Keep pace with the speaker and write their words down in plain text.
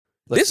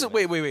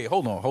Wait.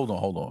 Hold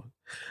on.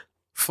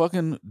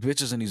 Fucking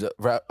bitches and these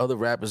other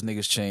rappers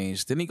niggas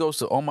changed. Then he goes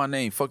to On My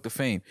Name, Fuck the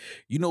Fame.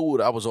 You know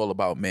what I was all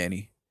about,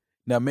 Manny.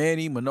 Now,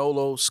 Manny,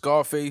 Manolo,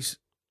 Scarface,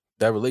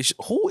 that relation.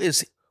 Who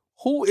is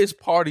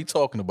Party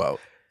talking about?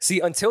 See,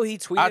 until he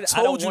tweeted, I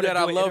told you that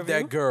I love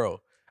that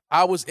girl.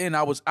 I was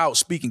out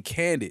speaking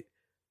candid.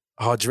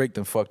 Oh, Drake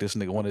done fuck this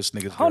nigga, one of this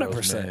niggas.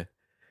 100%. Man.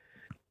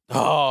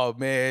 Oh,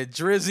 man,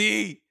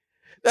 Drizzy.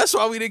 That's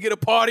why we didn't get a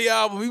Party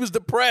album. He was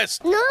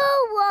depressed. No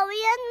worry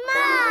and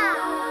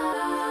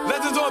ma.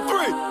 Legends on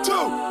 3, 2,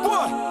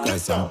 1.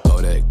 Cause I'm go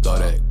that,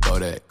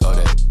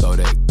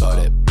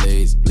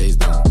 please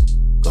don't.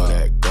 Go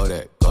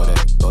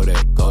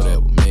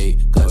that with me.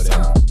 Cause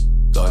I'm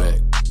go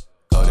that.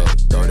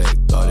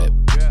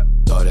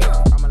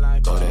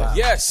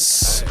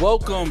 Yes,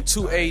 welcome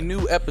to a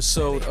new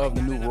episode of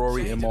the new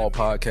Rory and Maul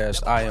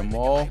podcast. I am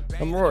Maul.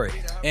 I'm Rory.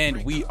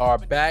 And we are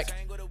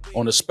back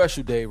on a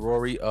special day,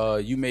 Rory.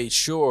 You made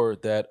sure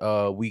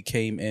that we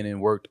came in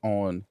and worked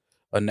on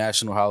a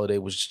national holiday,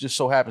 which just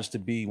so happens to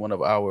be one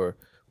of our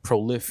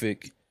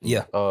prolific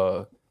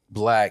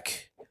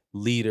black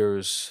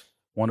leaders,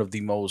 one of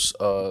the most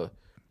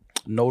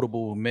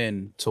notable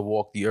men to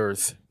walk the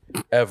earth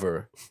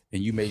ever.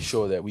 And you made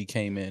sure that we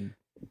came in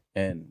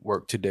and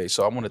worked today.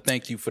 So I want to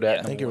thank you for that.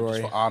 Yeah, thank you,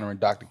 Rory. For honoring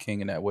Dr.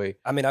 King in that way.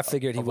 I mean, I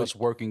figured he was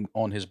working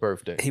on his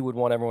birthday. He would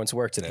want everyone to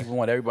work today. He would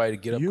want everybody to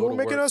get up. You go to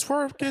making work, us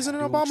work isn't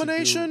an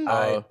abomination.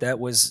 That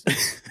was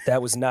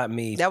not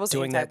me. That was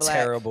doing that anti-black.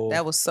 terrible.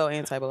 That was so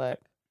anti-black.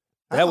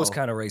 That was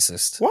kind of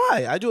racist.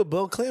 Why? I do a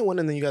Bill Clinton one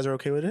and then you guys are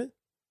okay with it?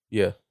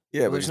 Yeah.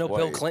 Yeah, there's no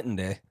Bill Clinton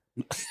day.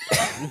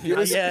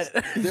 Not yet.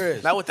 There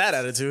is. Not with that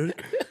attitude.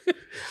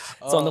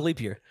 It's on the leap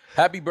year.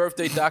 Happy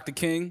birthday, Dr.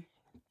 King.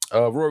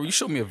 Rory, you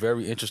showed me a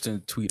very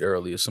interesting tweet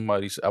earlier.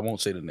 Somebody, I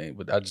won't say the name,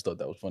 but I just thought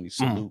that was funny.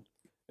 Salute.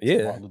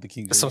 Yeah. Martin Luther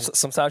King Jr.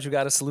 Sometimes you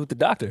got to salute the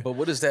doctor. But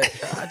what is that?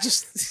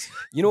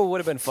 You know what would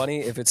have been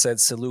funny if it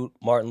said salute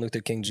Martin Luther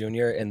King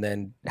Jr. and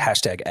then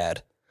hashtag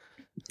ad.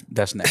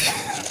 That's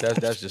nasty.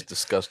 That's just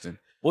disgusting.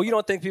 Well, you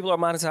don't think people are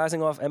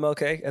monetizing off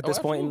MLK at this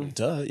point?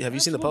 Duh. Have you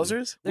seen the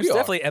posters? There's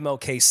definitely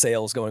MLK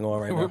sales going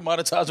on right We're now.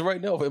 monetizing right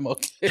now for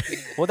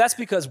MLK. Well, that's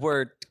because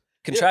we're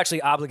contractually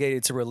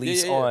obligated to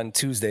release on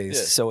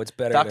Tuesdays, so it's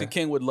better. Dr.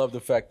 King would love the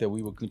fact that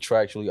we were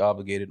contractually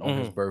obligated on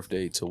his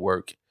birthday to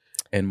work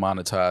and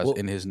monetize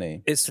in his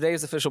name. Is today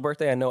his official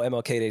birthday? I know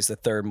MLK Day is the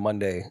third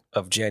Monday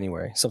of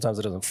January. Sometimes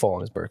it doesn't fall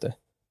on his birthday.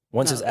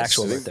 When's his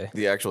actual birthday?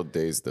 The actual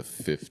day is the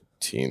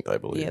 15th, I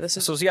believe. Yeah, this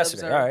is So it's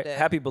yesterday. All right. day.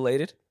 Happy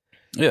belated.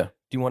 Yeah.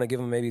 Do you want to give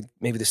him maybe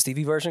the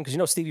Stevie version? Because you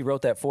know Stevie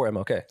wrote that for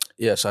MLK.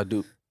 Yes, I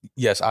do.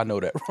 Yes, I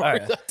know that. All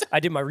right. I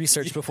did my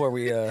research before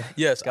we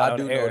yes, got I on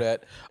do air. know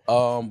that.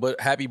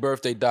 But happy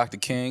birthday, Dr.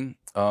 King.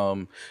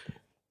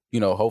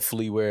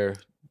 Hopefully we're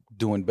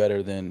doing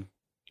better than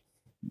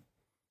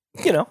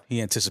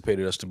he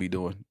anticipated us to be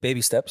doing.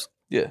 Baby steps.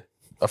 Yeah.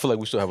 I feel like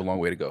we still have a long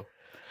way to go.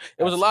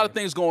 There was a lot of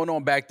things going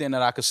on back then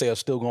that I could say are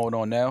still going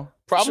on now.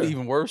 Probably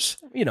even worse.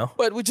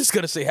 But we're just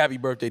going to say happy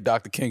birthday,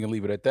 Dr. King, and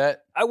leave it at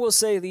that. I will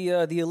say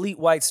the elite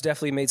whites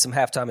definitely made some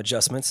halftime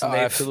adjustments. And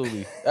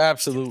Absolutely.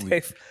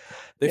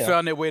 They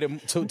found their way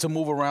to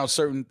move around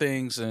certain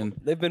things, and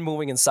they've been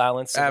moving in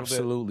silence.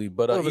 Absolutely.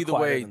 But either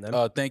way,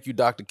 thank you,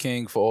 Dr.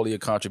 King, for all of your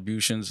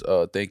contributions.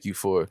 Thank you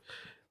for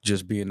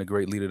just being the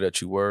great leader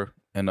that you were.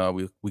 And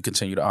we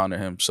continue to honor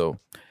him. So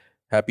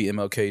happy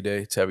MLK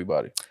Day to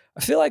everybody. I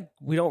feel like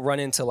we don't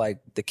run into like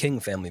the King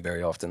family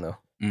very often, though.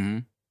 Mm-hmm.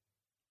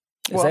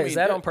 Is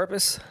that on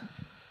purpose?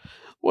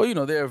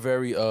 Well, they're a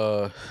very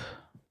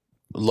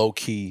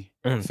low-key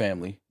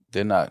family.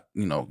 They're not,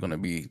 going to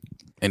be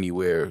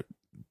anywhere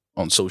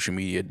on social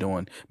media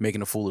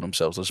making a fool of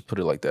themselves. Let's put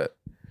it like that.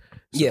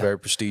 It's a very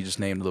prestigious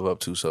name to live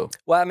up to. So,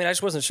 well, I mean, I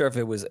just wasn't sure if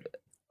it was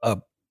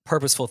a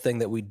purposeful thing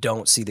that we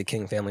don't see the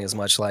King family as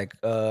much. Like,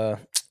 who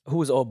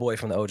was the old boy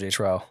from the OJ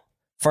trial?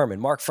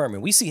 Mark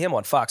Furman. We see him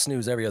on Fox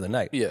News every other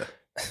night. Yeah.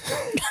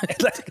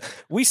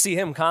 We see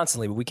him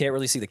constantly, but we can't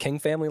really see the King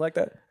family like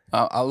that.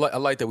 I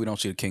like that we don't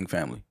see the King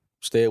family.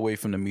 Stay away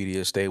from the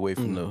media. Stay away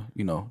from the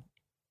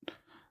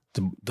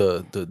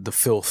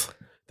filth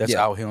that's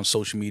out here on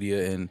social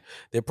media, and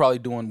they're probably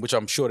doing, which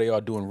I'm sure they are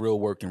doing, real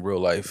work in real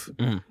life,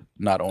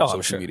 not on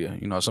social media.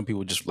 Some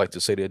people just like to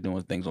say they're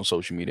doing things on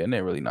social media, and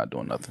they're really not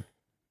doing nothing.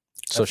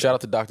 So shout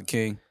out to Dr.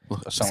 King.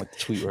 I sound like the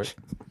tweet, right?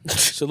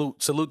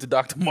 Salute to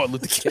Dr. Martin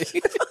Luther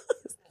King.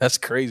 That's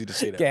crazy to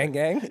say that. Gang.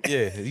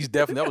 Yeah,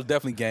 that was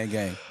definitely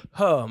gang.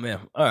 Oh,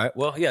 man. All right.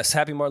 Well, yes,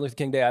 happy Martin Luther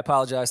King Day. I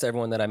apologize to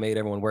everyone that I made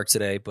everyone work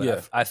today,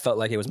 but I felt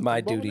like it was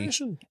my duty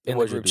in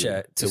the group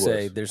chat to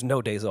say there's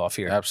no days off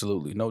here.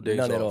 Absolutely. No days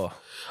off. None at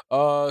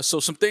all.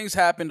 So some things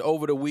happened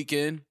over the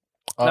weekend.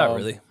 Not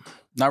really.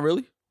 Not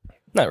really?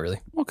 Not really.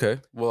 Okay.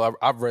 Well,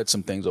 I've read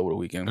some things over the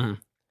weekend. Mm-hmm.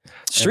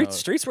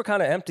 Streets were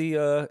kind of empty.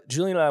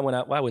 Julian and I went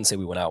out. Well, I wouldn't say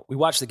we went out. We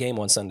watched the game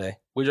on Sunday.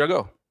 Where'd y'all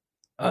go?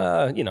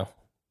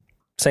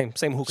 Same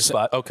hookah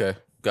spot. Okay,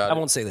 got it. I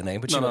won't say the name,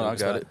 but I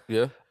got it.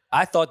 Yeah.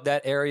 I thought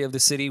that area of the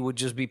city would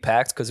just be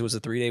packed because it was a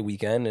 3-day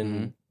weekend,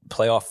 and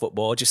playoff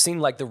football. It just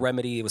seemed like the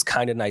remedy. It was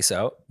kind of nice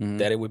out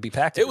that it would be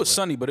packed. It was everywhere.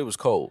 sunny, but it was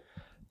cold.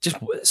 Just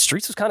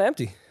streets was kind of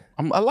empty.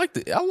 I like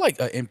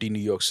an empty New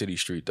York City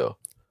street though.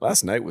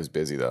 Last night was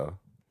busy though.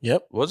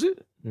 Yep. Was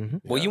it?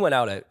 Well, you went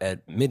out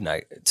at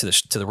midnight to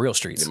the real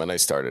streets. Yeah, my night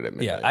started at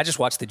midnight. Yeah, I just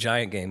watched the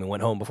Giant game and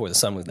went home before the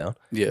sun was down.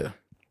 Yeah.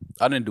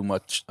 I didn't do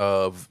much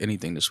of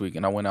anything this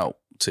weekend. I went out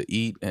to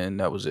eat, and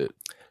that was it.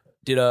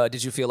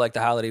 Did you feel like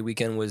the holiday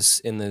weekend was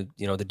in the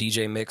the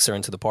DJ mix or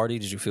into the party?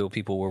 Did you feel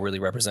people were really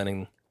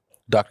representing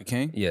Dr.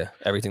 King?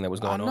 everything that was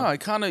going No, on? I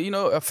kind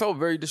of, I felt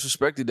very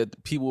disrespected that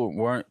the people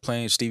weren't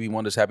playing Stevie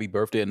Wonder's Happy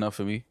Birthday enough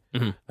for me.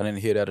 Mhm. I didn't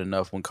hear that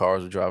enough when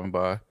cars were driving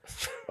by.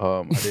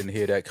 I didn't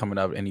hear that coming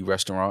out of any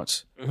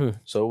restaurants. Mhm.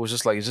 So it was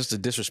just like, it's just a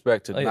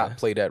disrespect to Oh, yeah. not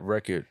play that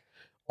record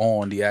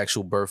on the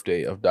actual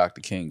birthday of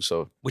Dr. King.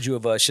 So Would you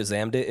have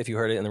Shazammed it if you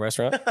heard it in the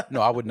restaurant?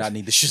 no, I would not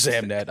need to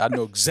Shazam that. I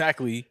know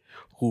exactly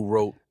who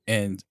wrote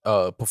and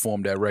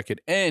performed that record.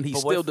 And he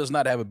But what still if- does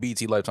not have a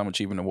BET Lifetime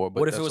Achievement Award.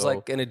 But What if it that's was all.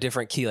 like in a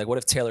different key? Like what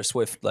if Taylor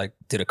Swift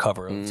did a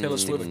cover of Taylor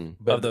Swift?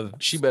 the-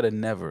 She better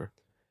never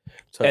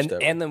touch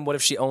that. and then what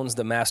if she owns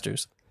the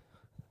masters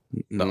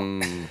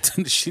No.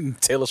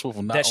 Taylor Swift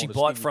will not that own she the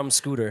bought Stevie- from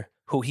Scooter,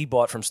 who he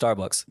bought from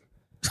Starbucks?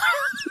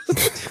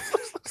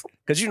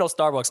 Because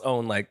Starbucks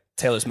owned like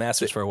Taylor's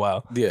masters for a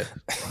while. Yeah.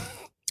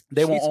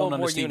 They won't sold own none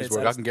more of Stevie's units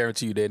work. out I of- can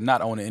guarantee you they're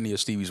not owning any of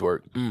Stevie's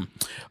work.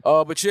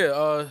 But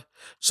yeah,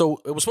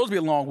 so it was supposed to be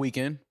a long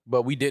weekend,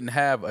 but we didn't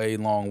have a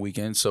long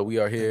weekend. So we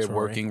are here That's right.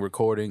 working,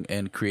 recording,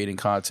 and creating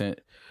content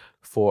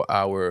for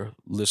our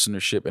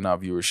listenership and our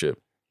viewership.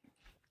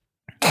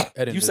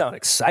 Eden You just- sound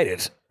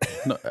excited.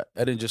 No,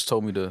 Eden just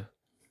told me to.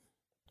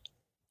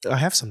 I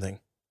have something.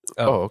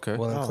 Oh, okay.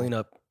 Well, then Oh. clean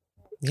up.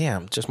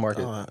 Yeah. Just mark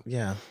it.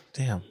 Yeah.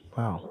 Damn.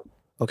 Wow.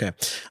 Okay.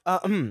 All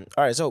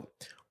right. So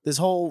this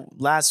whole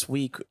last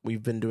week,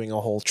 we've been doing a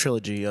whole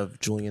trilogy of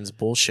Julian's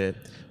bullshit.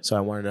 So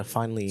I wanted to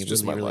finally It's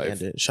just my life.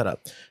 end it. Shut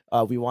up.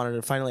 We wanted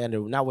to finally end it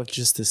not with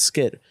just a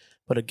skit,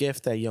 but a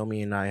gift that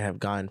Yomi and I have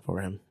gotten for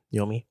him.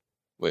 Yomi.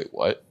 Wait,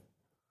 what?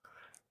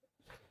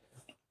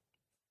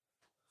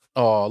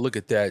 Oh, look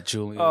at that,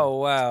 Julian. Oh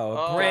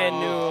wow, brand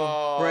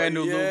new. Brand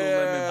new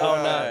Lululemon Oh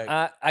bag.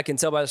 no, I can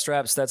tell by the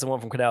straps that's the one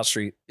from Canal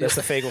Street. That's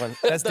the fake one.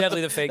 That's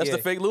definitely the fake. That's yeah.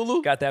 the fake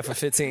Lulu? Got that for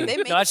 15. They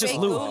make No, that's just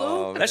fake Lou.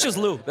 Lulu? That's just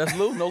Lou. That's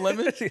Lou? No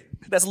lemon?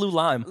 That's Lou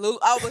Lime. Lou,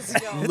 I was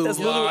young. That's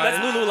Lulu.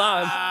 That's Lulu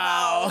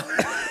Lime.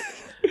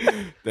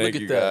 Thank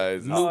at you that.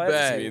 guys. New This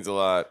bag. means a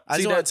lot. I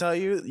See just that- want to tell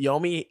you,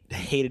 Yomi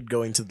hated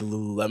going to the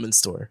Lululemon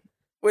store.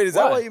 Wait, is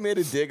that Why? why you made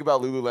a dig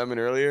about Lululemon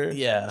earlier?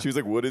 Yeah. She was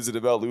like, "What is it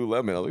about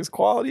Lululemon?" I was like, "It's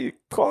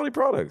quality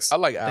products." I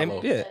like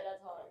aloe. Yeah.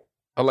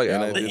 I like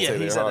And I aloe. did Yeah, say he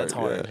they're said hard. that's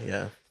hard.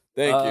 Yeah.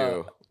 Thank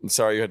you. I'm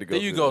sorry you had to go.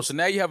 There you through go. this. So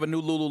now you have a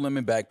new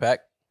Lululemon backpack.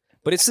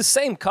 But it's the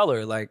same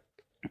color. Like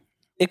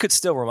it could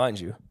still remind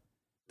you.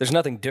 There's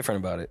nothing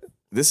different about it.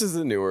 This is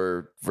the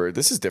newer version.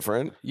 This is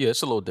different. Yeah,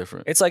 it's a little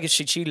different. It's like if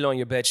she cheated on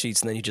your bed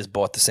sheets and then you just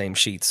bought the same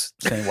sheets.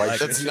 Same white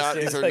That's shit. not.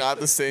 These are like- not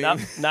the same.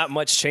 Not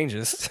much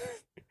changes.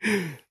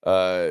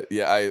 Yeah.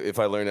 If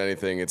I learned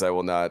anything, it's I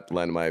will not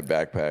lend my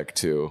backpack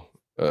to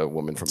a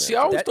woman from. See,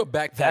 I always That- thought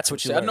backpacks. that's were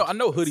what you safe. I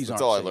know hoodies That's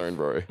aren't all I safe, learned,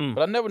 Rory.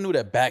 but I never knew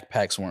that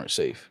backpacks weren't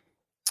safe.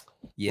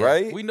 Yeah.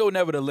 Right? We know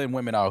never to lend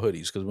women our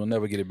hoodies because we'll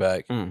never get it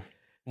back.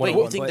 Wait,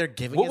 Well, you think but- they're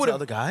giving what it would to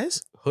have- other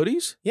guys?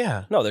 Hoodies?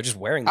 Yeah. No, they're just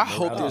wearing I them.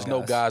 hope around there's no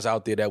guys. guys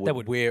out there that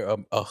would wear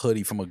a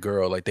hoodie from a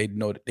girl. Like they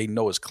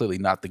know it's clearly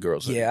not the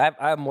girl's hoodie. Yeah,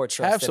 I have more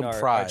trust Have in some our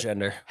pride.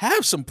 gender.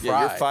 Have some pride.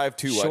 Yeah, you're 5'2". Why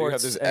do you have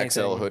Shorts, this anything.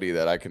 XL hoodie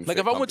that I can? Like fit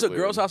if I went to a comfortably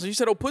girl's in? house and she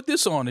said, "Oh, put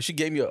this on," and she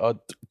gave me a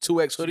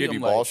 2X hoodie, Give I'm you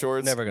like, ball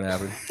shorts. Never gonna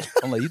happen.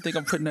 I'm like, you think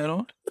I'm putting that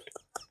on?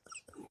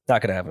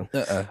 Not gonna happen.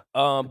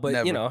 But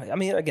Never. you know, I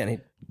mean,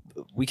 again,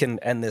 we can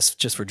end this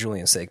just for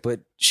Julian's sake. But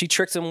she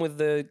tricked him with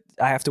the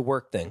 "I have to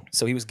work" thing.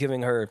 So he was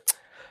giving her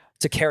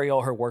to carry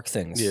all her work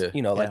things. Yeah.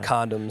 You know, like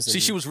condoms. See,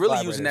 and she was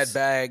really using that vibrators.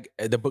 bag,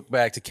 the book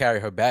bag, to carry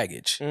her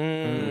baggage. I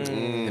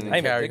didn't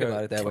even Carry think her-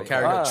 about it that way.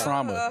 Carry her Ah.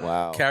 trauma.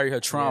 Wow. Carry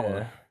her trauma.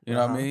 Yeah. You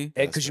know what I mean?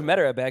 Because you met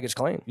her at baggage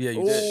claim. Yeah,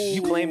 you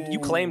did. You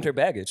claimed her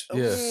baggage.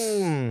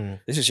 Yeah.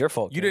 This is your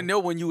fault. You Kim. didn't know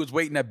when you was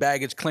waiting at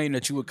baggage claim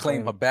that you would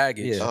claim her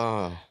baggage. Yeah.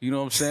 Ah. You know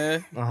what I'm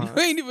saying? Uh-huh.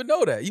 You ain't even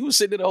know that. You was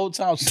sitting there the whole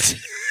time.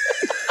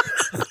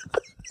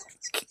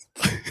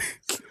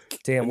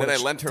 Damn. And what then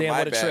a I lent her damn, my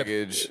what a trip.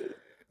 baggage,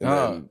 and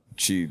then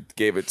she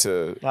gave it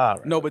to. All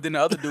right. No, but then the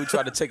other dude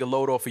tried to take a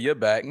load off of your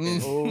back.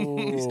 and-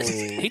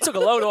 He took a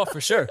load off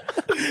for sure,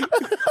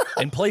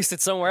 and placed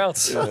it somewhere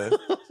else.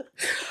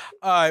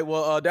 All right,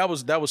 well, that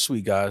was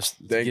sweet, guys.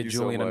 Thank Get you so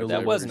Julian a much. new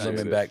That was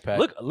Lululemon nice.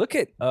 backpack. Look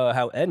at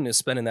how Eden is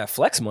spending that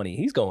flex money.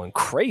 He's going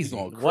crazy.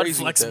 going What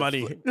crazy flex with that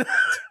money?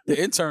 The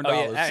intern Oh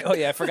dollars.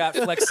 yeah, I forgot.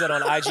 Flex said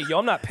on IG, "Yo,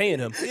 I'm not paying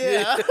him."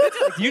 Yeah.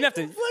 You didn't have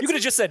to. You could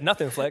have just said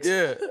nothing, Flex.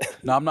 Yeah.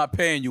 No, I'm not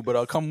paying you, but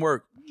I'll come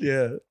work.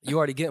 Yeah. You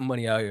already getting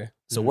money out here,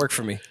 so work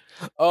for me.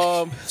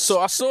 So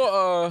I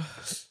saw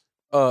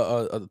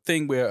a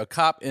thing where a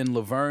cop in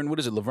Laverne, what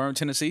is it, Laverne,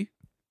 Tennessee?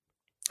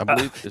 I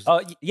believe.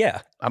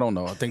 Yeah. I don't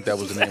know. I think that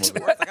was the name of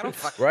it. Like, I don't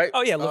fuck. Right?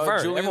 Oh yeah,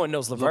 Laverne. Julian? Everyone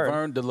knows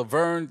Laverne. The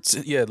Laverne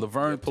Police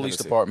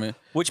Tennessee. Department.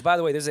 Which, by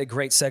the way, there's a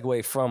great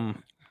segue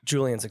from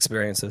Julian's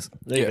experiences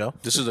There you go.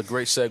 This is a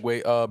great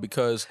segue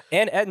because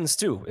and Eden's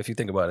too, if you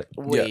think about it.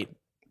 Wait.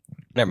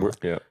 Never mind.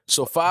 Yeah.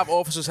 so 5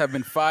 officers have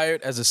been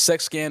fired as a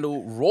sex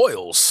scandal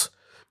roils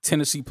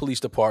Tennessee Police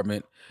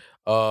Department.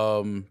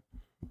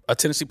 A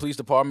Tennessee Police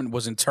Department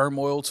was in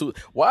turmoil too.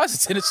 Why is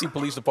the Tennessee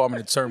Police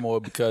Department in turmoil?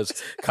 Because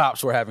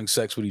cops were having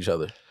sex with each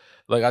other.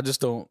 Like, I just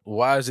don't.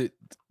 Why is it?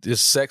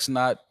 Is sex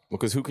not?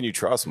 Because who can you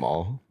trust,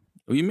 Maul?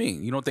 What do you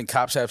mean? You don't think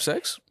cops have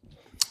sex?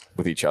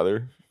 With each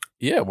other?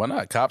 Yeah, why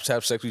not? Cops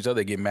have sex with each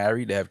other. They get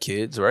married. They have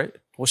kids, right?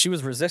 Well, she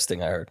was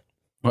resisting, I heard.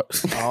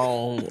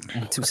 Oh,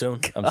 Too soon?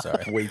 I'm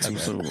sorry. Way too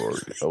soon.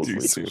 That was way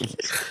soon.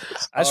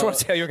 I just want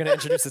to tell you, you're going to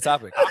introduce the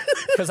topic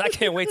because I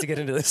can't wait to get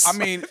into this. I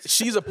mean,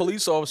 she's a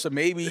police officer.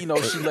 Maybe she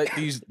let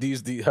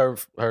her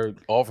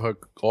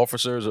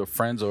officers or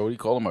friends, or what do you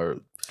call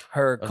them,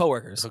 her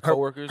coworkers, her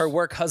coworkers, her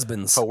work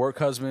husbands. her work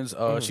husbands.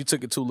 She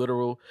took it too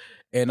literal,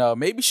 and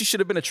maybe she should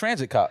have been a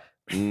transit cop.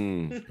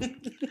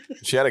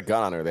 She had a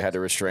gun on her. They had to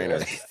restrain her.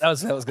 That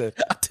was good.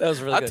 That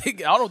was really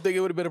good. I don't think it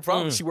would have been a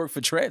problem if she worked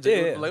for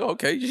transit. Yeah. Like,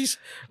 okay, she's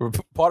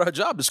part of her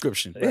job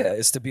description. Yeah,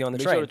 it's to be on the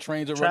Make train. sure the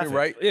trains are running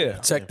right. Yeah.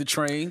 Protect the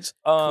trains.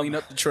 Clean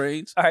up the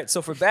trains. All right,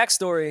 so for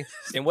backstory,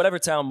 in whatever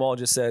town Maul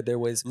just said, there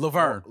was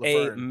Laverne.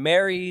 a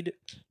married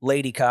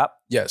lady cop,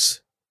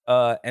 Yes.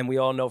 and we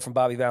all know from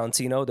Bobby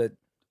Valentino that,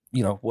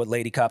 you know, what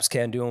lady cops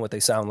can do and what they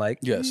sound like.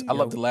 Yes. I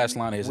love the last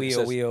line. It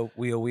says, Wheel.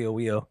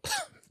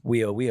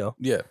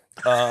 yeah.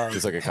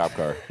 Just like a cop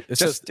car. It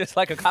says, Just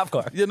like a cop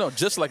car.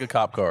 just like a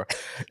cop car.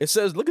 It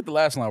says, look at the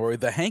last line, where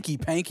the hanky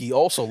panky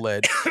also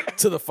led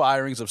to the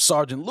firings of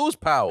Sergeant Lewis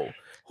Powell.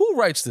 Who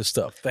writes this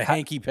stuff? The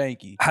hanky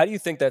panky. How do you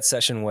think that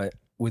session went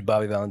with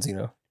Bobby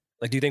Valentino?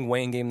 Like, do you think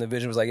Wayne gave him the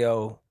vision? Was like,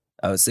 yo,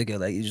 I was thinking,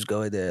 like, you just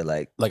go in there,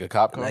 like Like a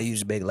cop car? I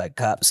usually make like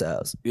cop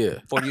sounds. Yeah.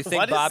 Or do you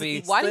think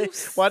Bobby? Why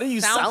do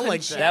you sound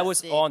like that? That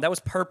was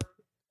perp.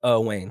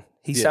 Wayne.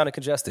 He sounded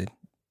congested.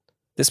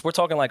 We're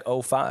talking like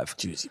 05.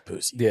 juicy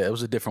pussy. Yeah, it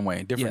was a different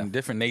Wayne.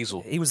 Different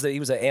nasal. He was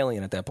an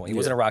alien at that point. He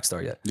wasn't a rock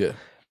star yet. Yeah.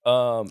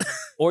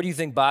 Or do you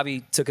think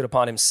Bobby took it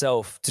upon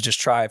himself to just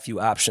try a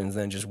few options,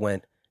 then just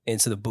went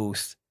into the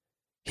booth,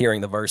 hearing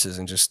the verses,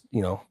 and just,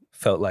 you know,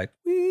 felt like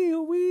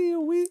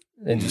wee,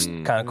 and just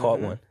kind of caught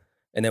one.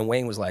 And then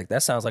Wayne was like,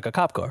 "That sounds like a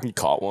cop car." He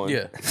caught one.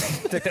 Yeah.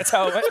 Think that's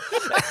how it went.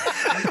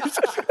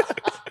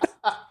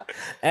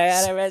 I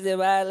got arrested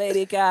by a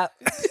lady cop.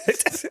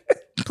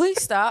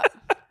 Please stop.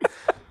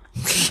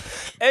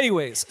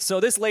 Anyways, so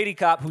this lady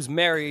cop who's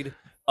married,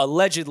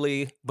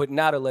 allegedly, but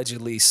not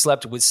allegedly,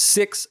 slept with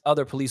 6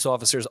 other police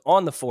officers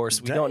on the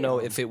force. We don't know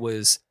if it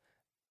was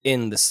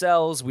in the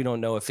cells. We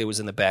don't know if it was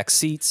in the back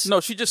seats.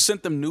 No, she just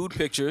sent them nude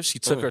pictures. She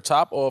took her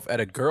top off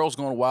at a Girls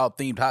Gone Wild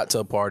themed hot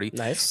tub party.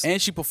 Nice.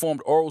 And she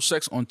performed oral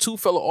sex on 2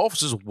 fellow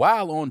officers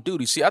while on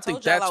duty. See, I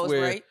think Told y'all that's I was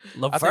where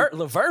right.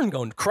 Laverne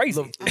going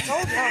crazy. I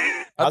told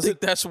y'all. I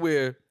think that's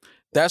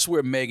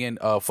where Megan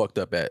fucked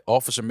up at.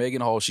 Officer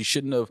Megan Hall, she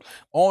shouldn't have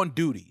on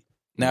duty.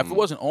 Now, if it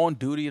wasn't on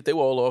duty, if they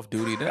were all off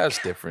duty, then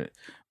that's different.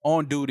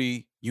 On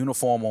duty,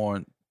 uniform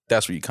on,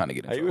 that's where you kind of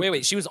get into it.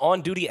 Wait, she was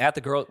on duty at the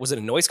girl. Was it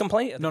a noise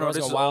complaint? At the No, Girls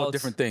this Gone is all Wild?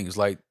 different things.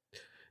 Like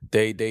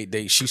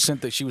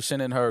she was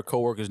sending her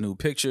coworkers nude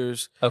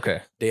pictures.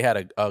 Okay. They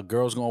had a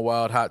Girls Gone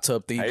Wild hot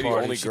tub theme Are you party.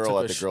 the only She girl took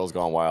at her the Girls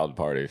Gone Wild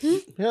party?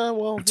 Yeah,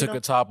 well, took her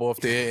top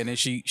off there, and then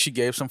she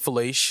gave some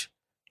fellation.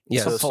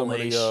 Yeah. to All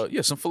somebody,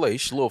 some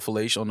fellation, a little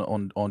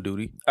fellation on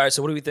duty. right.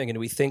 So what are we thinking? Do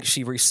we think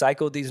she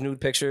recycled these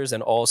nude pictures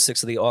and all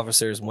 6 of the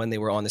officers, when they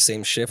were on the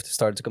same shift,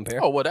 started to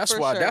compare? Oh well, that's For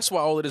why sure. that's why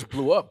all of this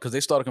blew up, because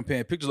they started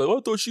comparing pictures. Like, oh,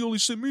 I thought she only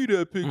sent me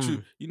that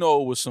picture. You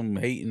know, it was some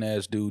hating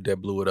ass dude that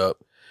blew it up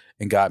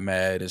and got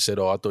mad and said,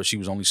 "Oh, I thought she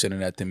was only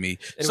sending that to me."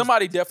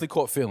 Somebody definitely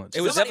caught feelings.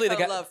 It was Somebody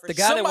definitely fell in love for the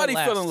guy that Somebody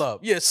went fell last. in love.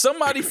 Yeah,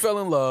 somebody fell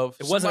in love.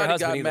 It wasn't her Somebody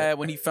husband got either. mad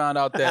when he found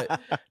out that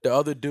the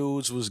other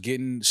dudes was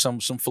getting some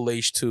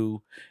fellation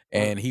too,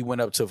 and he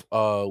went up to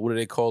what do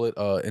they call it?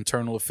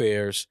 Internal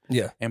affairs.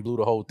 Yeah. And blew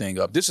the whole thing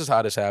up. This is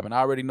how this happened. I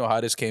already know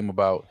how this came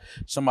about.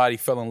 Somebody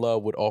fell in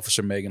love with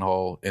Officer Megan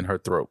Hall in her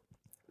throat.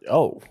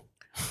 oh,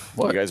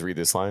 Did you guys read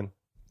this line?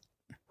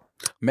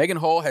 Megan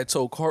Hall had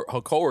told her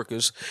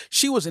coworkers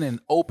she was in an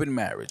open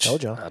marriage.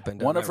 told y'all. Up and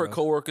down One of that her road.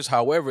 coworkers,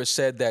 however,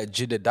 said that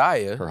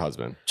Jedediah, Her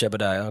husband.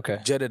 Jebediah,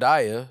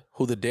 okay.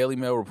 who the Daily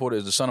Mail reported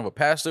is the son of a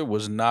pastor,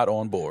 was not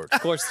on board. Of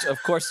course,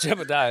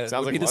 Jebediah. Sounds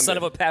would like be the son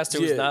of London. a pastor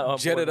who's not on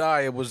board.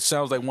 Jedediah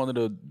sounds like one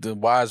of the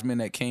wise men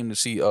that came to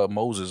see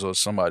Moses or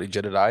somebody.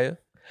 Jedediah.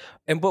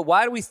 But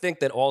why do we think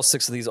that all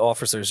 6 of these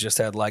officers just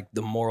had like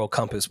the moral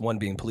compass? One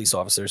being police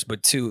officers,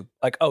 but 2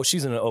 like, oh,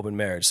 she's in an open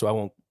marriage,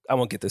 so I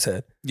won't get this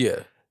head. Yeah.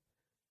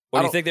 Or do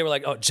you don't- think they were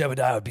like, oh,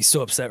 Jebediah would be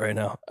so upset right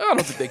now? I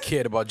don't think they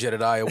cared about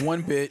Jedediah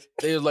one bit.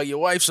 They was like, your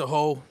wife's a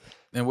hoe,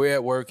 and we're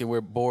at work, and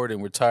we're bored,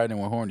 and we're tired, and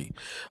we're horny.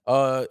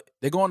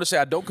 They go on to say,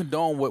 I don't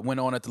condone what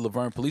went on at the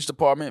Laverne Police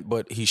Department,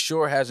 but he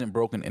sure hasn't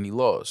broken any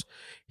laws.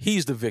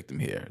 He's the victim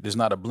here. There's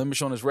not a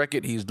blemish on his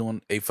record. He's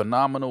doing a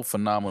phenomenal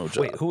job.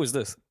 Wait, who is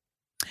this?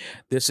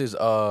 This is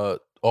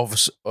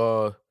Officer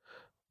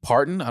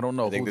Parton. I don't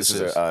know I think who this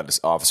this is this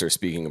officer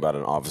speaking about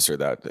an officer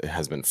that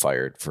has been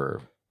fired for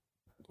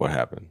what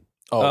happened.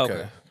 Oh, Oh, okay.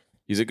 okay.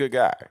 He's a good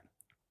guy.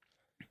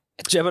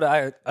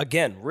 Jebediah,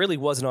 again, really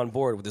wasn't on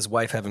board with his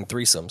wife having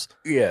threesomes.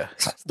 Yeah,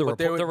 The but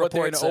they're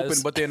report in an says. open.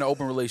 But they're in an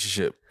open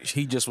relationship.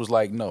 He just was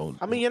like, no.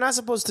 I mean, you're not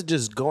supposed to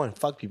just go and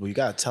fuck people. You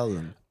gotta tell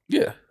them.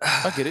 Yeah,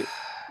 I get it.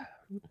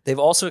 They've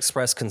also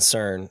expressed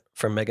concern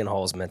for Megan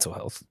Hall's mental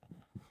health.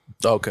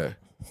 Okay.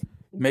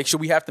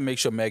 We have to make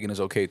sure Megan is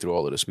okay through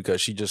all of this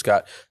because she just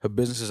got her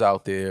businesses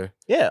out there.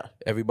 Yeah.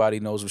 Everybody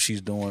knows what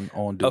she's doing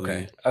on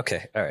duty.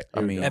 Okay. All right.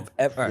 I mean, All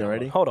right, You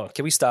ready? Hold on.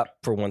 Can we stop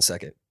for 1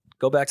 second?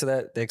 Go back to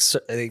that.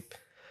 They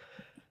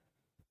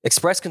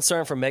expressed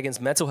concern for Megan's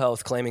mental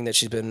health, claiming that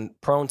she's been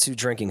prone to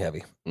drinking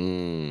heavy.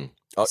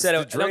 Oh, Said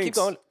it's the no, keep drinks.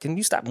 going. Can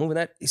you stop moving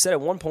that? He said at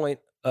one point,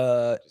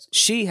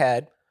 she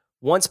had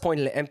once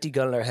pointed an empty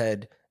gun in her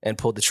head and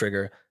pulled the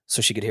trigger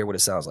so she could hear what it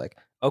sounds like.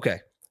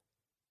 Okay.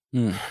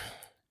 Hmm.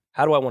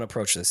 How do I want to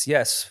approach this?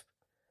 Yes.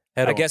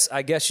 Head I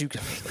on. guess you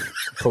can.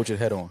 Approach it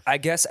head on. I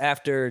guess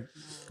after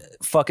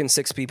fucking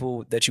 6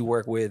 people that you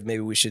work with, maybe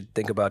we should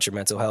think about your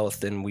mental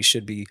health and we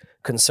should be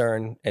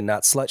concerned and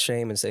not slut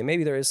shame and say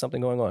maybe there is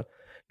something going on.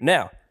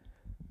 Now,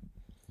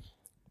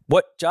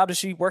 what job does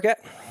she work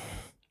at?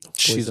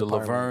 She's a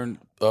department.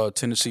 Laverne,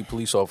 Tennessee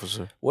police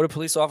officer. What are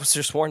police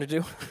officers sworn to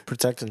do?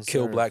 Protect and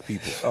Kill serve. black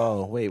people.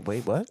 Oh, wait,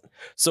 what?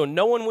 So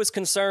no one was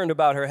concerned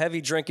about her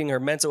heavy drinking, her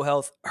mental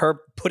health,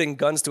 her putting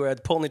guns to her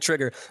head, pulling the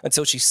trigger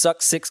until she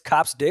sucked 6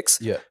 cops' dicks.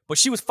 Yeah. But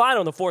she was fine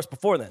on the force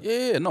before then.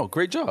 Yeah, no,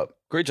 great job.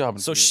 Great job.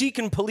 So she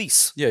can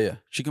police. Yeah,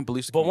 she can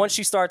police. The But community. once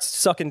she starts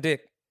sucking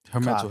dick, her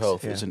mental Cops,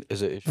 health yeah. is an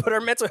issue. but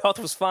her mental health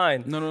was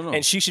fine. No.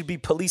 And she should be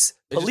just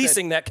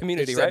policing that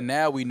community, It's that right?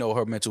 now we know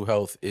her mental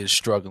health is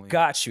struggling.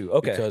 Got you.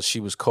 Okay. Because she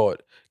was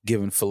caught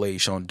giving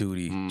fellation on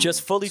duty.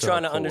 Just fully to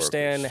trying her to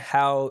understand coworkers.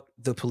 how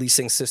the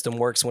policing system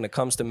works when it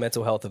comes to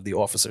mental health of the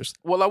officers.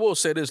 Well, I will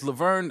say this: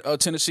 Laverne,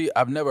 Tennessee.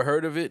 I've never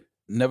heard of it.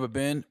 Never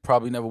been.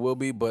 Probably never will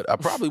be. But I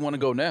probably want to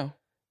go now.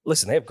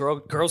 Listen, they have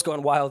girls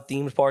going wild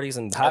themed parties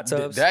and hot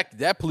tubs.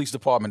 That police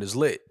department is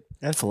lit.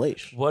 And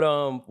fellation.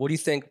 What do you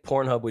think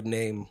Pornhub would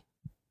name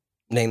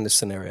this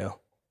scenario?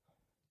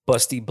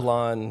 Busty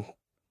blonde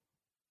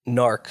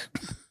narc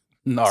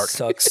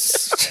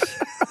sucks.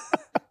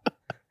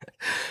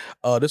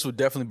 This would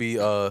definitely be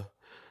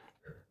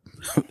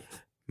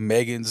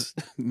Megan's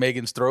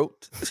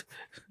throat. That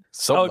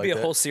Something would be like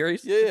a whole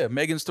series. Yeah,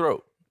 Megan's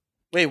throat.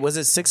 Wait, was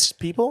it 6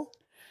 people?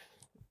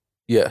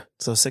 Yeah,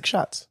 So 6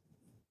 shots.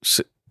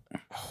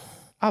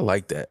 I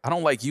like that. I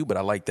don't like you, but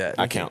I like that.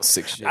 I count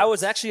 6 shit. I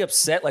was actually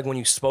upset like when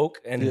you spoke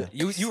and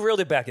you reeled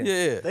it back in.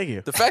 Yeah, Thank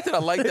you. The fact that I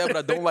like that, but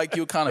I don't like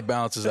you, kind of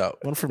balances out.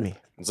 One for me.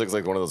 This looks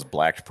like one of those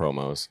black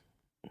promos.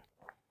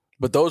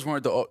 But those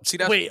weren't the see.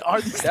 That's, Wait,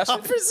 are these that's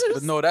officers?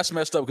 But no, that's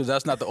messed up because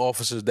that's not the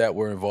officers that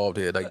were involved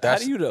here. Like How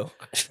that's do you know?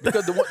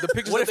 because the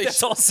pictures What that if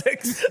that's all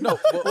 6? No,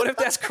 What if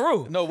that's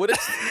crew? No, what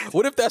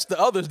if that's the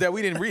others that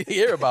we didn't really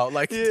hear about?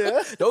 Like,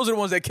 those are the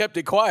ones that kept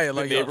it quiet.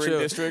 Like, yo, neighboring chill.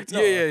 district?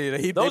 Yeah.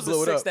 They Those blew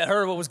are it 6 up. that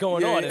heard what was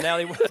going Yeah, on yeah. and now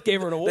they gave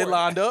her an award. They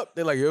lined up.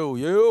 They're like, yo,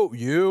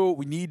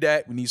 we need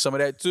that. We need some of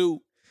that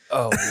too.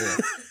 Oh, yeah.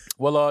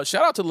 Well,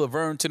 shout out to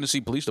Laverne,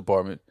 Tennessee Police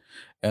Department,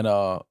 and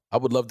I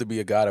would love to be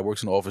a guy that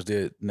works in the office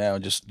there now,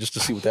 just to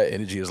see what that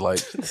energy is like.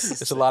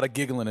 It's a lot of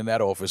giggling in that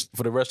office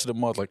for the rest of the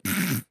month. Like,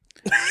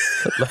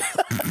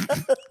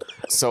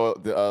 So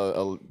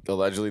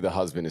allegedly the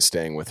husband is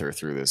staying with her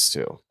through this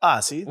too.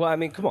 See? Well, I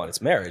mean, come on,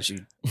 it's marriage.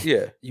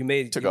 yeah, You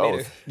made Took you made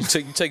oath.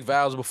 you take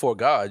vows before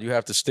God. You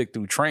have to stick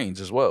through trains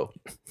as well.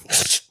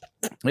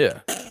 Yeah,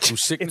 through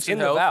sickness It's in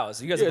and the health.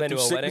 vows. You guys have been through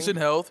to a sickness wedding? and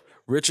health,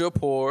 rich or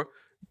poor,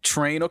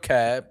 train or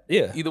cab.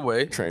 Yeah. Either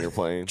way. Trainer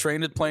plane.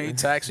 Train or plane,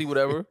 taxi,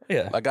 whatever.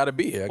 Yeah. I gotta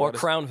be here. I Or gotta-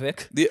 Crown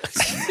Vic. Yeah.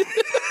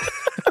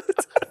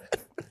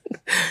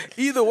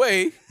 Either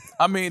way,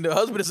 I mean, the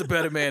husband is a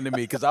better man than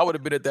me because I would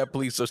have been at that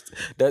police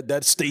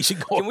that station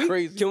going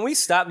crazy. Can we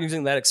stop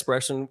using that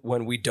expression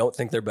when we don't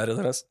think they're better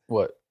than us?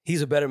 What?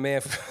 He's a better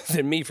man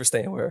than me for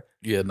staying with her.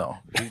 Yeah, no.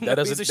 He's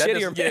a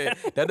shittier man.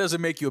 that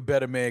doesn't make you a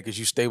better man because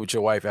you stay with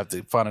your wife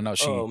after finding out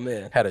she Oh,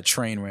 man. had a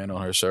train ran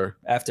on her, sir.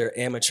 After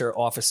amateur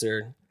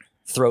officer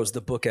throws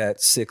the book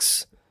at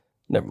 6.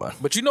 Never mind.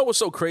 But you know what's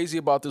so crazy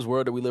about this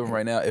world that we live in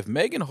right now? If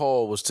Megan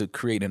Hall was to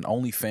create an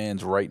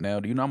OnlyFans right now,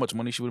 do you know how much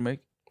money she would make?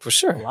 For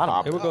sure.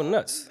 of It would go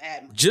nuts.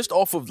 Just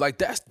off of like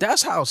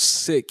that's how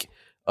sick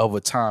of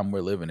a time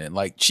we're living in.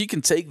 Like she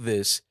can take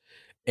this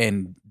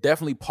and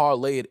definitely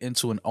parlay it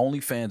into an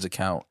OnlyFans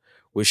account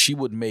where she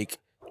would make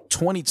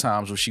 20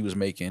 times what she was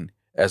making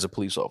as a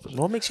police officer.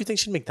 What makes you think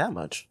she'd make that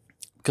much?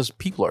 Because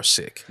people are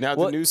sick. Now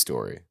What- the news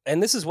story.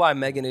 And this is why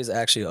Megan is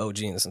actually an OG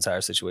in this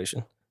entire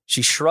situation.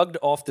 She shrugged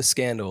off the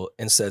scandal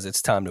and says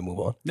it's time to move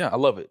on. Yeah, I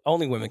love it.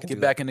 Only women can Get do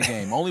back in the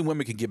game. Only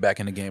women can get back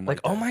in the game. that. Like,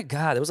 oh my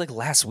God, it was like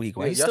last week.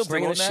 Why are you y'all still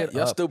bringing on this that? shit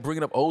Y'all up? still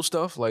bringing up old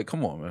stuff? Like,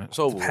 come on, man. It's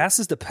over. Past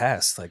is the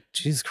past. Like,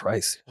 Jesus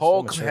Christ.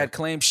 Hall So mature. had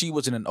claimed she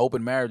was in an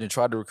open marriage and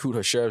tried to recruit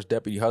her sheriff's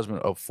deputy husband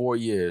of 4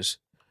 years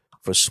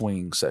for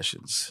swing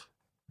sessions.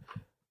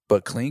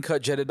 But Clean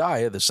Cut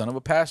Jedediah, the son of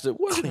a pastor,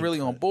 wasn't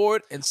really on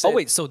board and said, Oh,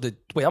 wait.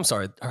 I'm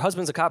sorry. Her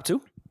husband's a cop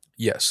too?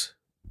 yes.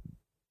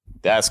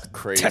 That's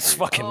crazy. That's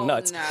fucking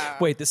nuts. No.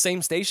 Wait, the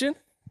same station?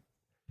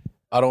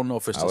 I don't know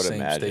if it's I the would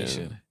same imagine.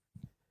 station.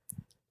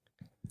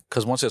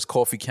 Because one says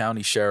Coffee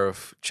County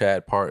Sheriff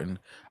Chad Parton.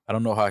 I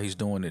don't know how he's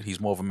doing it. He's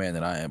more of a man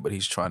than I am, but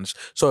he's trying to.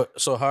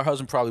 So her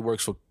husband probably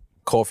works for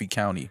Coffee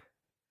County,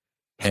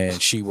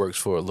 and she works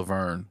for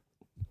Laverne.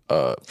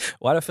 Why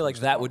do I feel like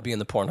that would be in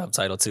the Pornhub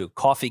title too?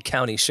 Coffee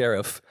County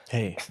Sheriff.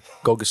 Hey,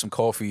 Go get some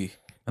coffee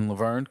in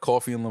Laverne.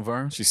 Coffee in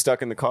Laverne. She's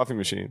stuck in the coffee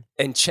machine.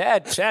 And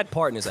Chad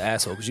Parton is an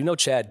asshole because you know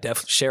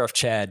Sheriff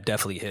Chad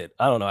definitely hit.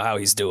 I don't know how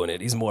he's doing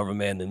it. He's more of a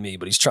man than me,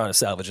 but he's trying to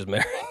salvage his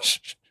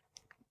marriage.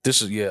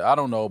 This is I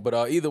don't know, but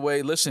either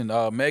way, listen,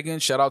 Megan,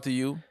 shout out to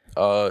you.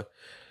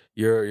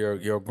 You're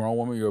a grown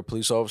woman. You're a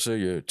police officer.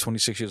 You're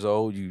 26 years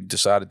old. You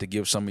decided to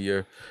give some of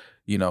your,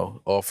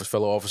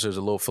 fellow officers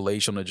a little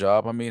fellation on the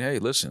job. I mean, hey,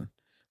 listen,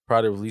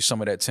 probably release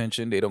some of that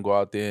tension. They don't go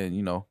out there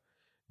and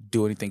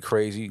do anything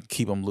crazy.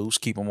 Keep them loose.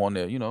 Keep them on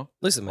their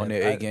Listen, man, on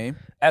their A game.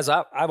 As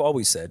I've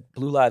always said,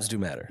 blue lives do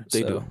matter.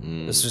 They So, do.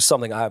 It's just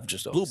something I've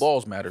just Blue always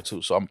balls matter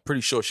too. So I'm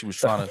pretty sure she was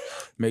trying to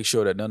make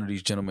sure that none of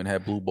these gentlemen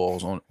had blue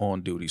balls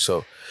on duty.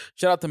 So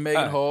shout out to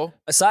Megan Hall.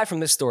 Aside from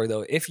this story,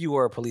 though, if you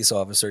were a police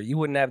officer, you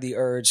wouldn't have the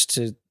urge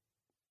to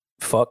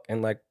fuck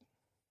in like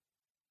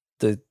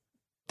the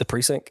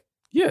precinct.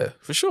 Yeah,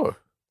 for sure.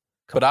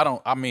 But I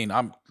don't. I mean,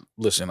 I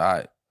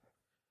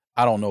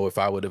don't know if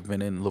I would have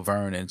been in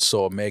Laverne and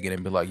saw Megan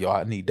and be like, yo,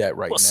 I need that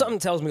right Well, now. something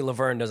tells me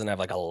Laverne doesn't have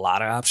like a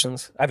lot of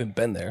options. I haven't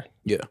been there,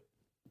 Yeah.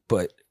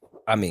 but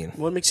I mean,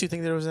 what makes you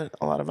think there wasn't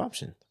a lot of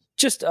options?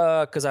 just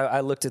because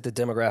I looked at the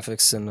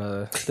demographics and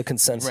the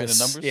consensus. Ran the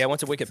numbers? Yeah, I went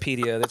to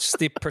Wikipedia. That's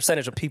the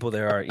percentage of people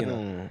there are.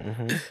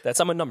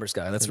 I'm a numbers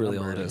guy. That's really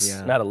all it is.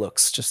 yeah. Not a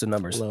looks, just the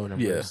numbers. Low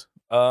numbers.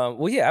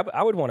 Well, yeah,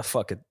 I would want to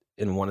fuck it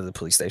in one of the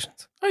police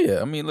stations. Oh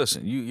yeah. I mean,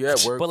 listen, you're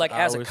at work. But like for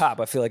as a hours. cop,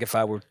 I feel like if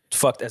I were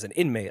fucked as an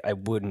inmate, I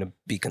wouldn't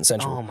be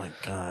consensual. Oh my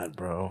god,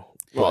 bro.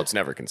 Well, it's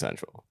never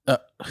consensual. All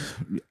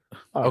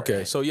Okay,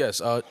 right. so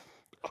yes,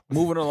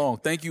 moving along.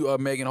 Thank you,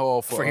 Megan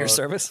Hall, For your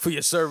service? For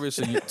your service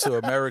to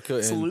America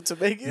and Salute to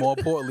Megan. more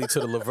importantly to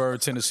the Laverne,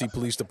 Tennessee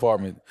Police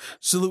Department.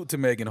 Salute to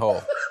Megan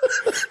Hall.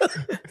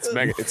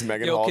 It's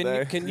Megan Yo, Hall can Day.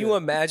 you, can you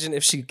imagine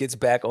if she gets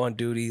back on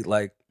duty?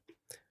 Like,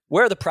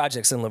 where are the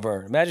projects in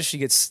Laverne? Imagine she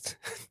gets,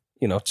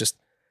 just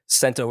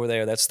sent over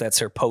there. That's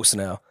her post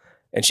now,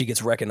 and she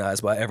gets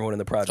recognized by everyone in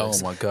the Oh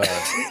projects. my god.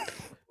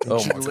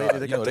 Oh my god.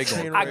 They got the They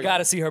train going. I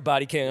gotta see her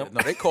body cam.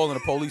 No, they calling the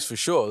police for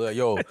sure. Like,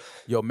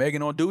 yo,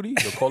 Megan on duty?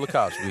 Yo, call the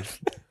cops, B.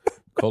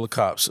 Call the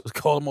cops.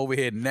 Call them over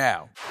here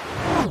now.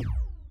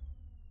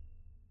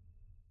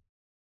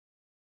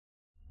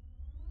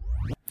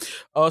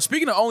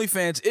 Speaking of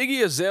OnlyFans,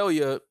 Iggy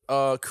Azalea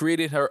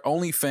created her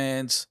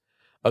OnlyFans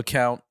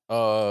account.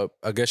 I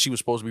guess she was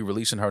supposed to be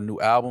releasing her new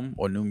album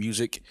or new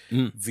music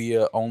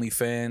via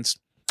OnlyFans.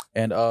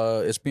 And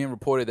it's being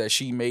reported that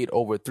she made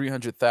over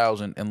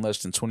 $300,000 in less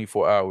than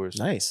 24 hours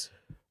Nice.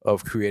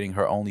 of creating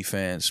her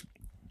OnlyFans.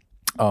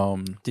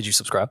 Did you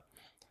subscribe?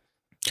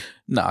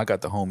 Nah, I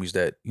got the homies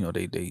that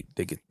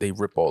they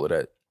rip all of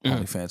that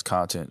OnlyFans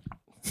content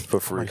for Oh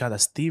free. my god,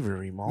 that's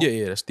thievery, Mo.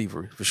 Yeah, that's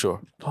thievery for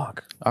sure.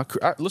 Fuck.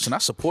 Listen, I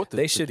support the.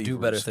 They the should do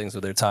thievery. better things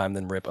with their time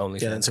than rip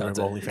OnlyFans Yeah, that's a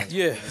content. OnlyFans.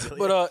 Yeah,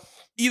 but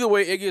either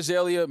way, Iggy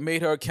Azalea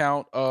made her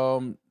account.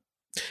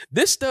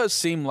 This does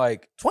seem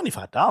like,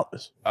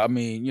 $25. I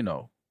mean,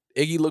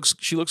 Iggy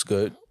looks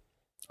good.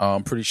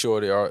 I'm pretty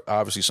sure there are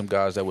obviously some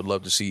guys that would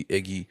love to see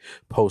Iggy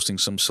posting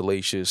some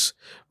salacious,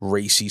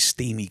 racy,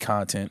 steamy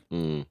content.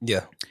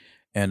 Yeah.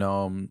 And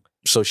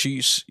so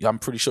I'm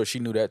pretty sure she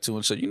knew that too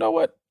and said, you know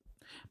what?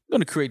 I'm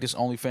going to create this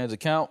OnlyFans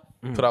account,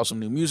 put out some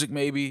new music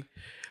maybe,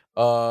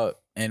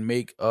 and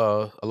make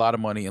a lot of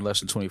money in less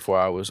than 24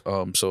 hours.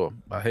 So,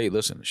 hey,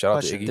 listen, shout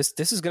out to Question. Iggy.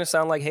 This is gonna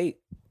sound like hate.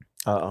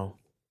 Uh-oh.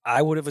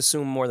 I would have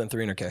assumed more than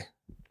 300K.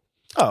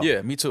 Oh.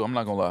 Yeah, me too. I'm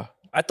not going to lie.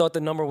 I thought the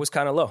number was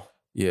kind of low.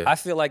 Yeah. I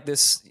feel like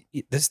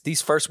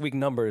these first week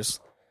numbers,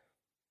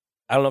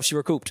 I don't know if she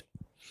recouped.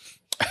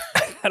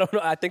 I don't know.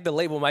 I think the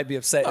label might be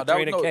upset at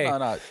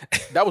 300K.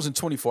 That was in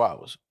 24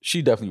 hours.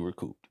 She definitely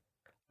recouped.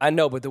 I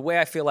know, but the way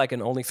I feel like an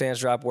OnlyFans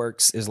drop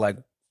works is like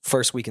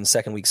first week and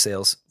second week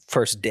sales,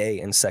 first day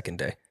and second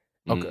day.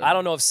 Okay. I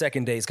don't know if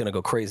second day is gonna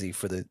go crazy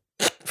for the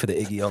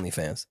Iggy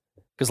OnlyFans.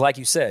 Because like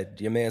you said,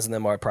 your mans and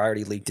them are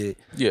priority leaked it.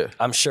 Yeah.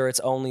 I'm sure it's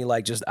only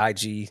like just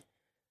IG,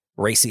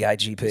 racy IG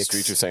The pics.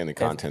 streets are saying the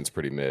content's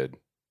pretty mid.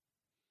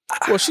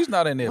 Well, she's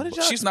not in there. What did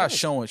y'all She's not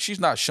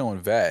expect? showing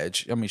vag.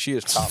 I mean, she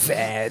is topless.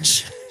 Vag.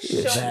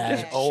 She's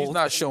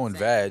not showing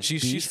vag.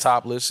 She's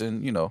topless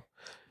and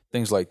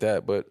things like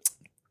that. But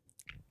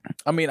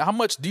I mean, how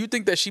much do you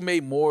think that she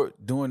made more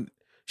doing?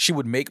 She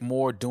would make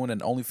more doing an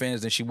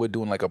OnlyFans than she would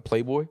doing like a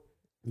Playboy.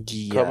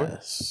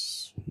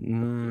 Yes.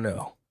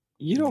 No.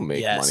 You don't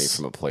make Yes. money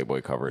from a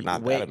Playboy cover.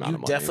 Not Wait, that amount you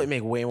of money. definitely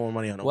make way more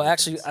money on Well, OnlyFans.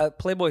 actually,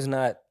 Playboy's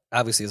not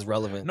obviously as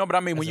relevant. No, but I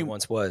mean, as when it you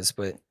once was,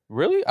 but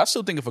really, I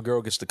still think if a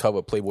girl gets to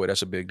cover Playboy,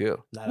 that's a big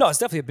deal. no, it's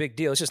definitely a big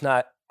deal. It's just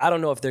not. I don't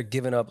know if they're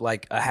giving up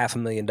like a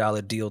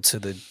 $500,000 deal to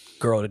the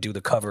girl to do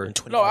the cover. In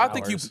 24 No, I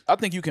hours.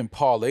 think you can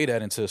parlay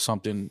that into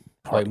something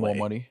like more Parlay.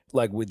 money.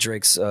 Like with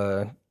Drake's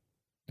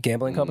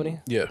gambling company.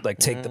 Yeah, Like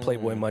take the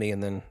Playboy money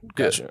and then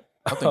gotcha.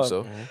 I think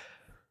so.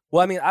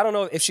 Well, I mean, I don't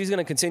know if she's going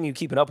to continue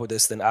keeping up with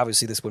this. Then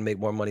obviously this would make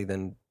more money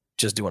than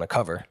just doing a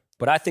cover.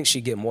 But I think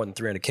she'd get more than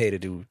 $300K to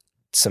do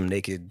some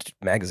naked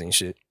magazine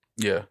shit.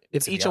 Yeah.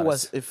 If to be each of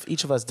us, honest. if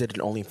each of us did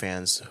an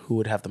OnlyFans, who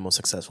would have the most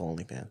successful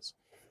OnlyFans?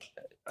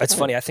 It's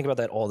funny. I think about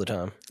that all the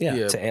time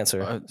Yeah. to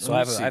answer. So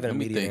let I me see. have an Let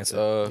me immediate think.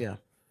 answer. Yeah.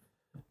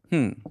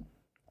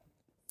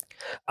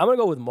 I'm going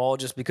to go with Maul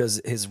just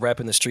because his rep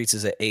in the streets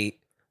is at 8.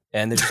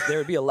 And there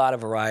would be a lot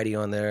of variety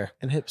on there.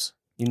 And hips.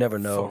 You never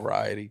know.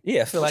 Variety.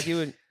 Yeah, I feel like you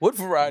would. What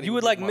variety? You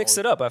would like mix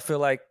it up. I feel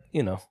like,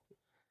 you know.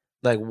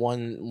 Like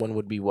one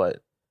would be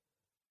what?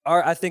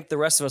 Or I think the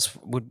rest of us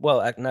would.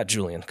 Well, not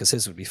Julian because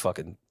his would be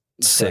fucking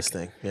sick.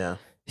 Disgusting. Yeah.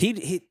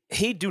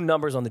 He'd do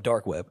numbers on the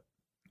dark web.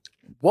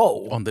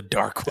 Whoa. On the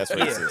dark web. That's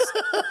racist.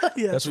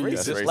 Yeah. That's what you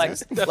That's said. racist. Like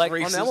That's like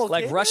racist.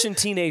 like Russian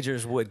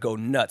teenagers would go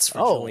nuts for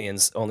Oh.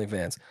 Julian's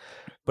OnlyFans.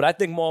 But I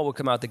think Maul would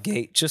come out the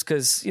gate just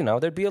because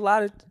there'd be a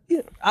lot of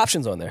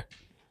options on there.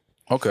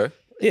 Okay.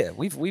 Yeah,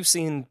 we've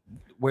seen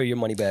where your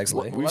money bags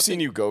lay. We've seen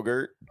you go,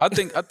 Gert. I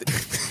think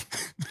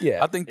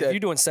Yeah, I think if that- you're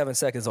doing 7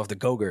 seconds off the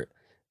Go-Gurt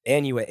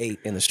and you at 8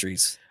 in the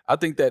streets. I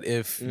think that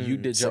if you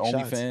did your 6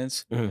 shots.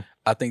 OnlyFans, Mhm.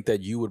 I think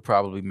that you would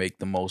probably make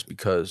the most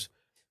because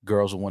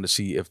girls would want to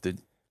see if the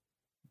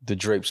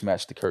drapes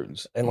match the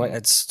curtains. And like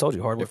I told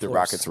you, hardwood If the floors.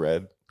 rocket's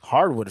red.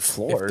 Hardwood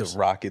floors. If the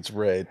rocket's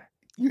red.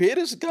 You hear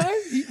this guy?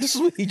 This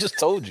is what he just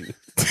told you.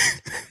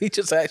 He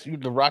just asked you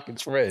if the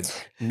rocket's red.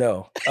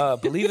 No.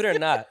 Believe it or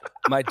not,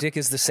 my dick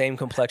is the same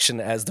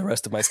complexion as the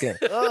rest of my skin.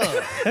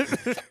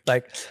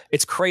 Like,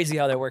 it's crazy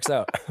how that works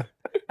out.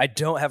 I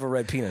don't have a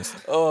red penis.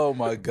 Oh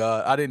my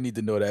God. I didn't need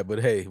to know that, but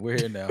hey, we're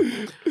here now.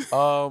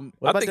 I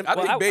about think, the- I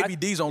think well, Baby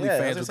D's Yeah, I was OnlyFans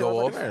gonna would say, go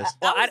what off. about the matters?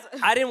 Well,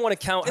 I didn't want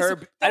to count her.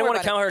 Don't I didn't worry want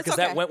to about count it. her It's because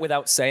okay. that went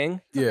without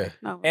saying. Yeah.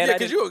 No. And Yeah, I because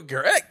didn't-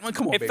 you're correct. Man,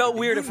 come on, It baby. felt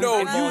weird if we know,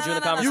 involved you in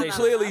the no, no, You conversation.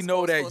 clearly It's know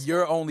cool, that it's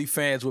your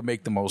OnlyFans would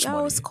make the most No,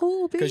 money. it's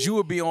cool, B. Because you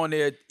would be on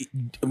there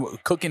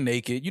cooking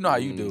naked. You know how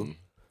you do.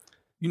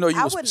 You know you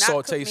I would would not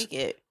saute. cook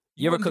naked.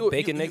 You ever wouldn't cook do it.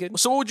 bacon naked?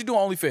 So what would you do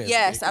on OnlyFans?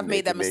 Yes, I've made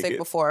naked, that mistake naked.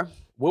 before.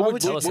 What Why would,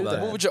 would you what, do what,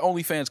 that? what would your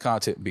OnlyFans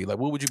content be? Like,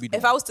 what would you be doing?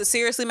 If I was to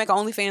seriously make an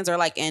OnlyFans or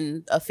like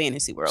in a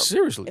fantasy world.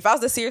 Seriously. If I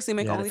was to seriously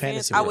make Yeah, in a OnlyFans,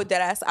 fantasy I world. would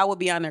deadass. I would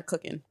be on there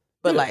cooking,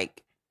 but Yeah.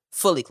 like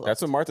fully clothed.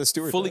 That's what Martha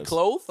Stewart fully does.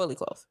 clothed? fully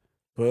clothed.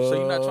 So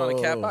you're not trying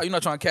to cap out? You're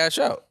not trying to cash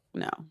out?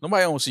 No,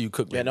 Nobody wants to see you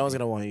cook. Yeah, baby. no one's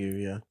gonna want you.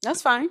 Yeah.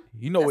 that's fine.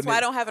 You know That's what why I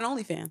they, don't have an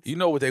OnlyFans. you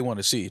know what they want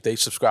to see. If they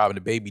subscribe to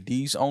Baby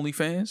D's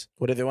OnlyFans,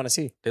 What do they want to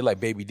see? they like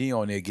Baby D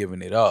on there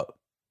giving it up.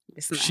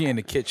 It's not. She in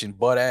the kitchen,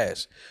 butt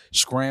ass,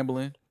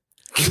 scrambling,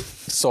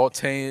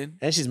 sauteing.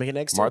 And she's making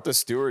eggs. too. Martha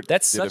Stewart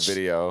That's did such- a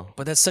video.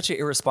 But that's such an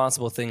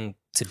irresponsible thing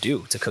to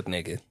do, to cook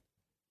naked.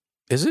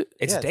 Is it?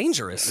 It's Yeah,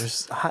 dangerous.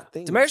 There's hot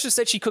things. Damaris just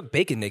said she cooked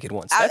bacon naked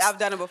once. That's- I've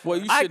done it before. Well,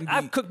 you I, shouldn't be.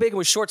 I've cooked bacon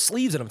with short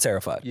sleeves and I'm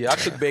terrified. Yeah, I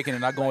cook bacon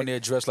and I go in there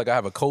dressed like I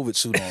have a COVID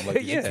suit on.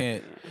 Like you Yeah.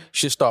 can't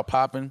shit start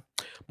popping.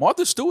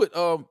 Martha Stewart,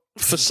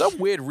 for some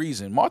weird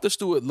reason, Martha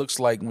Stewart looks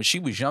like when she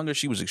was younger,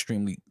 she was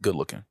extremely good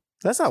looking.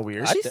 That's not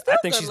weird. I, She's th- still I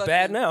think good she's looking.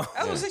 bad now.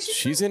 I was like,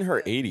 She's in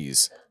her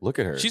 80s. Look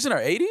at her. She's in her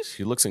 80s?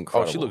 She looks Oh,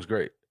 incredible. she looks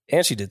great.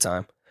 And she did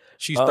time.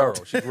 She's Oh.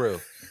 thorough. She's real.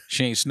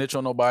 She ain't snitch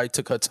on nobody,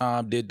 took her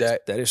time, did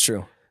that. That is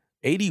true.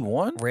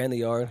 81? Ran the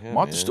yard. Yeah,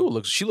 Martha man. Stewart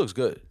looks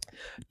good.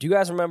 Do you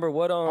guys remember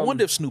what? I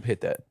wonder if Snoop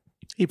hit that.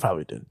 He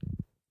probably did.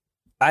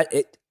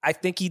 I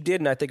think he did,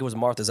 and I think it was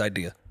Martha's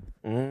idea.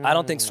 I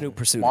don't think Snoop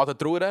pursued it. Martha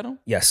threw it at him?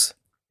 Yes,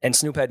 and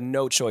Snoop had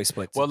no choice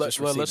but to Well, just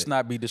let's receive it.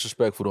 not be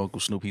disrespectful to Uncle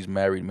Snoop. He's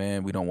married,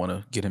 man. We don't want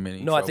to get him in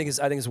any No, I trouble.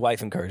 think his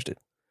wife encouraged it.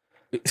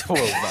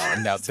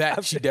 Well, now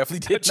that she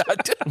definitely did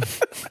not do.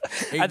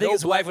 I think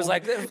his wife was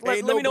like, "Let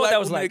me know what that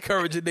was like."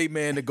 Encouraging they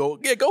man to go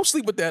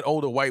sleep with that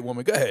older white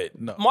woman. Go ahead.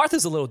 No,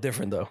 Martha's a little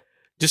different though.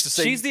 just to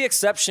say She's the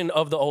exception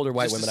of the older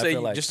white just women. to I say,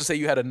 feel like. just to say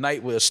you had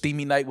a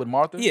steamy night with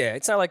Martha. Yeah,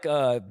 it's not like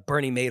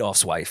Bernie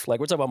Madoff's wife. Like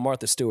we're talking about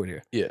Martha Stewart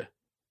here. yeah.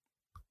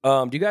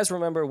 Do you guys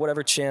remember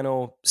whatever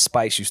channel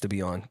Spice used to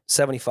be on?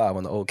 75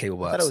 on the old cable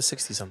I box. thought it was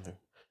 60 something.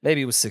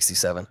 Maybe it was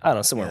 67. I don't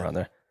know, somewhere Yeah. around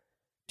there.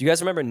 Do you guys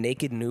remember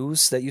Naked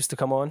News that used to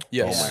come on?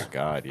 Yes. Oh my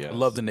God, yeah. I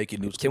love the naked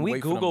news. Can Couldn't we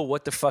wait for them. Google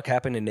what the fuck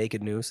happened in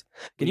Naked News?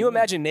 Can you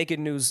imagine Naked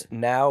News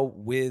now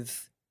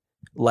with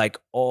like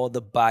all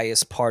the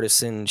biased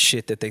partisan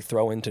shit that they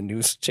throw into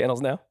news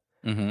channels now?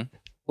 Mhm.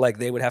 Like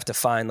they would have to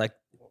find like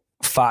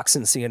Fox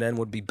and CNN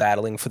would be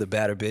battling for the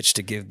batter bitch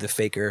to give the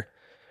faker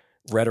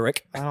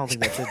rhetoric. I don't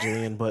think that's it,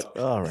 Julian, but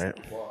all right.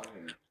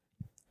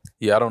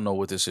 Yeah, I don't know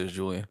what this is,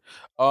 Julian.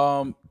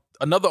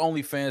 Another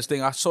OnlyFans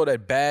thing. I saw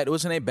that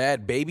wasn't it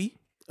Bad Baby?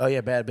 Oh,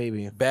 yeah, Bad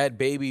Baby. Bad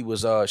Baby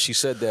was she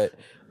said that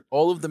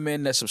all of the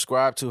men that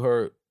subscribed to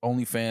her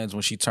OnlyFans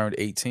when she turned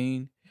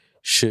 18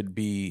 should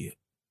be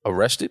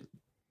arrested.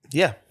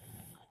 Yeah.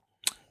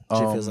 She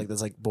Um, feels like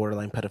that's like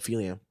borderline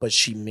pedophilia, but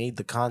she made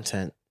the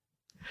content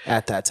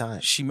at that time.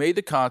 She made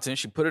the content,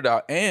 she put it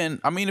out, and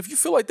I mean, if you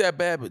feel like that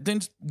bad, but then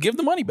give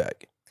the money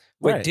back.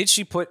 Wait, Right. did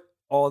she put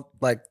all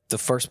like the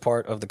first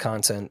part of the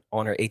content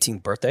on her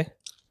 18th birthday?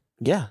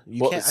 Yeah.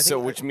 You Well, can't, I so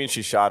think- which means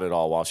she shot it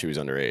all while she was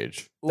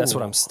underage. That's Ooh.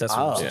 what I'm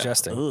Oh.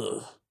 suggesting.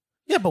 Ugh.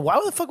 Yeah, but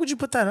why the fuck would you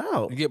put that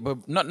out? Yeah,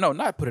 but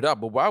not put it out.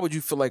 But why would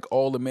you feel like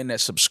all the men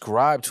that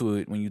subscribe to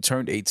it when you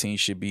turned 18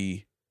 should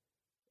be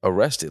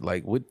arrested?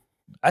 Like, what?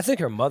 I think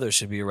her mother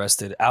should be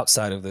arrested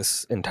outside of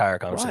this entire Why?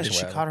 conversation.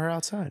 She we're caught having. her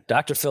outside.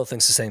 Dr. Phil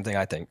thinks the same thing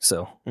I think.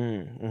 So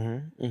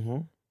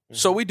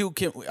So we do.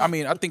 I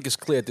mean, I think it's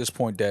clear at this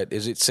point that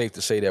is it safe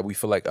to say that we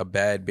feel like a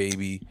Bad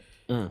Baby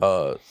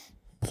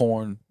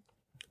porn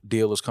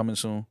deal is coming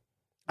soon?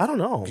 I don't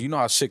know. You know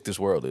how sick this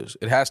world is.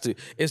 It has to.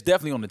 It's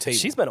definitely on the table.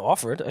 she's been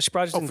offered. She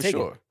probably just oh, didn't for take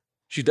sure. it.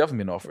 She's definitely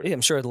been offered. Yeah,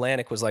 I'm sure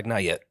Atlantic was like,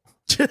 not yet.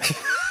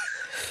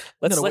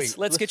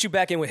 Let's get you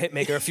back in with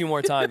Hitmaker a few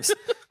more times,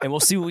 and we'll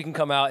see what we can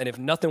come out. And if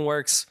nothing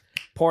works,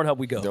 Pornhub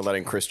we go. They're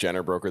letting Kris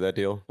Jenner broker that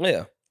deal.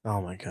 Yeah. Oh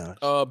my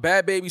god.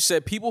 Bad Baby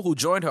said people who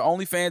joined her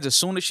OnlyFans as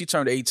soon as she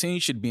turned 18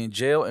 should be in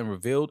jail and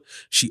revealed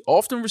she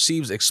often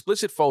receives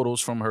explicit photos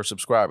from her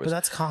subscribers. But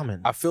that's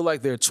common. I feel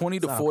like they're 20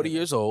 to 40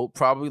 years old,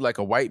 probably like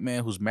a white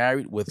man who's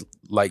married with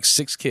like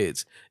 6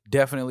 kids.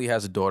 Definitely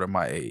has a daughter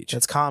my age.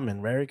 That's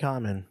common. Very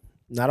common.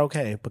 Not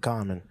okay, but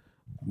common.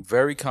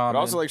 Very common. But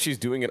also, like, she's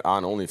doing it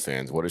on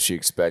OnlyFans. What does she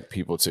expect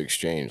people to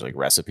exchange? Like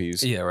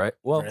recipes? Yeah, right.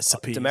 Well,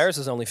 Recipes.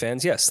 Damaris'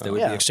 OnlyFans, yes, they would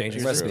yeah. be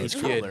exchanging It's recipes.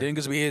 true. yeah,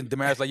 Dingus be here.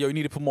 Damaris like, yo, you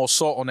need to put more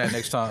salt on that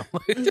next time.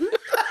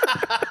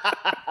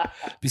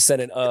 Be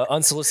sending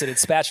unsolicited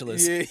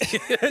spatulas.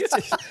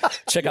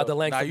 Check out the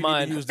length Nah, of you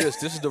mine. need to use this.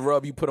 This is the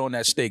rub you put on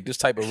that steak. This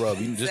type of rub.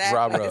 You just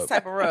dry Exactly. rub. This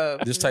type of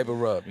rub. This type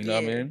of rub. You know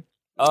what I mean?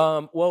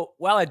 Well,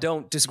 while I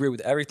don't disagree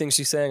with everything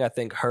she's saying, I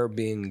think her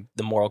being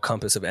the moral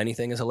compass of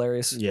anything is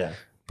hilarious. Yeah.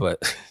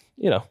 But,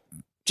 you know,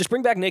 just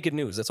bring back naked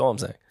news. That's all I'm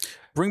saying.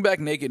 Bring back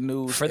naked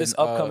news For this and,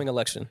 upcoming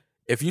election.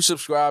 If you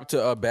subscribe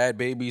to Bad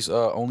Baby's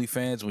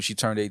OnlyFans when she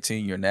turned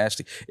 18, you're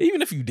nasty.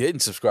 Even if you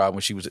didn't subscribe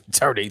when she was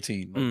turned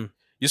 18,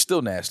 you're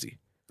still nasty.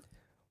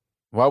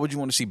 Why would you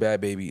want to see Bad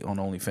Baby on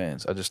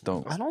OnlyFans? I just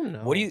don't. I don't know.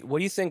 What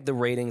do you think the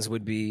ratings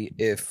would be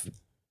if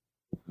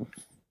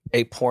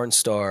a porn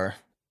star,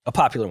 a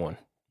popular one,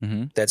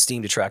 that's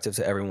deemed attractive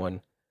to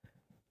everyone,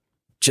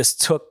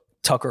 just took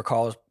Tucker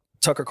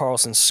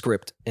Carlson's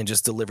script and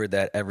just delivered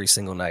that every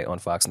single night on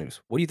Fox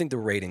News? What do you think the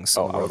ratings?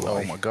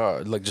 Oh my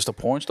God! Like just a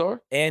porn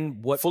star,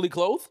 And what? fully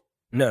clothed?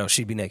 No,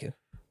 she'd be naked.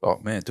 Oh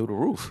man, through the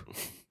roof.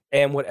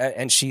 And what?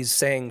 And she's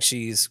saying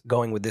she's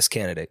going with this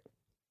candidate.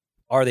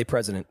 Are they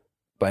president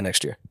by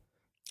next year?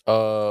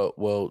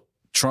 Well,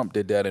 Trump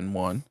did that and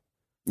won.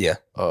 Yeah.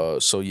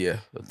 So yeah,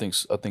 I think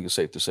it's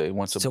safe to say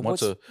once So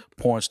a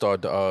porn star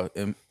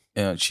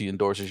she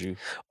endorses you.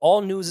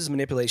 All news is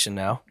manipulation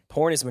now.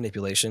 Porn is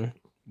manipulation.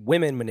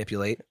 Women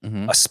manipulate.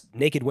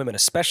 Naked women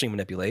especially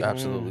manipulate.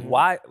 Absolutely.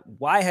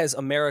 Why has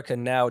America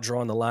now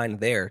drawn the line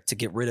there to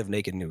get rid of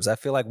naked news? I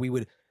feel like we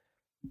would.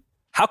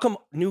 How come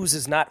news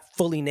is not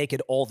fully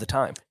naked all the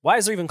time? Why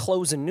is there even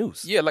clothes in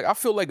news? Yeah, like I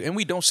feel like, and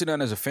we don't sit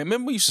down as a family.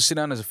 Remember we used to sit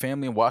down as a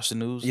family and watch the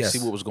news Yes.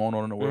 and see what was going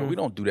on in the world? We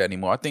don't do that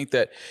anymore. I think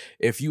that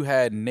if you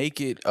had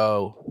naked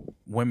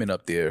women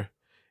up there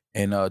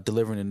and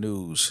delivering the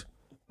news,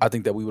 I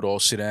think that we would all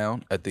sit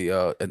down at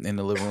the in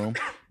the living room.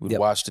 We'd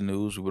watch the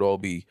news. We would all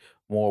be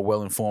more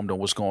well informed on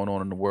what's going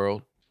on in the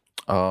world.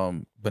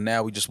 But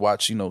now we just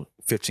watch,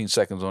 15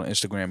 seconds on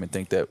Instagram and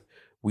think that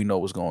we know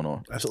what's going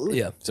on. Absolutely.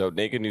 Yeah. So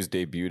Naked News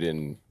debuted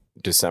in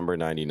December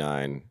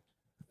 99,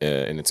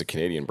 and it's a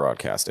Canadian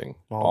broadcasting.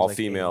 All like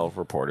female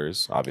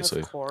reporters, obviously.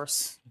 Of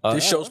course.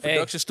 This show's hey.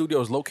 production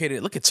studio is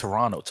located. Look at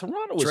Toronto.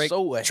 Toronto is Drake,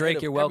 so ahead Drake,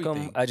 of you're welcome.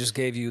 everything. I just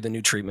gave you the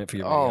new treatment for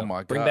your Oh, video.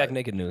 my Bring God. back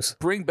naked news.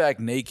 Bring back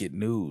Naked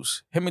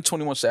News. Him and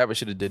 21 Savage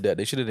should have did that.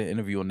 They should have did an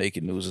interview on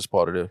Naked News as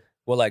part of the.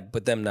 Well,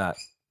 but them not.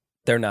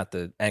 They're not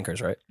the anchors,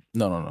 right?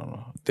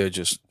 No. They're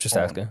just Just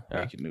on asking. All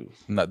right. Naked News.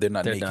 They're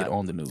not They're naked not.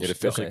 on the news. It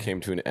officially Okay. came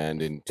to an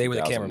end in They were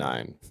the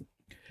cameraman. 2009.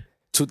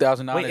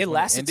 2009. Wait, is it when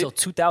lasted ended. till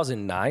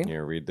 2009?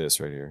 Here, read this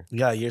right here. You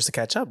got years to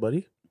catch up,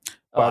 buddy.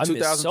 Oh, By I missed so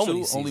 2002,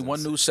 many only one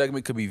seasons. news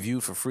segment could be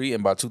viewed for free,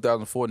 and by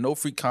 2004, no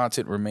free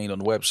content remained on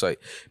the website.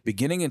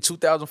 Beginning in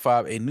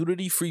 2005, a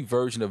nudity-free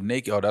version of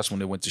Naked... Oh, that's when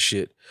they went to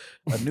shit.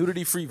 A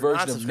nudity-free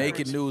version of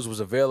Naked News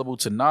was available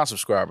to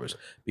non-subscribers.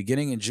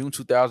 Beginning in June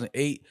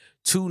 2008,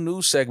 2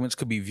 news segments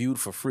could be viewed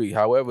for free.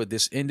 However,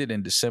 this ended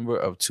in December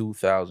of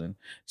 2000.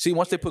 See,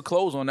 once they put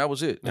clothes on, that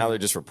was it. Now they're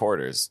just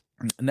reporters.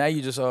 Now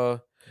you just,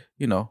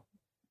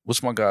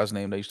 what's my guy's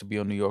name that used to be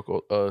on New York?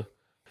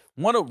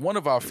 One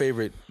of our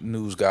favorite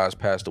news guys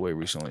passed away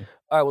recently.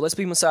 All right, well, let's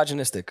be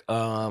misogynistic.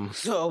 Oh,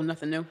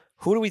 nothing new.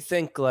 Who do we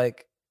think,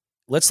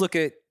 let's look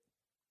at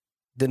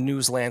the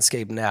news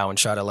landscape now and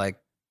try to,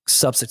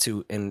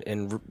 substitute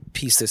and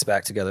piece this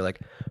back together. Like,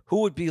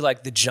 who would be,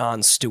 the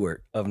Jon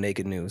Stewart of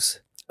Naked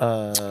News?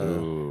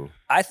 Ooh.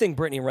 I think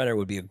Brittany Renner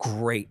would be a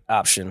great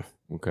option.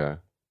 Okay.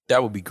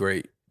 That would be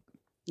great.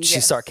 She's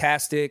Yes.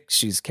 sarcastic.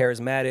 She's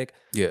charismatic.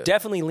 Yeah.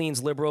 Definitely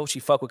leans liberal. She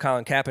fucked with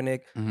Colin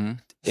Kaepernick. Mm-hmm.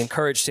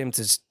 Encouraged him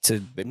to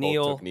both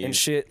kneel took knees. and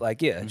shit.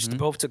 Just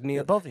both took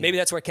kneel. both of Maybe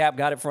you. that's where Cap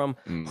got it from.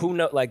 Who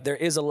know? There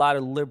is a lot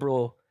of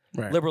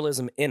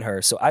liberalism in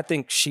her. So I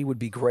think she would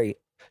be great.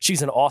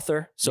 She's an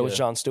author. So is Yeah.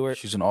 Jon Stewart.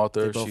 She's an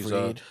author. They both She's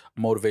read. a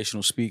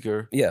motivational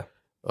speaker. Yeah.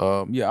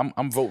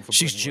 I'm voting for.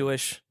 She's Brittany.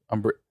 Jewish.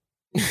 I'm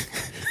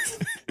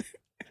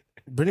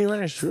Brittany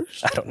Renner's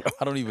Jewish? I don't know.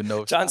 I don't even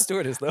know. Jon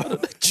Stewart is though.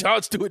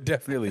 Jon Stewart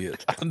definitely is.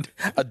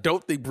 I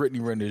don't think Brittany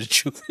Renner is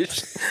Jewish.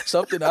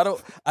 Something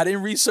I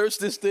didn't research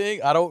this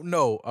thing. I don't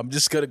know. I'm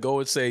just gonna go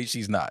and say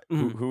she's not.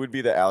 Who would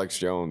be the Alex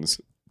Jones?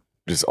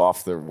 Just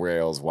off the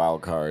rails,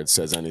 wild card,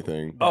 says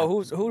anything.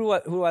 Oh, who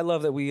do I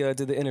love that we did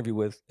the interview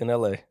with in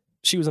LA?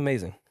 She was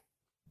amazing.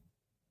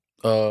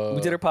 We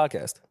did her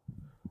podcast.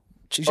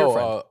 She's your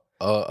friend.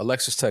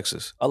 Alexis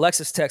Texas.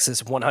 Alexis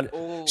Texas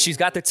 100. She's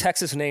got the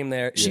Texas name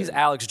there. She's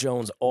Alex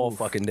Jones all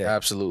fucking day.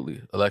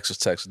 Absolutely. Alexis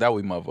Texas. That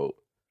would be my vote.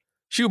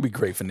 She would be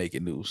great for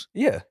Naked News.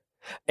 Yeah.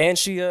 And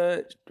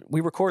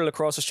we recorded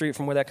across the street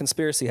from where that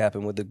conspiracy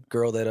happened with the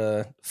girl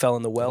that fell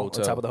in the well on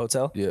top of the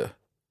hotel. Yeah.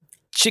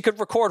 She could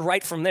record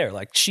right from there.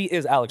 Like, she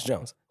is Alex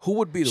Jones. Who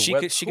would be the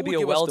She could be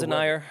a well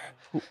denier.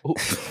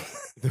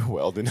 The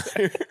well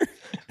denier.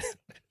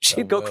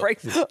 She'd go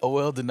crazy. A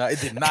well denier. It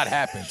did not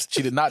happen.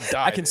 She did not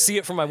die. I can see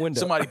it from my window.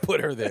 Somebody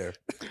put her there.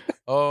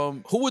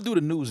 Who would do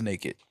the news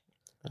naked?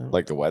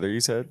 Like the weather, you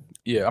said?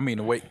 Yeah, I mean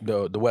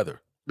the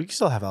weather. We can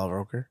still have Al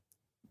Roker.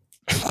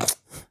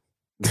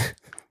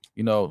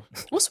 You know,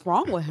 What's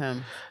wrong with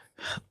him?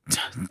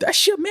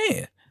 that's your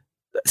man.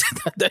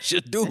 That's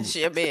your dude.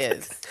 Shit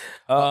is.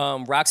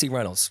 Roxy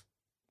Reynolds.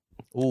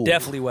 Ooh.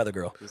 Definitely weather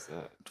girl.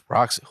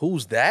 Roxy.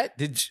 Who's that?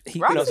 He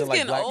Roxy's doesn't like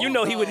getting black. old, You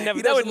know he would though. never.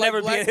 He That would doesn't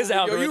never like be in his black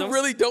women. algorithm. Yo, you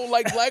really don't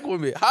like black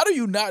women. How do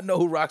you not know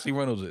who Roxy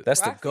Reynolds is?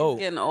 That's the Roxy's goat.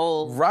 getting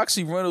old.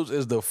 Roxy Reynolds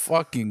is the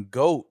fucking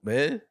goat,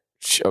 man.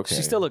 Okay.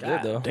 She still look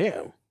good though.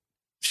 Damn.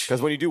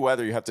 Because when you do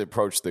weather, you have to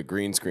approach the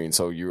green screen,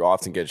 so you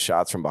often get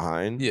shots from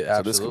behind. Yeah,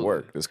 so this could absolutely.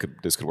 work. This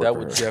could work. That for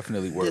would her.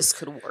 definitely work. This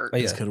could work. Oh,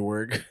 yeah. This could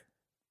work.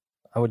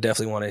 I would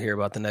definitely want to hear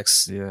about the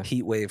next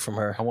heat wave from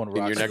her. I want in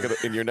your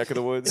Roxy. in your neck of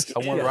the woods. I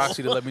want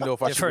Roxy to let me know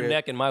if I If should her wear.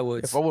 neck in my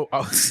woods. If I, would,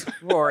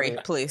 Rory,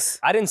 please.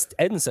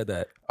 Eden said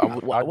that. I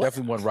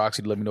definitely want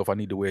Roxy to let me know if I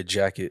need to wear a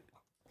jacket.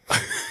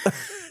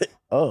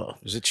 Oh.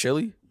 Is it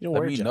chilly? You don't Let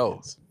wear me know.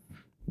 jackets.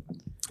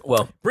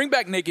 Well, Bring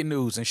back Naked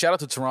News and shout out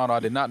to Toronto. I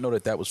did not know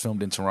that was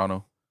filmed in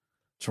Toronto.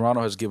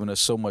 Toronto has given us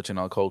so much in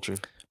our culture.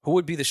 who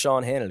would be the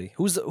Sean Hannity?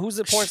 Who's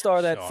the porn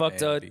star that Sean fucked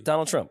Hannity.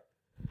 Donald Trump?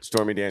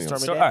 Stormy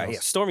Daniels. Stormy All right, yeah.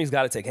 Stormy's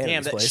got to take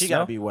Hannity's Damn, place. she no?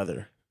 gotta be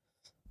weather.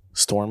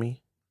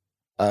 Stormy.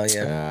 Oh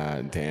yeah,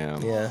 God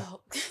damn. yeah.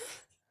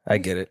 I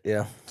get it.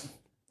 Yeah.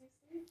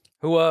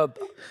 Who?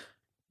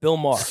 Bill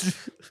Maher.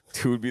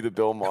 Who would be the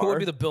Bill Maher? Who would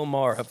be the Bill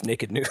Maher of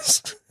Naked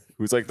News?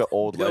 Who's like the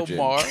old Bill legend?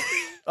 Maher,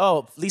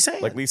 Oh, Lisa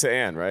Ann. Like Lisa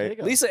Ann, There you right?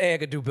 go. Lisa Ann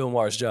could do Bill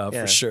Maher's job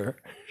Yeah. for sure.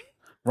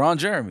 Ron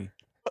Jeremy.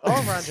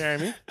 Oh, Ron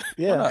Jeremy.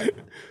 Yeah.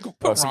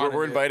 Oh, so Ron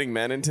we're in inviting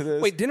men into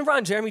this? Wait, didn't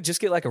Ron Jeremy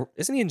just get like a?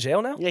 Isn't he in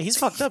jail now? Yeah, he's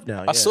fucked up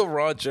now. I Yeah. saw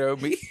Ron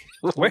Jeremy.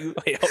 Wait,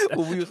 hold on.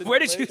 When we was in Where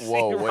did LA? you see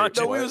Whoa, Ron wait, No,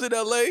 Jeremy? we was in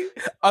LA.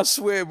 I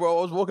swear, bro.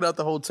 I was walking out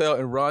the hotel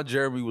and Ron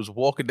Jeremy was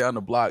walking down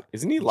the block.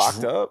 Isn't he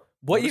locked up?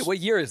 What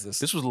year is this?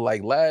 This was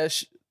like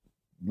last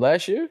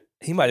year.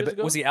 He might have years been.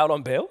 ago? Was he out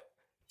on bail?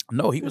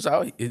 No, he was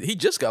out. He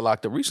just got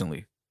locked up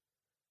recently.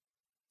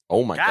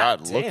 Oh my God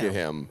God, look damn. at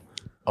him.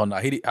 Oh no,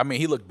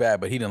 he looked bad,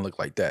 but he didn't look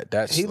like that.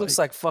 That's He looks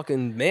like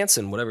fucking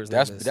Manson, whatever his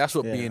name is. that's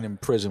what Yeah. being in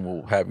prison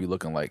will have you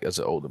looking like as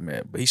an older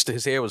man. But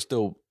his hair was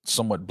still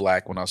somewhat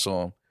black when I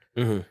saw him.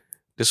 Mhm.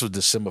 This was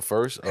December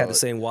 1st. Had the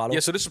same waddle. Yeah,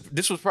 so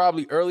this was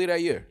probably early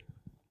that year.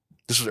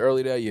 This was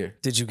early that year.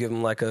 Did you give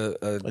him like a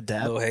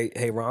dab? little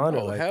hey Ron? Or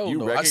Oh like, hell You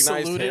no! I recognized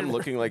saluted him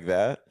looking like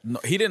that? No,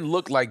 he didn't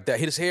look like that.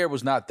 His hair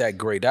was not that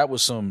great. That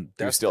was some.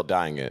 He was still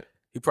dyeing it.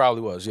 He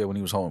probably was. Yeah, when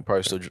he was home,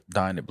 probably still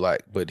dyeing it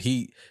black. But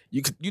you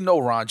know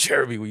Ron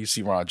Jeremy when you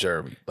see Ron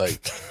Jeremy.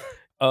 Like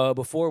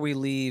before we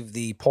leave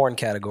the porn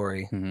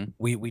category, Mhm.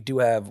 we do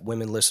have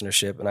women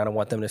listenership, and I don't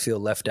want them to feel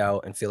left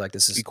out and feel like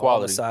this is all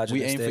equality. We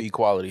misogynistic. aim for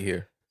equality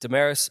here.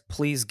 Damaris,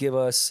 please give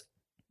us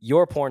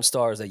your porn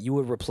stars that you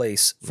would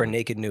replace for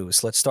Naked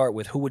News. Let's start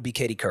with who would be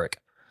Katie Couric.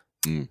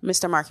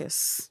 Mr.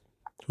 Marcus.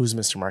 Who's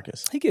Mr.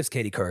 Marcus? He gives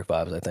Katie Couric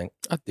vibes, I think.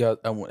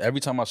 Every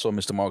time I saw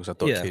Mr. Marcus, I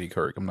thought Yeah. Katie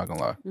Couric. I'm not gonna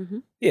lie. Mm-hmm.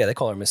 Yeah, they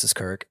call her Mrs.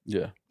 Couric.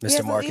 Yeah,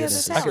 Mr.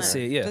 Marcus. I could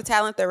see it. Yeah. The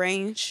talent, the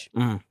range.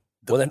 the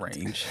Well, then-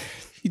 range.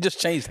 He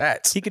just changed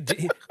hats. He could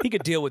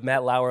deal with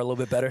Matt Lauer a little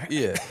bit better.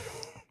 Yeah,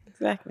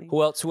 Exactly.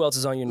 Who else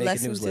is on your Naked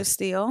Lessons News to list?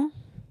 Steal.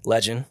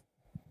 Legend.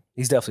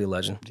 He's definitely a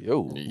legend.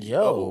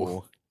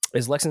 yo.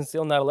 Is Lexington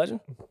still not a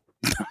legend?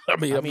 I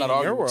mean, I'm in not your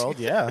arguing. world,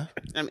 yeah.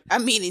 I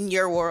mean, in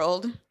your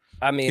world.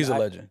 I mean, He's a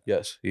legend.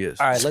 Yes, he is.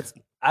 All right,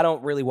 I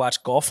don't really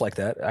watch golf like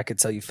that. I could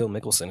tell you Phil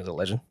Mickelson is a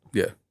legend.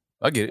 Yeah,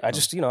 I get it. I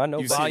just, I know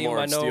You've seen volume. more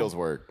I of know. Steele's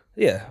work.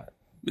 Yeah,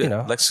 yeah. you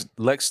know.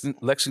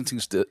 Lexington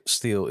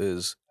Steel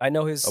is I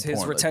know his porn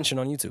legend. retention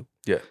on YouTube.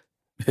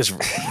 his.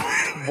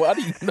 Why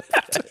do you know?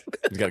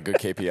 He's got a good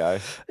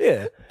KPI.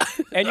 Yeah,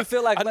 and you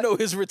feel like I know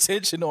his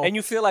retention on. and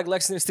you feel like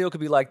Lexington Steele could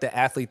be like the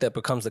athlete that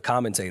becomes the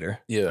commentator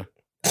Yeah,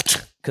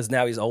 because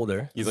now he's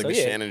older. He's like So, the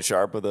yeah. Shannon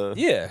Sharp of the.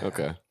 Yeah.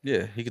 Okay.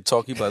 yeah. He could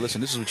talk. He'd be like,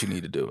 "Listen, this is what you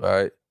need to do. All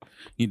right,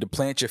 you need to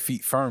plant your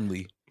feet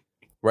firmly,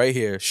 right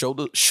here,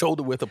 shoulder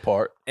width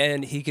apart."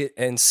 And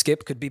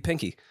Skip could be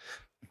Pinky.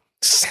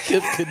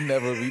 Skip could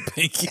never be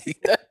Pinky.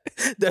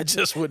 That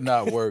just would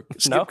not work.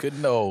 Skip No? could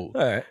no. All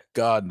right.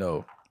 God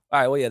no. All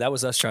right, well, yeah, that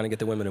was us trying to get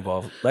the women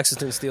involved.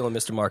 Lexington Steele and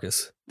Mr.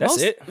 Marcus.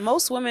 That's it.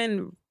 Most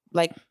women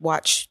like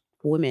watch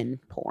women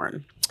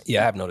porn.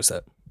 Yeah, I have noticed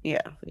that.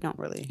 Yeah, we don't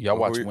really. Y'all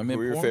watch who women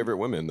are your porn? favorite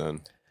women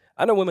then?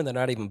 I know women that are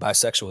not even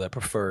bisexual that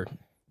prefer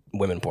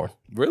women porn.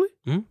 Really?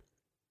 Mhm.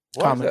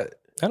 Why is Common. that?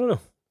 I don't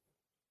know.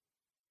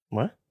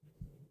 What?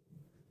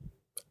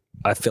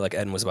 I feel like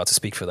Eden was about to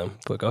speak for them,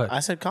 but go ahead. I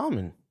said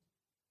Common.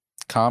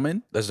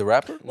 Common? That's the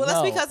rapper? Well, that's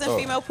No. because in Oh.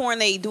 female porn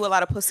they do a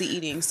lot of pussy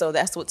eating, so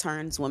that's what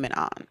turns women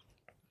on.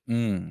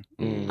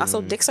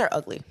 Also, dicks are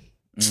ugly.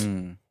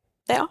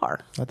 They are.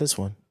 Not this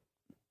one.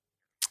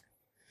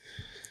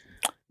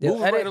 Yeah,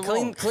 Moving right edit,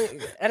 along.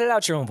 edit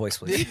out your own voice,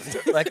 please.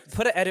 Like,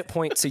 put an edit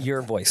point to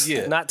your voice,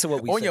 Yeah. not to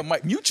what we On say. your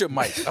mic. Mute your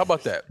mic. How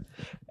about that?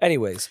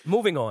 Anyways,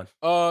 moving on.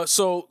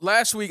 So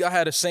last week I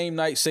had a same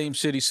night, same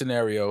city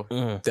scenario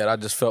that I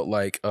just felt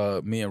like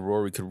me and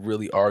Rory could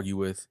really argue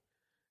with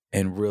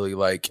and really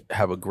like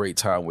have a great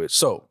time with.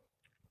 So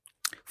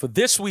for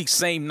this week,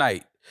 same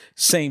night,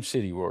 same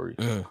city, Rory.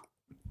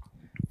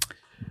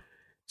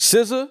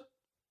 SZA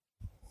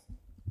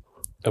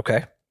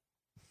Okay.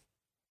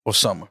 or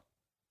Summer?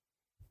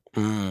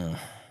 Ew.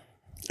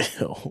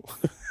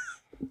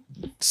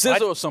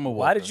 SZA or Summer Walker?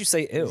 Why did you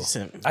say ew?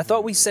 Listen. I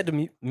thought we said to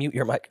mute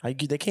your mic. They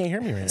can't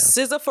hear me right now.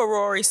 SZA for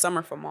Rory,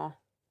 Summer for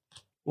Maul.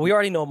 We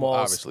already know Malls.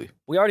 Obviously.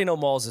 We already know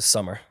Malls this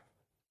summer.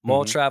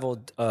 Maul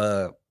traveled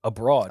abroad,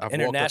 I've walked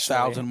internationally.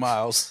 1,000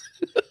 miles.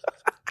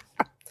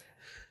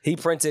 He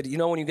printed, you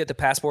know, when you get the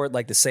passport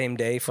like the same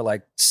day for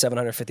like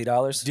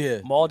 $750.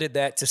 Yeah. Maul did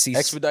that to see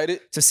Expedited?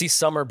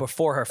 Summer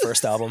before her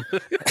first album.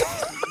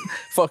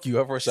 Fuck you.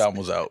 Her first album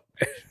was out.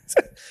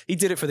 He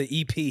did it for the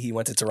EP. He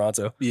went to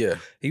Toronto. Yeah.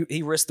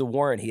 He risked the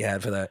warrant he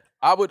had for that.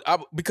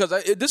 Because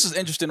this is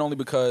interesting only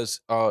because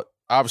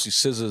obviously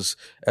SZA's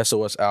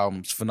SOS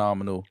album's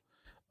phenomenal,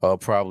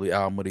 probably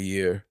album of the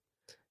year.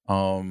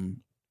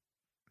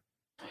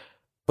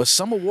 But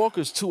Summer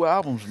Walker's 2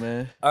 albums,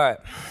 man. All right.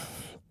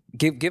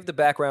 Give the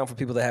background for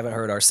people that haven't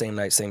heard our same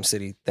night, same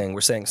city thing.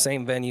 We're saying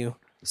same venue,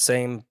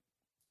 same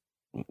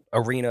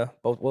arena.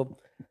 Both. Well,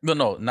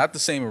 No, not the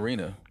same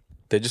arena.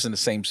 They're just in the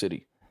same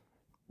city,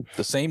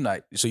 the same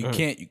night. So you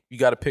can't. You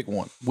got to pick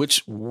one.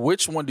 Which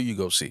one do you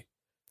go see?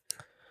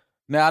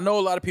 Now I know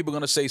a lot of people are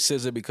gonna say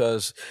SZA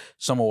because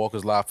Summer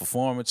Walker's live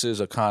performances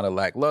are kind of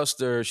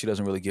lackluster. She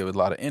doesn't really give a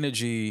lot of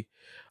energy.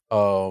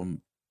 But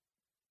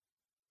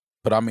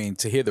I mean,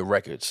 to hear the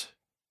records,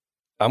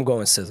 I'm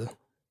going SZA.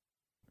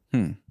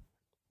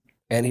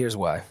 And here's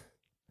why.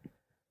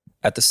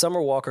 At the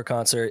Summer Walker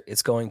concert,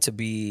 it's going to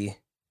be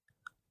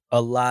a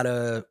lot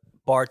of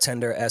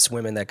bartender-esque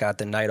women that got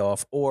the night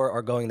off or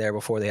are going there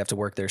before they have to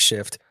work their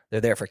shift. They're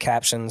there for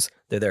captions.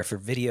 They're there for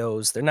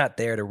videos. They're not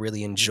there to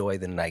really enjoy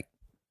the night.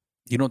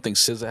 you don't think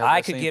SZA has I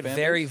that could same get fan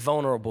very base?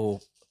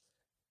 vulnerable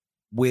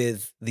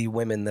with the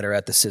women that are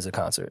at the SZA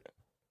concert.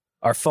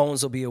 Our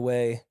phones will be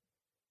away.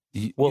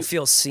 We'll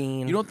feel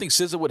seen. You don't think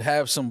SZA would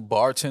have some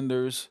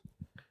bartenders,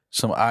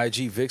 some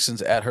IG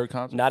vixens at her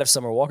concert? Not if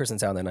Summer Walker's in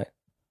town that night.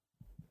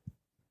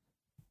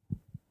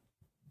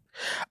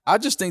 I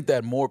just think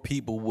that more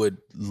people would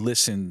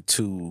listen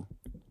to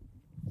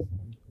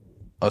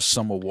a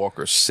Summer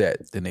Walker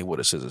set than they would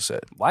a SZA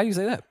set. Why do you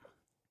say that?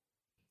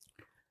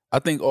 I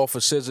think off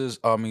of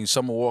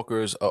Summer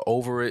Walker's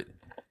Over It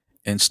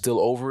and Still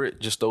Over It,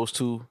 just those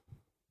 2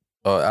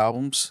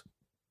 albums.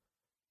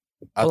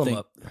 Pull 'em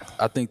up.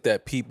 I think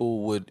that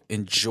people would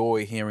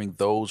enjoy hearing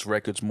those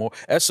records more.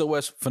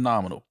 SOS,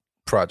 phenomenal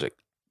project,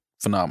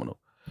 phenomenal.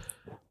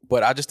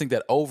 But I just think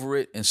that Over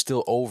It and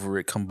Still Over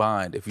It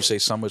combined, if you say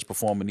Summer's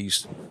performing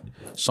these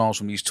songs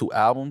from these 2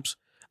 albums,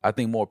 I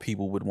think more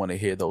people would want to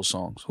hear those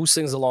songs. Who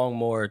sings along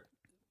more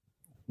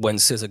when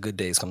SZA Good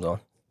Days comes on?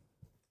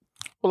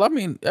 Well, I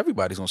mean,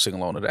 everybody's going to sing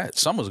along to that.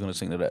 Summer's going to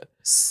sing to that.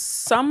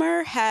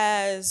 Summer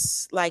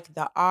has like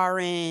the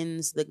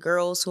RNs, the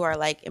girls who are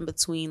like in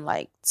between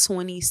like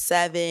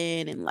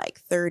 27 and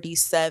like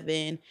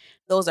 37.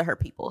 Those are her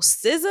people.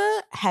 SZA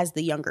has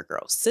the younger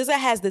girls. SZA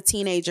has the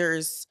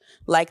teenagers,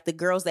 like the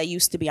girls that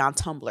used to be on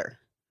Tumblr.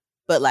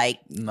 But like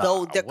Nah,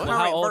 though the what? How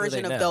current old are version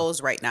they of now?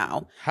 those right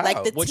now. How?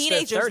 Like the Which they're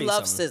teenagers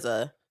love 30-something.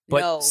 SZA.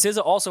 But No,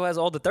 SZA also has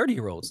all the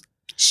 30-year-olds.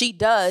 she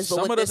does. But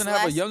Summer with this doesn't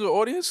have a last- younger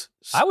audience?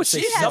 I would say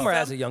She has Summer some-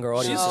 has a younger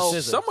audience No.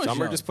 than SZA. Summer's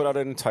Summer young. just put out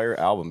an entire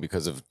album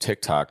because of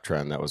TikTok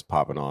trend that was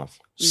popping off.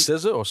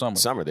 SZA or Summer?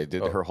 Summer, they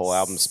did Oh. her whole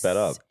album sped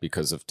up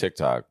because of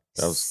TikTok.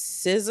 That was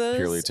SZA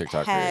purely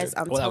TikTok has. created.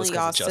 I'm Well, that was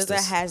telling y'all, 'cause of SZA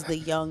Justice. has the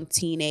young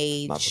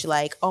teenage, Not the-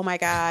 like, oh my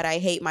god, I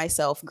hate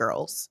myself,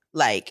 girls.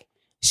 Like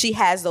she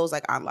has those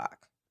like on lock,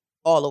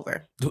 all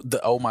over. The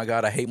oh my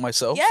God, I hate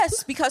myself?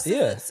 Yes, because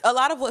Yeah. a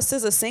lot of what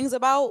SZA sings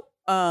about,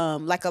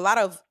 like a lot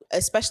of,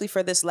 especially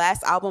for this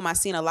last album, I've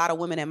seen a lot of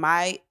women in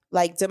my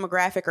like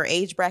demographic or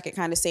age bracket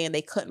kind of saying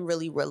they couldn't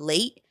really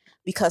relate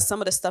because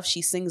some of the stuff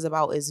she sings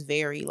about is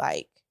very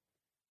like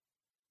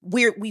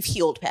we've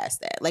healed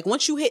past that. Like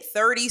once you hit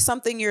 30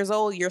 something years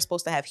old, you're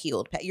supposed to have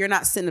healed. You're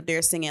not sitting up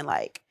there singing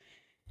like,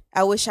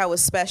 I wish I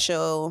was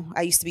special.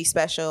 I used to be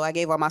special. I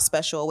gave all my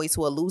special away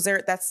to a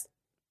loser.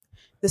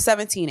 The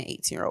 17 and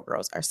 18-year-old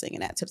girls are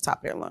singing that to the top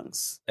of their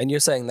lungs. And you're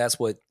saying that's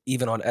what,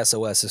 even on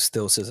SOS, is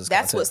still SZA's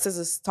That's what content.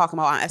 SZA's talking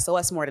about on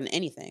SOS more than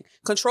anything.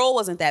 Control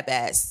wasn't that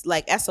bad.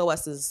 Like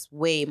SOS is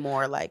way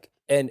more like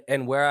And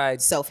where I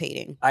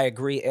self-hating.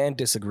 agree and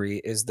disagree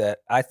is that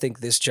I think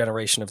this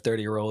generation of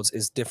 30-year-olds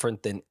is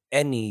different than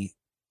any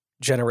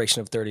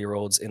generation of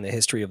 30-year-olds in the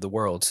history of the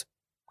world,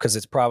 because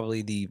it's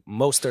probably the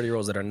most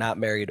 30-year-olds that are not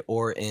married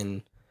or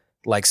in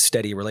like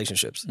steady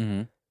relationships.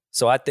 Mm-hmm.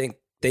 So I think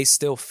they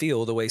still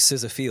feel the way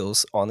SZA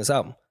feels on this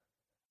album.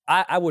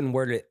 I wouldn't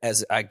word it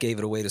as I gave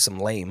it away to some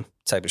lame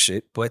type of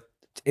shit, but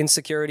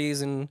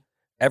insecurities and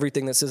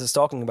everything that SZA's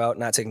talking about,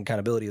 not taking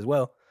accountability as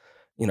well.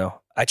 You know,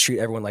 I treat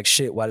everyone like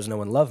shit. Why does no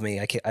one love me?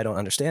 I don't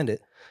understand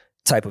it.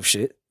 Type of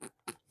shit.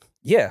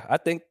 Yeah, I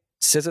think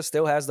SZA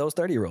still has those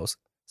 30-year-olds.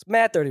 It's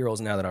mad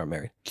 30-year-olds now that aren't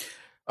married.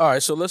 All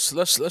right, so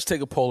let's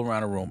take a poll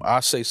around the room.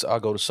 I say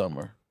I'll go to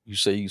Summer. You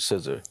say you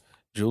SZA.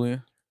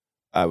 Julian,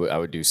 I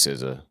would do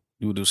SZA.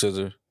 you would do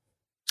SZA.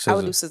 I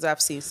would do SZA.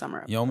 I've seen Summer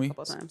a Yomi?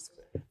 couple times.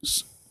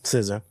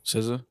 SZA.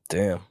 SZA.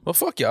 Damn. Well,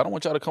 fuck y'all. I don't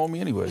want y'all to call me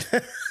anyway.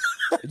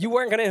 You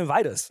weren't going to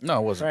invite us. No,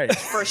 it wasn't. Right.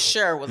 For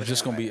sure was It's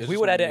just gonna be. it's We just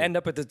would have gonna to be- end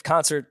up at the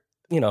concert,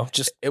 you know,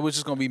 just It was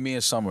just gonna be me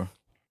and Summer.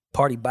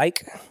 party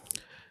bike.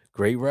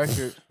 Great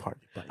record.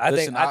 Party. Party.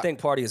 Listen, I think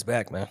party is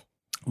back, man.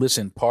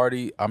 Listen,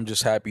 Party. I'm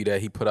just happy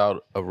that he put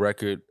out a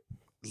record.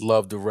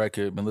 Loved the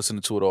record. Been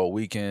listening to it all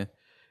weekend.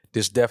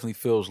 This definitely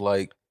feels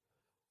like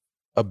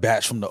a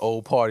batch from the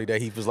old Party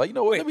that he was like, you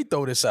know what? Wait. Let me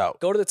throw this out.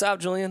 Go to the top,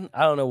 Julian.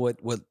 I don't know what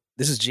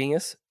this is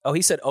genius. Oh,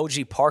 he said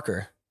OG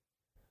Parker.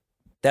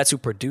 That's who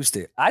produced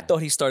it. I thought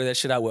he started that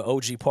shit out with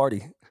OG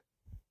Party.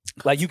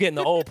 Like you getting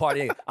the old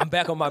Party. I'm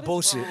back on my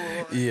bullshit.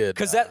 Yeah,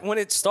 Because that when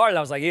it started,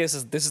 I was like, yeah, this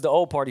is the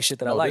old Party shit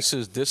that I no, like. this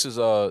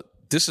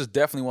is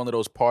definitely one of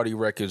those Party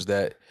records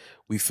that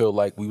we feel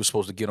like we were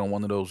supposed to get on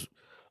one of those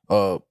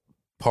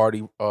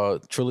Party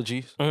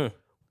trilogies. Mhm.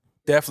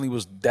 Definitely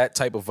was that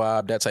type of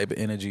vibe, that type of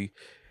energy.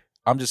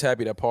 I'm just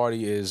happy that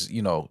Party is,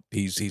 you know,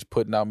 he's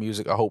putting out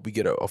music. I hope we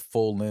get a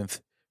full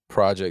length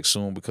project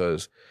soon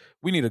because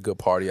we need a good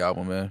Party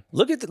album, man.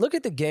 Look at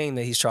the game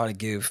that he's trying to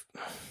give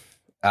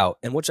out,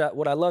 and what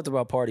I loved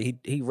about Party,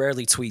 he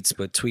rarely tweets,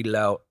 but tweeted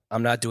out,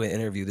 "I'm not doing an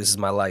interview. This is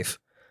my life."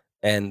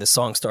 And the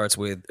song starts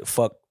with,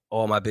 "Fuck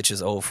all my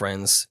bitches' old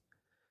friends.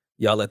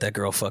 Y'all let that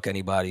girl fuck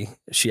anybody.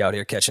 She out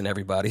here catching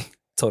everybody.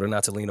 Told her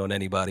not to lean on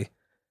anybody.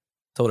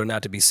 Told her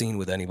not to be seen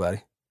with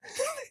anybody."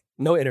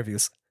 No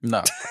interviews.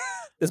 Nah,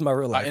 This is my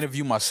real I life.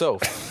 interview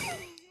myself.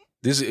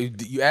 This is,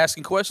 you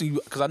asking questions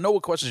because I know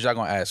what questions y'all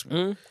gonna ask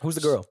me. Who's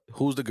the girl?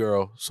 Who's the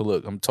girl? So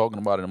look, I'm talking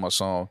about it in my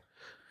song.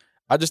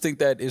 I just think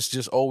that it's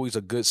just always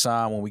a good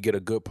sign when we get a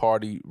good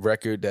Party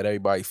record that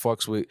everybody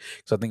fucks with.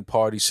 Because I think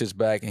Party sits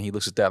back and he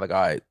looks at that like, all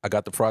right, I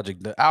got the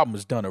project. The album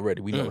is done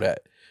already. We know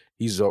that.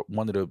 He's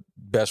one of the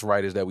best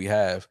writers that we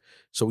have.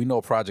 So we know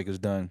a project is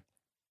done.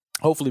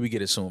 Hopefully we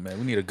get it soon, man.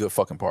 We need a good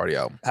fucking Party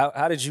album.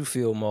 How did you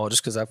feel, Maul?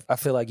 Just because I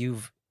feel like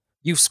you've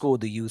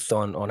schooled the youth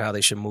on how they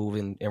should move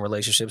in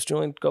relationships.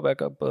 Julian, go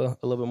back up a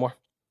little bit more.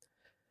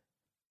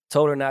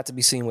 Told her not to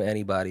be seen with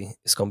anybody.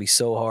 It's gonna be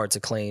so hard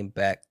to claim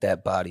back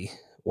that body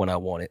when I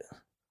want it.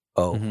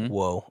 Oh, Mhm.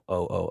 whoa,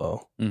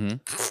 oh. Mm-hmm.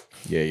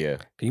 Yeah.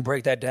 Can you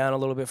break that down a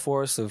little bit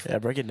for us? Yeah,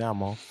 break it down,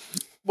 Mo.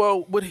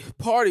 Well, what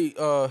Party,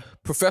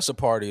 Professor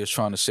Party is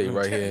trying to say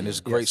right here in this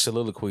great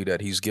soliloquy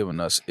that he's given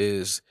us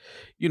is,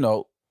 you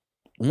know,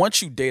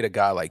 once you date a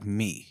guy like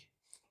me,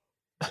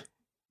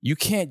 you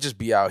can't just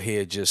be out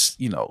here just,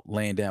 you know,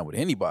 laying down with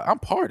anybody. I'm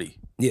Party.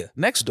 Yeah.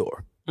 Next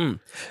door.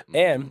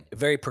 And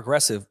very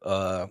progressive,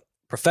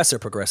 Professor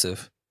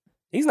Progressive.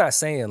 He's not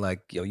saying like,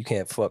 yo, you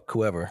can't fuck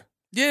whoever.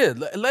 Yeah,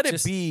 let it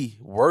Just- be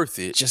worth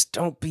it. Just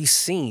don't be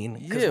seen.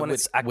 Because when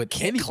with- I with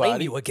can't claim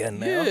anybody. you again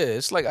now. Yeah,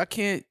 it's like I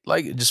can't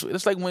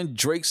it's like when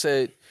Drake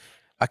said,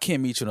 I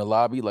can't meet you in the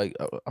lobby. Like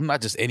I'm not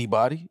just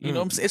anybody. You know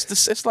what I'm saying?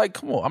 It's like,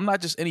 come on, I'm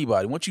not just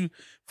anybody. Once you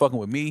fucking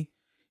with me,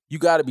 you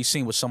got to be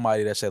seen with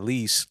somebody that's at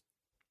least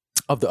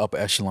of the upper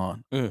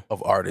echelon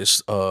of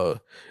artists,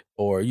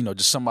 or you know,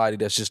 just somebody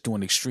that's just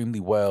doing extremely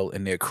well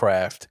in their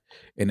craft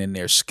and in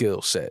their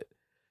skill set.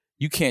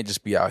 You can't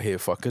just be out here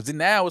fucking. Because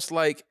now it's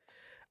like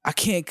I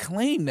can't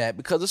claim that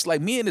because it's like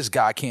me and this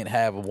guy can't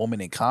have a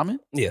woman in common.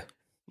 Yeah.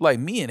 Like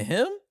me and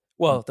him.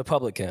 Well, the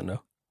public can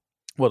though.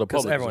 Well, the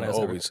 'Cause public everyone has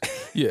always.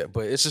 Yeah,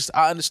 but it's just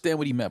I understand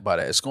what he meant by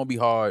that. It's gonna be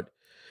hard,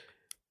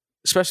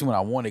 especially when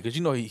I want it, because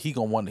you know he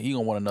gonna want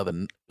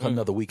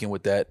another weekend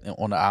with that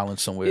on the island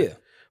somewhere. Yeah.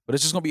 But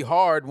it's just gonna be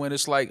hard when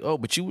it's like, oh,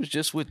 but you was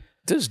just with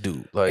this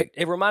dude. Like,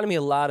 It reminded me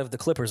a lot of the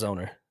Clippers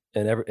owner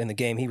in the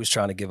game he was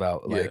trying to give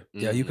out. Like,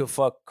 yeah, you can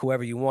fuck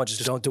whoever you want,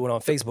 just don't do it on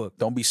Facebook.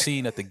 don't be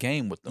seen at the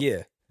game with them.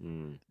 Yeah,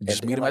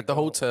 Just And meet him like, at the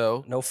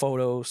hotel. no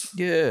photos.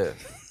 Yeah.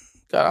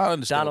 God, I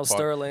understand. Donald the Party.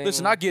 Sterling,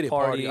 Listen, I get it,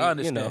 Party. Party, I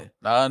understand. you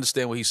know. I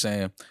understand what he's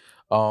saying.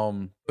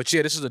 But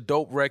yeah, this is a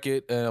dope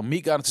record.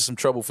 Meek got into some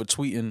trouble for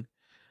tweeting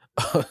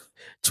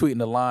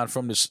the line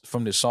from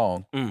this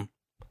song.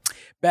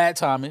 Bad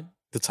timing.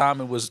 The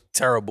timing was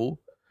terrible.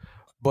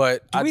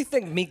 But Do we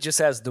think Meek just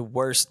has the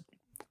worst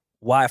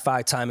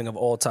Wi-Fi timing of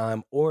all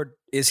time, or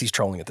is he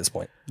trolling at this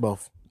point?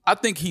 Both. I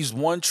think he's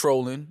one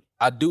trolling.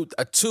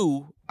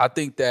 Two, I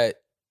think that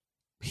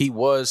he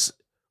was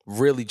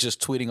really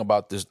just tweeting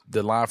about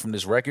the line from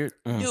this record.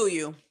 Do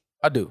you?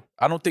 I do.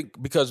 I don't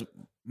think because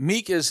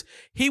Meek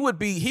he would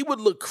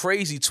look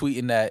crazy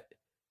tweeting that,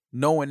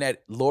 knowing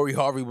that Lori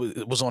Harvey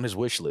was on his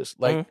wish list.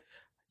 Like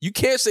you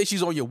can't say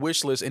she's on your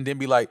wish list and then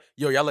be like,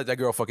 yo, y'all let that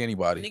girl fuck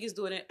anybody. Niggas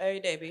doing it every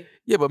day, B.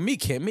 Yeah, but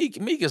Meek can't. Meek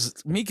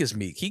is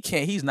Meek. He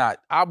can't. He's not.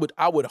 I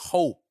would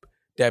hope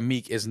that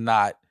Meek is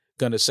not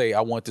gonna say,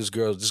 I want this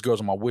girl. This girl's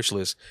on my wish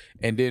list.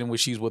 And then when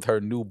she's with her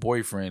new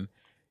boyfriend,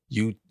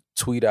 you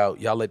tweet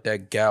out, y'all let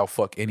that gal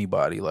fuck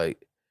anybody.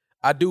 Like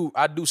I do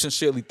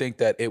sincerely think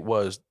that it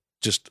was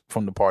just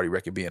from the party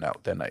record being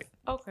out that night.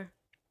 Okay.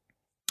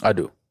 I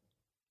do.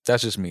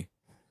 That's just me.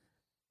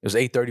 It was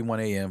 8:31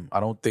 a.m. I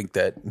don't think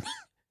that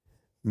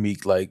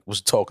Meek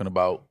was talking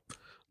about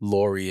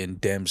Lori and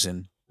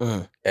Demson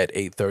at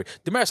 8:30.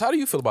 Damaris, how do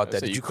you feel about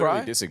that? So Did you clearly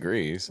cry?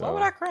 Disagree. So. Why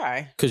would I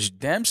cry? Because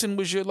Damson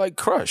was your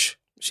crush.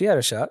 She had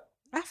a shot.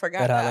 I forgot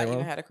That that I highlight even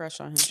room? had a crush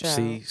on him.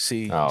 Child.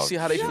 See Oh,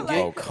 how they y'all forget? like-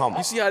 Oh, come on.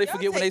 You see how they Y'all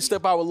forget when they take-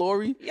 step out with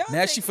Lori? y'all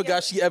Now she take- forgot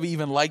y'all- she ever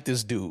even liked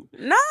this dude.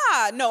 Nah,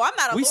 no, I'm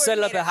not a We Lori set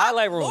it up hater. at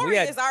highlight room. Lori We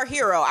had- is our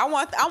hero. I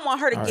want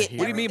her to Our get hero.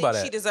 What do you mean everything by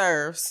that? she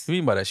deserves. What do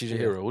you mean by that? She's your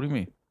hero. What do you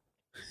mean?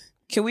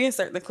 Can we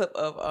insert the clip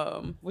of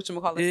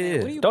whatchamacallit Yeah. saying?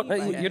 What do you Don't mean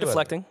by you're that?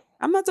 deflecting.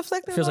 I'm not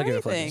deflecting Feels on like you're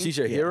anything. deflecting. She's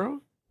your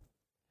hero?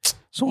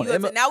 So You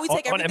listen, now we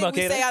take on everything MLK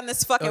we say Day? on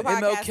this fucking on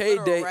podcast MLK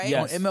literal, Day, right?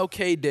 Yes. on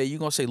MLK Day, you're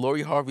gonna say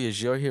Lori Harvey is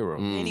your hero.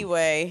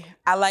 Anyway,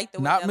 I like the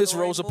way Not that Miss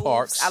Lori Rosa moves.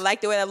 Parks. I like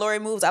the way that Lori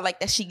moves. I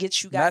like that she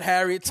gets you guys. Not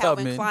Harriet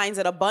Calvin Tubman. Klein's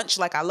in a bunch.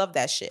 Like I love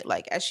that shit.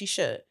 Like as she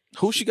should.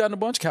 Who she got in a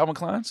bunch? Calvin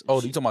Klein's? Oh,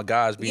 you talking about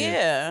guys being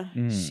Yeah,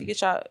 she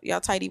gets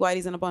y'all tidy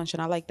whities in a bunch,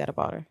 and I like that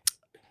about her.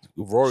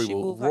 Rory She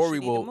will move how she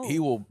need to move. he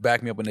will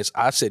back me up in this.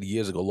 I said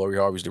years ago, Lori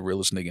Harvey's the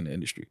realest nigga in the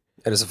industry.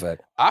 That is a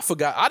fact. I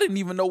forgot. I didn't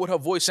even know what her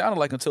voice sounded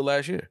like until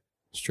last year.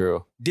 It's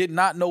true. Did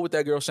not know what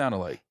that girl sounded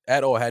like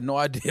at all. Had no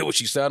idea what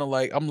she sounded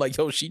like. I'm like,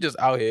 yo, she just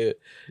out here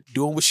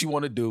doing what she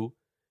want to do,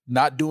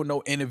 not doing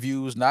no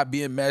interviews, not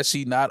being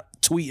messy, not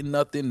tweeting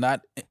nothing, not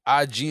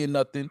IGing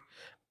nothing.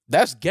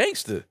 That's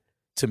gangster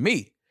to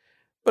me.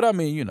 But I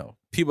mean,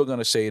 people are going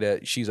to say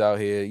that she's out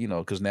here,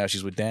 because now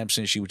she's with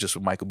Damson. She was just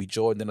with Michael B.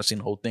 Jordan. Then I seen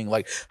the whole thing,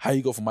 like, how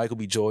you go from Michael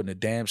B. Jordan to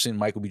Damson?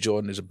 Michael B.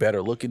 Jordan is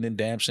better looking than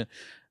Damson.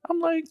 I'm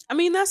like, I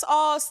mean, that's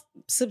all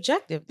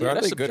subjective. Yeah,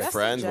 Aren't that's they good that's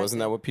friends? subjective. Wasn't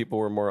that what people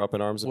were more up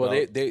in arms well,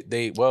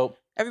 about? well,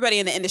 Everybody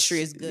in the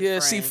industry is good. yeah,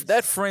 friends. see,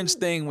 that friends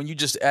thing, when you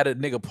just at a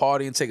nigga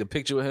party and take a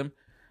picture with him,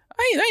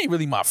 I ain't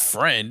really my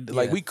friend.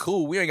 Like, Yeah. we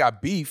cool. We ain't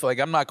got beef. Like,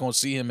 I'm not going to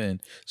see him and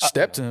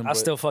step to him. I but-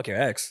 still fuck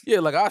your ex. Yeah,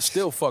 like, I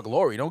still fuck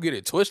Lori. Don't get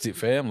it twisted,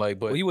 fam. Like,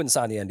 but Well, you wouldn't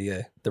sign the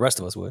NDA. The rest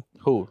of us would.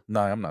 who?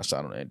 Nah, I'm not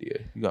signing an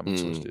NDA. You got me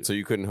twisted. So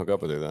you couldn't hook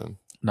up with her then?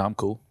 Nah, I'm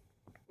cool.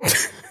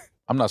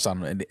 I'm not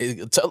signing an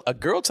NDA. A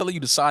girl telling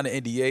you to sign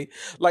an NDA,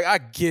 like, I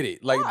get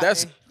it. Like, Why?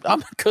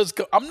 because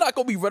I'm not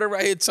gonna be running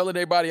right here telling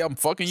everybody I'm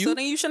fucking you. So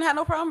then you shouldn't have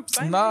no problem.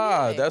 signing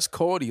Nah, the NDA. that's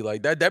corny.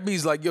 Like that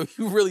means like, yo,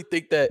 you really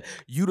think that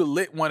you the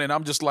lit one, and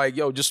I'm just like,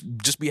 yo, just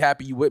be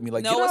happy you with me.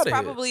 Like, no. get It's out of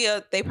here. probably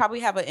they probably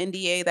have an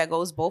NDA that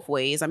goes both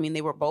ways. I mean,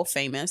 they were both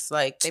famous.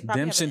 Like they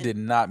probably Dempson have an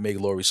did not make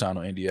Lori sign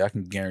on NDA. I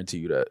can guarantee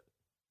you that.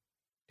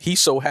 He's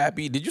so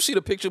happy. Did you see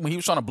the picture when he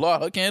was trying to blow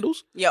out her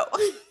candles? Yo,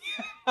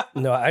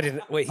 No, I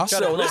didn't. Wait, he I tried said,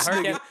 to blow this her nigga,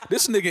 again?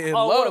 this nigga in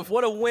Oh, love.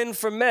 what a win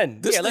for men.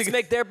 This Yeah, let's nigga-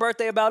 make their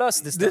birthday about us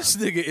this time. This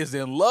nigga is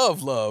in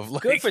love.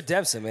 Like, Good for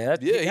Dempson, man.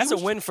 Yeah, he That's a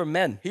was- win for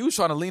men. he was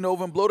trying to lean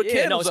over and blow the Yeah,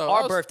 no, candles it's out. I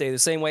our was- birthday the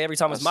same way every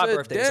time it's I my said,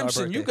 birthday. It's our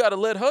Dempson, birthday. you got to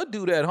let her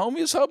do that, homie.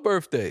 It's her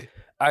birthday.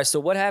 All right,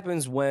 so what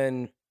happens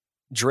when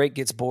Drake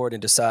gets bored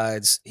and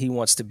decides he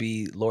wants to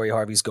be Lori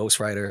Harvey's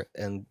ghostwriter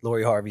and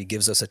Lori Harvey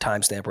gives us a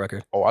timestamp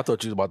record? Oh, I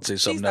thought you was about to say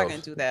she's something not else.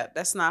 gonna do that.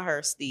 That's not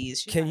her steez.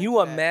 She's Can not you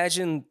gonna do that.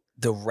 imagine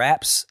the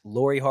raps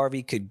Lori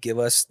Harvey could give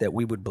us that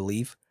we would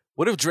believe?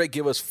 What if Drake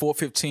give us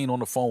 4:15 on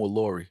the phone with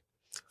Lori?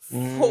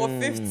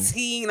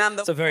 4:15 on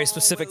the. It's a very phone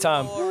specific with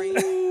time. Lori.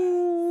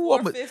 Ooh,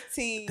 I'm a-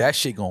 4:15. That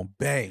shit gonna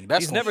bang.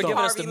 That's He's gonna never thump.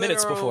 given us the Harvey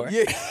minutes literal. before.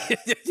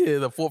 Yeah,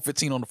 the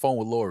 4:15 on the phone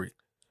with Lori.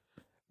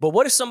 But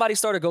what if somebody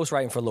started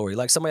ghostwriting for Lori?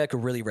 Like somebody that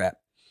could really rap.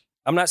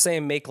 I'm not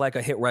saying make like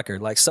a hit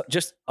record, like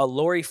just a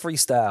Lori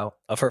freestyle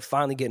of her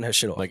finally getting her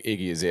shit off. Like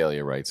Iggy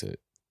Azalea writes it.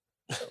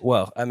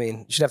 Well, I mean,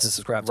 you should have to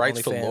subscribe to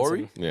Writes for OnlyFans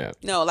Lori? and- Yeah.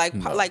 No, like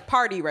No. like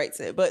Party writes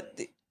it, but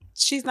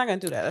she's not gonna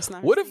do that. That's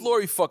not. her What if steez.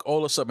 Lori fuck all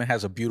of a sudden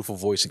has a beautiful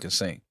voice and can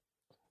sing?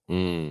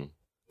 Mm.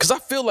 Because I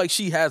feel like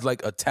she has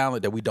like a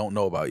talent that we don't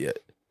know about yet.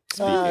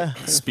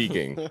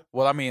 Speaking.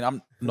 Well, I mean,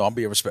 I'm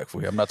being respectful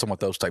here. I'm not talking about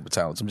those type of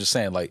talents. I'm just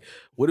saying, like,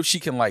 what if she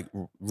can like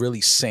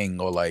really sing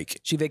or like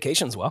She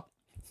vacations well.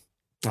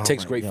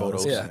 takes my great God.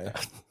 photos? Yeah.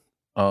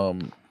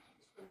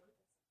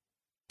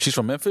 She's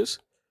from Memphis.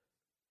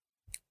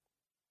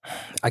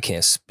 I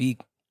can't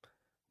speak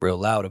real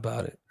loud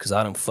about it because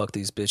I don't fuck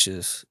these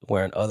bitches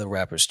wearing other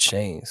rappers'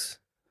 chains.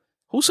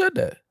 Who said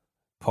that?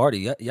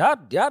 Party, y'all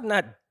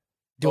not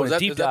doing a is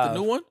deep that dive. the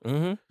new one?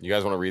 Mm-hmm. You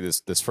guys want to read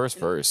this first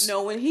verse?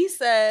 No, when he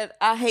said,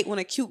 I hate when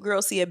a cute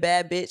girl see a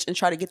bad bitch and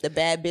try to get the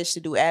bad bitch to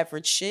do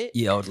average shit.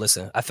 Yo,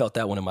 listen, I felt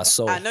that one in my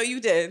soul. I know you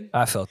did.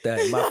 I felt that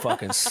in my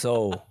fucking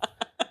soul.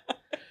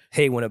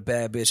 Hate when a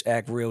bad bitch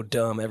act real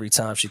dumb every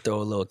time she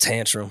throw a little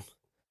tantrum.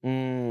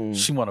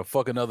 She want to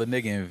fuck another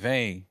nigga in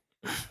vain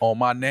on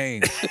my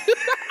name.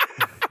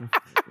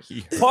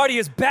 Party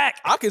is back.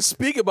 I can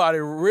speak about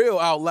it real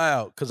out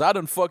loud because I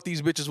done fucked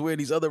these bitches wearing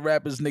these other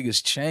rappers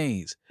niggas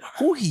chains.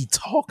 Who he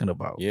talking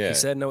about? Yeah. He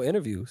said no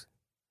interviews.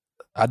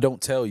 I don't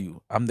tell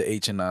you. I'm the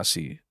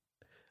HNIC.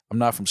 I'm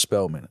not from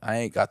Spelman. I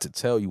ain't got to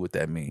tell you what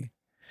that mean.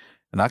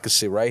 And I could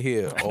sit right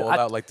here all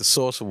out like the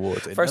Source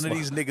Awards. And First none of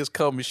of these niggas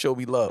come and show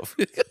me love.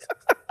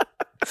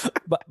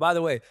 But by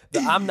the way,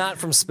 I'm not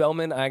from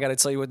Spelman. I got to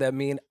tell you what that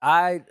mean.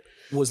 I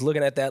was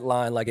looking at that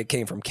line like it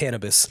came from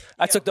cannabis.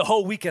 I took the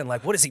whole weekend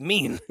like, what does he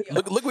mean?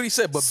 Look what he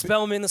said. But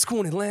Spelman, the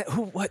school in land.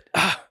 Who? What?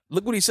 Ah.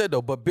 look what he said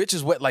though. But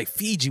bitches wet like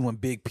Fiji when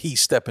Big P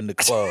step in the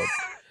club.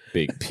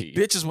 Big P.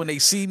 Bitches when they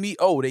see me,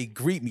 oh, they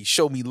greet me,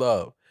 show me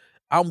love.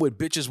 I'm with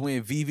bitches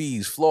wearing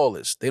VVs,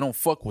 flawless. They don't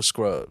fuck with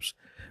scrubs.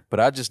 But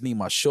I just need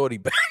my shorty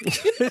back.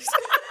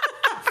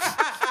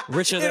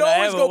 Richer It than I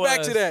always ever go was.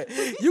 back to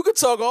that. You can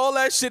talk all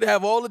that shit,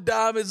 have all the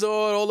diamonds on,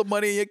 all the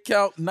money in your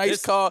account,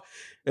 nice car.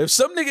 If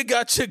some nigga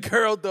got your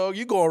girl, dog,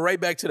 you going right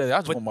back to that. I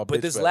just want my bitch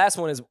But this back. last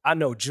one is, I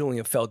know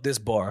Julian felt this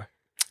bar.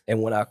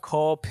 And when I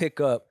call pick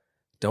up,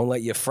 don't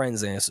let your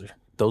friends answer.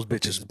 Those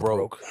bitches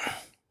broke.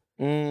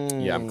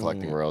 Yeah, I'm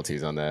collecting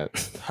royalties on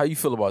that. How you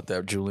feel about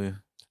that,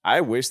 Julian?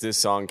 I wish this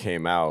song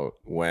came out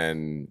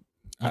when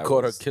You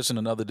caught her kissing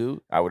another dude?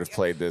 I would have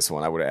played this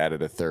one. I would have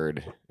added a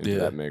third into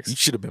that mix. You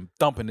should have been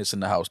thumping this in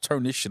the house.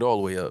 Turn this shit all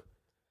the way up.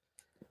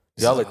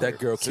 Y'all let that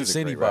girl This is kiss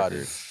a great anybody.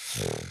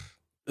 record.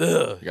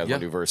 Ugh. You guys Yeah. want to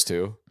do verse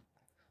 2?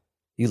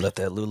 You let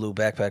that Lulu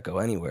backpack go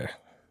anywhere.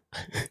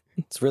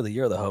 It's really,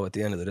 you're the hoe at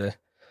the end of the day.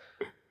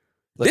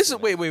 This is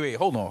wait.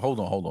 Hold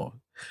on.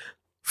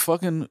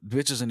 Fucking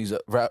bitches and these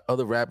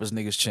other rappers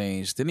niggas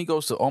changed. Then he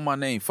goes to On My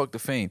Name, Fuck the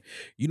Fame.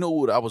 You know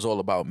what I was all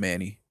about,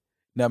 Manny.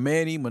 Now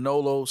Manny,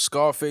 Manolo,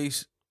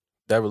 Scarface,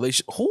 that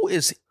relation. Who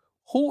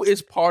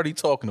is Party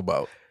talking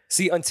about?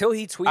 See, until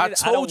he tweeted, I don't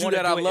told you wanna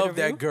that do I an love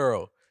interview. that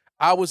girl.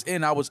 I was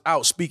in, I was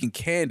out speaking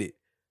candid.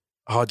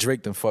 Oh,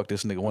 Drake done fucked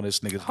this nigga, one of this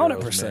niggas.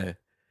 100%. Man.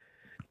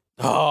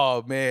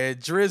 Oh man,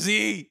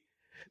 Drizzy.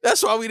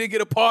 That's why we didn't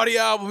get a Party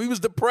album. He was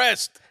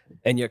depressed.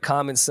 And your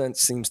common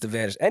sense seems to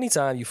vanish.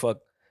 Anytime you fuck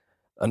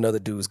another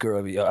dude's girl,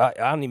 I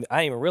didn't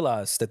even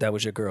realize that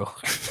was your girl.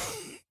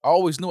 I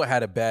always knew I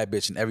had a bad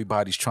bitch and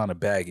everybody's trying to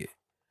bag it.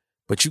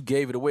 But you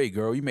gave it away,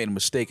 girl. You made a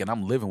mistake and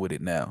I'm living with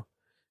it now.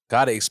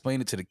 Gotta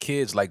explain it to the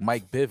kids like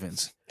Mike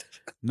Bivins.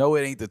 No,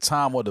 it ain't the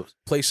time or the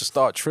place to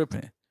start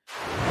tripping.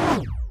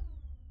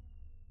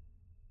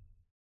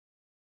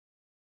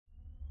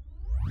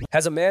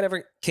 Has a man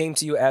ever came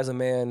to you as a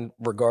man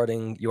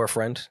regarding your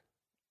friend?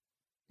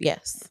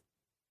 Yes.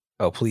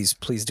 Oh, please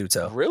do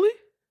tell. Really?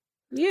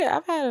 Yeah,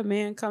 I've had a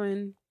man come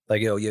in.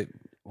 Like, yo,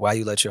 why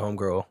you let your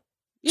homegirl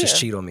just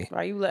cheat on me?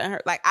 Why you letting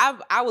her? Like,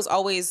 I was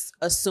always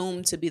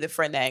assumed to be the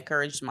friend that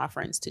encouraged my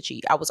friends to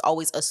cheat. I was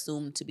always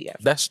assumed to be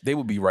that friend. They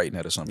would be right in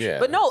that assumption. Yeah.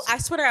 But no, I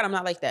swear to God, I'm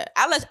not like that.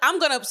 I'm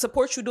gonna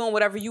support you doing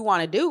whatever you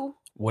want to do.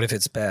 What if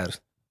it's bad?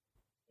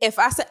 If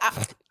I said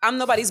I'm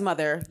nobody's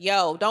mother,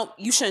 yo,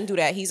 you shouldn't do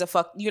that. He's a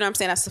fuck. You know what I'm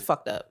saying? That's a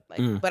fucked up.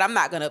 Like, but I'm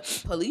not gonna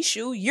police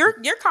you. Your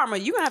karma.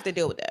 You gonna have to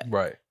deal with that.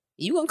 Right.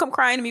 You gonna come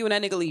crying to me when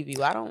that nigga leave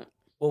you. I don't.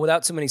 Well,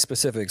 without too many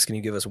specifics, can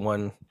you give us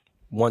one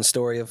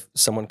story of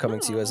someone coming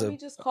to you as homie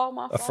just called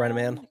my a friend of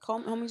phone. man?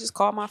 Homie just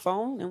called my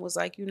phone and was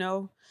like, you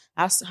know,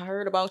 I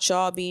heard about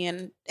y'all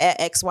being at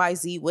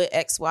XYZ with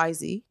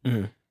XYZ.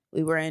 Mhm.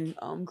 We were in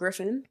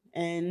Griffin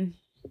and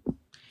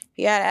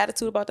he had an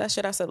attitude about that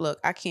shit. I said, look,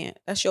 I can't.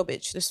 That's your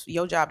bitch. This is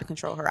your job to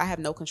control her. I have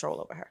no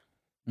control over her.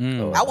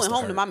 Oh, I went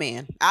home to my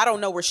man. I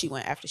don't know where she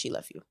went after she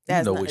left you. That You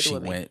has know nothing where to do she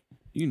with me. went.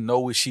 You know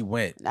where she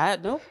went. I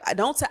don't ask,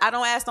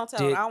 don't tell.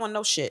 Did- I don't want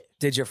no shit.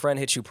 Did your friend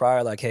hit you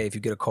prior, like, hey, if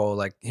you get a call,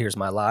 like, here's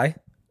my lie?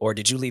 Or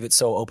did you leave it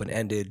so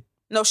open-ended?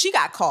 No, she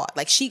got caught.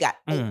 Like she got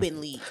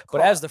openly caught.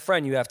 But as the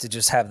friend, you have to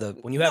just have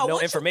when you have no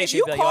information,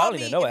 you'd be like, yo, I don't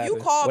even know what If you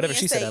happened. call me Whatever and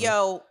she say, said.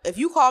 yo, if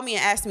you call me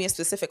and ask me a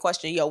specific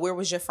question, yo, where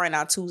was your friend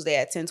on Tuesday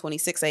at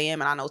 10:26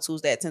 a.m. and I know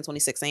Tuesday at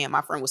 10:26 a.m.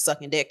 my friend was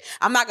sucking dick.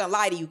 I'm not gonna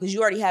lie to you because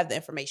you already have the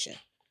information.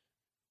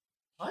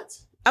 What?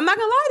 I'm not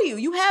gonna lie to you.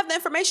 You have the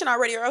information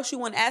already, or else you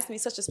wouldn't ask me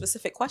such a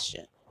specific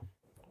question.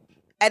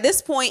 At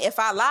this point, if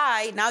I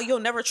lie, now you'll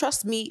never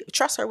trust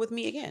her with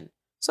me again.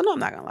 So no, I'm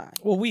not gonna lie.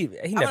 Well, he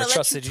I'm never gonna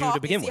trusted you talk to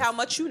and begin see with. how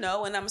much you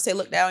know, and I'm gonna say,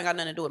 look, that ain't got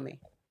nothing to do with me.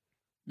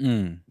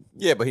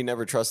 Yeah, but he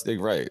never trusted.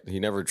 Right, he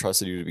never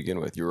trusted you to begin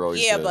with. You were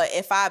always Yeah, but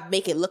if I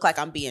make it look like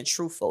I'm being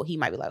truthful, he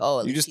might be like, oh,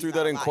 at you least just he's threw not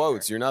that a in liar.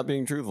 quotes. You're not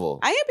being truthful.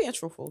 I am being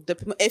truthful.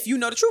 If you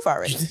know the truth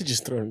already. You did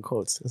just throw it in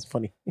quotes. That's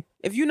funny.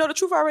 If you know the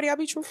truth already, I'll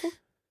be truthful.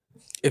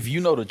 If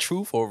you know the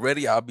truth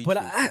already, I'll be. But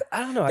truthful. I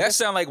don't know. I That guess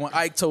sound like when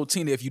Ike told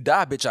Tina, "If you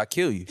die, bitch, I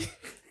kill you."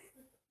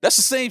 That's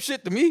the same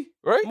shit to me,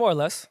 right? More or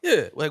less.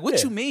 Yeah. Like, what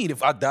Yeah. you mean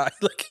if I die?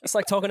 Like, It's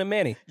like talking to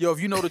Manny. yo, if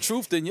you know the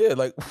truth, then yeah.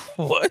 Like,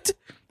 what?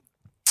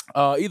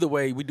 Either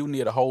way, we do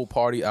need a whole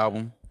party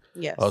album.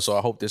 Yes. So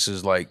I hope this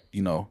is like,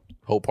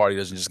 whole party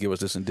doesn't just give us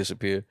this and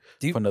disappear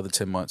Do you- for another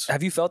 10 months.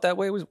 Have you felt that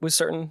way with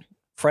certain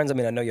friends? I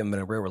mean, I know you haven't been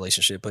in a real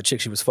relationship, but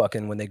chicks you was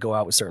fucking when they go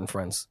out with certain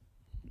friends.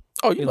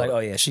 Oh, You're like, oh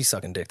yeah, she's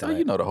sucking dick tonight.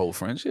 you know the whole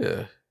friends,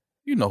 yeah.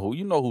 You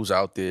know who's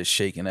out there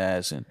shaking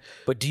ass and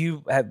But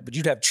you'd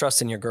have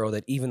trust in your girl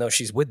that even though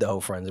she's with the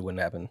whole friends, it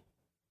wouldn't happen.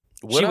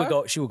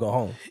 Would She would go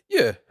home.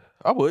 Yeah,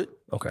 I would.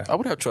 Okay. I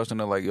would have trust in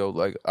her. Like, yo,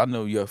 like I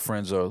know your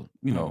friends are, a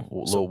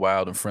little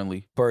wild and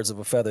friendly. Birds of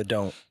a feather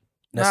don't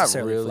Not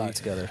necessarily really. fly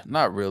together.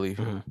 Not really.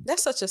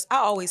 That's such a. I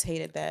always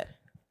hated that.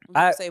 When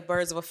I- people say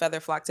birds of a feather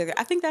flock together.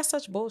 I think that's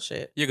such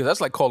bullshit. Yeah, because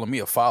that's like calling me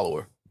a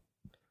follower.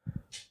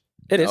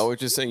 It is. I was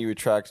just saying you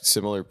attract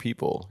similar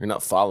people. You're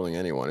not following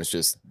anyone. It's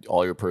just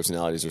all your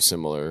personalities are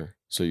similar,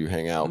 so you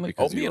hang out.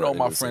 Because me you and all run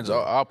my into friends,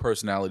 something. our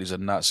personalities are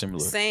not similar.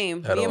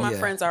 Same. At Me and all. my Yeah.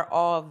 friends are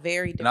all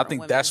very different. And I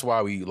think women. that's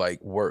why we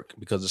like work,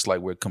 because it's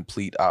like we're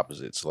complete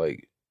opposites.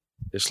 Like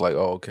it's like,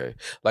 oh, okay.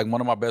 Like one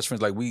of my best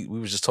friends, like we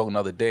was just talking the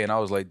other day, and I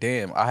was like,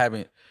 damn,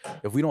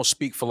 if we don't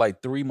speak for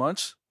like 3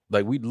 months,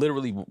 like we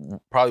literally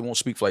probably won't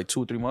speak for like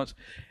 2 or 3 months.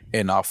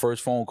 And our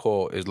first phone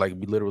call is like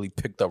we literally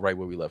picked up right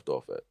where we left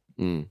off at.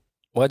 Mm.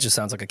 Well, it just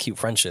sounds like a cute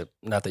friendship.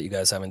 Not that you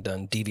guys haven't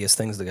done devious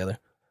things together.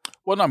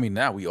 Well, I mean,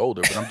 now we older,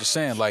 but I'm just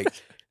saying, like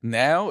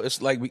now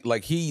it's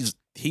like he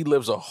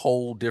lives a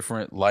whole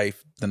different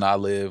life than I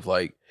live.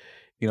 Like,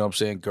 you know what I'm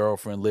saying?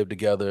 Girlfriend, live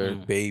together,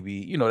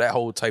 baby, that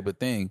whole type of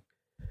thing.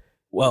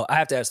 Well, I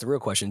have to ask the real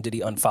question: did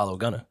he unfollow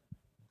Gunna?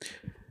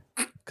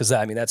 Because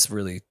I mean, that's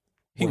really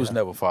He was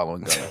never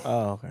following Gunna.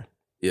 Oh, okay.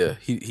 Yeah,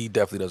 he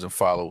definitely doesn't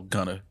follow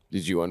Gunna.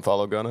 Did you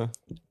unfollow Gunna?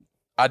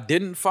 I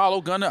didn't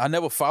follow Gunna. I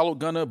never followed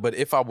Gunna, but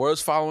if I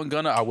was following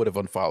Gunna, I would have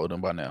unfollowed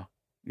him by now.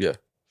 Yeah,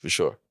 for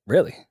sure.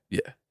 really. Yeah.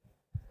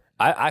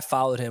 I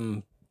followed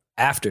him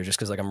after just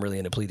because like I'm really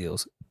into plea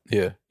deals.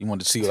 Yeah. You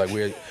wanted to see like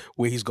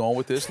where he's going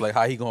with this? Like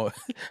how he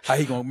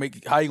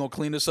gonna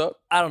clean this up?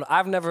 I don't know.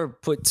 I've never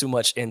put too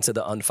much into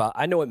the unfollow.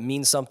 I know it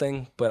means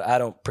something, but I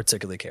don't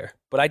particularly care.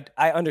 But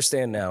I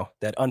understand now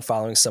that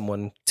unfollowing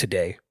someone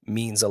today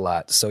means a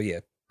lot. So yeah,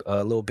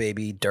 Lil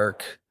Baby,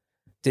 Dirk.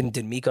 Didn't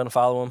Meek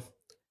unfollow him?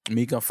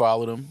 Meek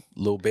unfollowed him.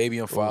 Lil Baby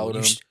unfollowed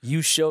him.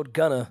 You showed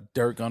Gunna.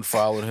 Dirk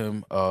unfollowed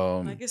him.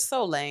 Like it's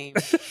so lame.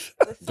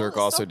 The Dirk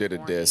song is also so did a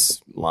corny. diss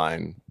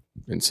line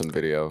in some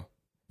video.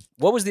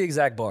 What was the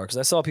exact bar? Because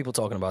I saw people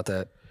talking about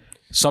that.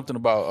 Something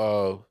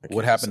about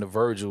what happened to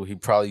Virgil. He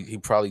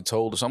probably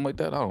told or something like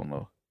that. I don't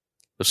know.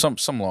 But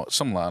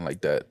some line like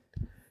that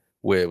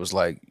where it was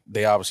like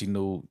they obviously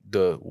knew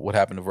what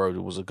happened to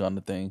Virgil was a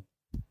Gunna thing.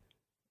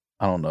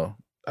 I don't know.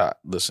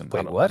 Listen, Wait,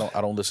 I don't, what? I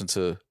don't listen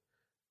to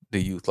the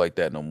youth like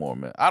that no more,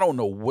 man. I don't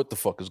know what the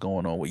fuck is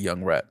going on with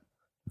young rap.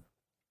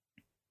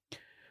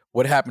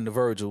 What happened to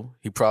Virgil?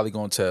 He probably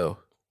gonna tell.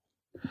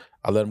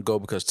 I let him go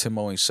because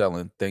Timo ain't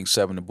selling. Thanks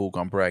 7 to Book.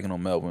 I'm bragging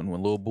on Melvin.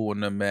 When Lil Boo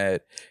and them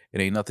mad, it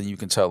ain't nothing you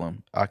can tell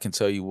him. I can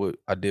tell you what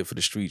I did for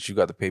the streets. You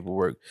got the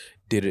paperwork.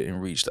 Did it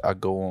and reached. I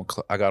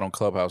got on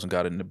Clubhouse and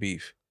got in the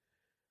beef.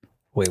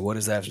 Wait, what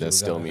is that? That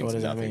still What means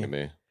does that nothing to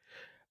mean? me.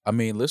 I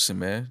mean, listen,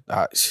 man.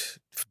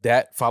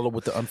 That followed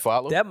with the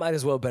unfollow. That might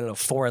as well have been in a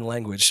foreign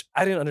language.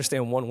 I didn't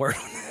understand one word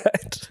on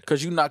that.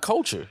 Because you're not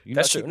culture. You're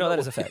That's not true. keeping No, up that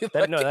is a with- fact.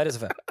 That is a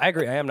fact. I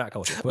agree. I am not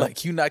cultured. But,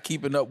 Like you're not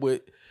keeping up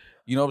with.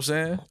 You know what I'm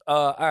saying?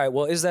 all right.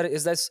 Well, is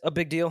that a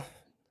big deal?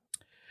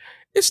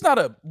 It's not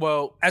a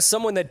well. As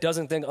someone that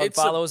doesn't think It's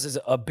a- unfollows is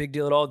a big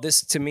deal at all,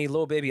 this to me,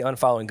 Lil Baby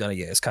unfollowing Gunna,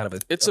 yeah, it's kind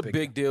of It's a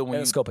big deal when in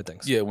you the scope of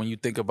things. Yeah, when you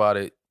think about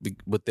it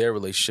with their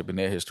relationship and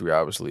their history,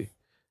 obviously,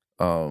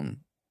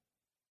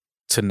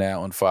 to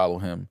now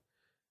unfollow him,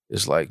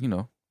 it's like,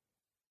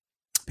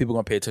 people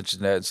gonna pay attention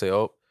to that and say,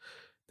 oh,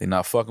 they're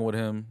not fucking with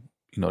him.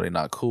 They're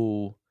not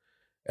cool.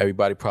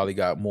 Everybody probably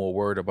got more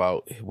word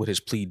about what his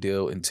plea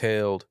deal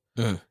entailed.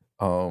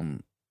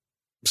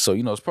 So,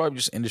 it's probably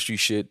just industry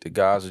shit that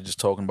guys are just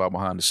talking about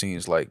behind the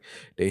scenes. Like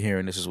they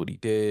hearing this is what he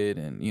did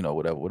and,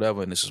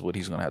 whatever. And this is what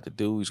he's going to have to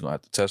do. He's going to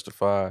have to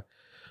testify,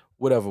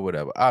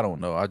 whatever. I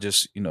don't know. I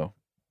just,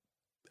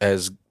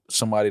 as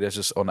somebody that's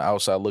just on the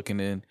outside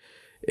looking in,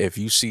 if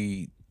you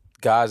see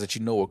guys that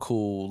are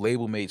cool,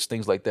 label mates,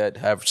 things like that,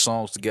 have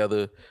songs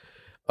together,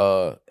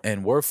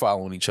 and we're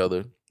following each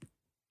other,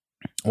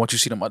 once you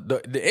see them,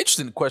 the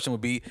interesting question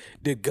would be,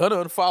 did Gunna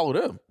unfollow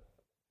them?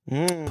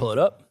 Pull it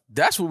up.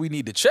 That's what we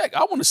need to check. I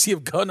want to see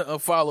if Gunna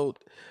unfollowed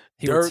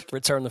He Dirk.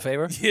 return the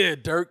favor. Yeah,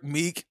 Dirk,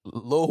 Meek,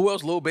 who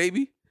else? Lil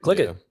Baby. Click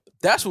Yeah. it.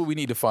 That's what we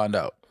need to find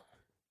out.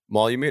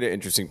 Maul, you made an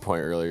interesting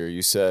point earlier.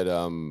 You said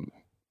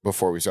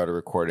before we started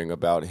recording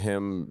about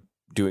him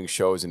doing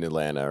shows in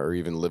Atlanta or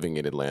even living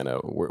in Atlanta.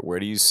 Where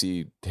do you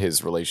see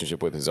his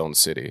relationship with his own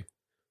city?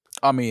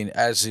 I mean,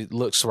 as it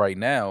looks right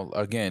now,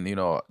 again,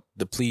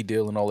 the plea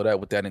deal and all of that,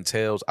 what that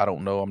entails, I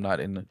don't know. I'm not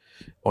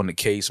on the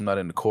case. I'm not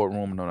in the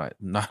courtroom. I'm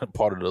not a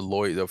part of the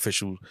lawyer, the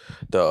official,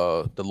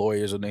 the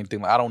lawyers or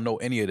anything. I don't know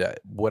any of that.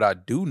 What I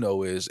do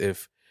know is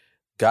if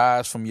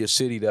guys from your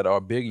city that are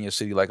big in your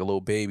city, like a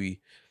Lil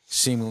Baby,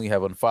 seemingly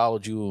have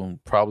unfollowed you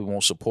and probably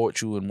won't support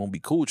you and won't be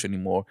cool with you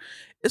anymore,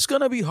 it's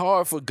gonna be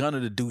hard for Gunna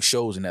to do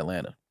shows in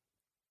Atlanta.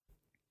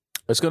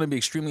 It's gonna be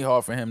extremely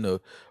hard for him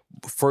to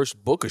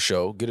first book a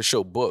show, get a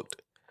show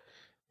booked,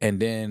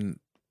 and then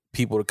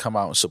people to come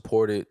out and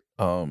support it.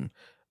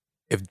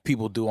 If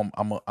people do,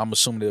 I'm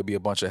assuming there'll be a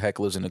bunch of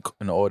hecklers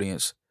in the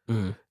audience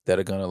that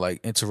are gonna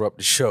like interrupt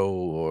the show,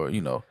 or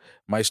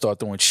might start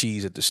throwing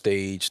cheese at the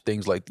stage.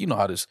 Things like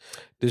how this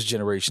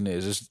generation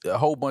is. There's a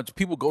whole bunch of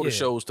people go to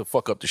shows to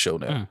fuck up the show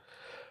now.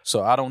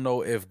 So I don't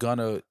know if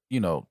Gunna,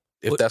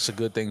 if that's a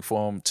good thing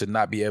for him to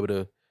not be able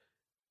to,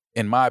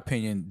 in my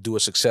opinion, do a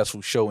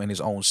successful show in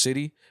his own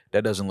city.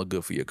 That doesn't look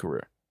good for your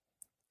career.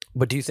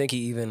 But do you think he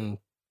even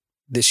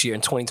this year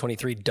in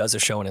 2023 does a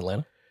show in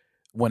Atlanta?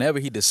 Whenever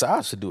he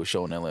decides to do a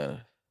show in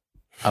Atlanta,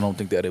 I don't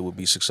think that it would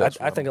be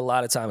successful. I think a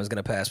lot of time is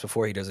going to pass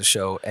before he does a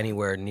show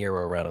anywhere near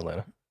or around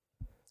Atlanta.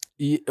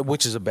 Yeah,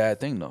 which is a bad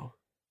thing, though.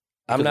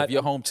 Because if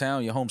your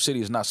hometown, your home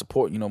city is not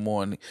supporting you no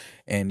more,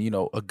 and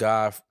a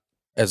guy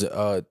as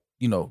a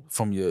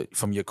from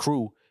your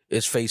crew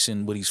is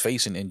facing what he's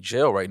facing in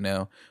jail right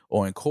now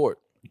or in court,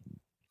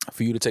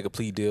 for you to take a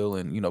plea deal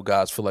and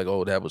guys feel like,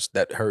 oh,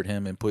 that hurt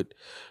him and put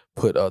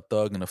a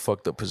Thug in a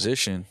fucked up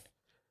position.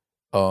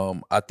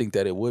 I think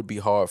that it would be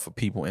hard for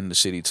people in the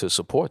city to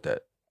support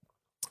that.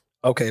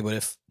 Okay, but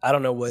if I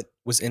don't know what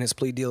was in his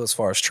plea deal as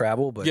far as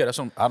travel, but yeah, that's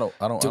what I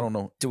don't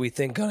know. Do we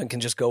think Gunna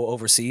can just go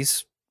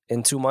overseas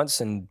in 2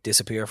 months and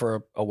disappear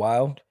for a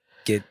while,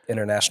 get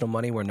international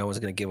money where no one's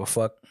going to give a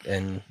fuck,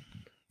 and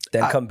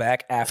then come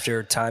back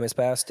after time has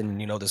passed and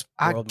this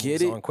world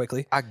moves on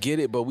quickly? I get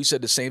it, but we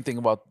said the same thing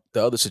about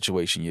the other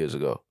situation years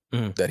ago,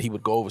 that he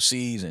would go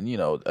overseas and a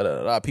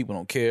lot of people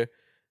don't care.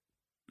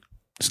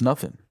 It's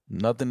nothing.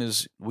 Nothing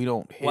is. We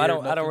don't hear.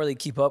 Well, I don't really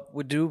keep up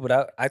with Dude,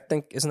 but I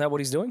think isn't that what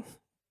he's doing?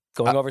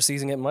 Going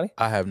overseas and getting money?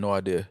 I have no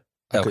idea.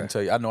 I couldn't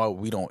tell you. I know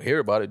we don't hear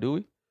about it, do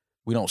we?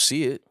 We don't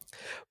see it.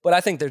 But I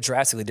think they're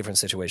drastically different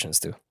situations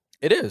too.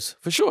 It is,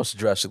 for sure. It's a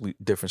drastically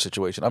different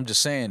situation. I'm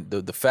just saying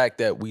the fact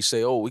that we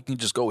say, oh, we can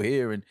just go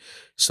here and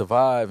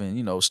survive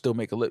and still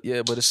make a living.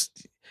 Yeah, but it's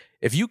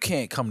if you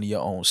can't come to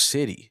your own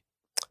city,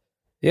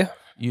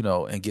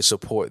 and get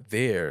support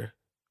there,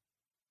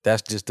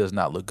 that just does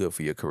not look good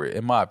for your career,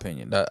 in my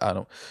opinion.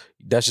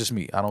 That's just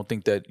me. I don't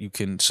think that you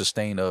can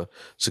sustain a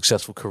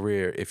successful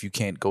career if you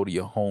can't go to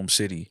your home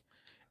city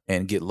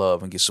and get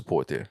love and get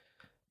support there.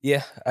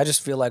 Yeah, I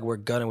just feel like where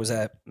Gunna was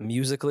at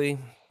musically,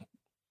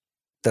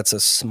 that's a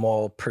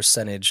small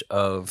percentage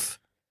of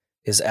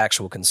his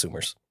actual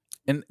consumers.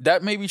 And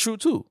that may be true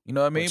too. You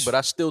know what I mean? But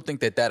I still think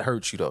that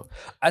hurts you though.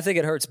 I think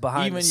it hurts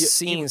behind the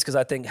scenes because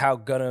I think how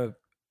Gunna,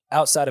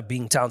 outside of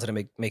being talented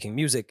and making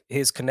music,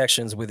 his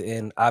connections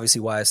within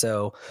obviously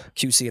YSL,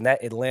 QC, and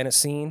that Atlanta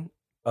scene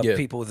of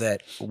people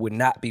that would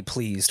not be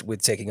pleased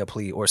with taking a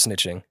plea or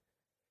snitching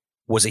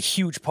was a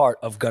huge part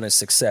of Gunna's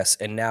success.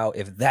 And now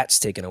if that's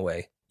taken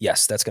away,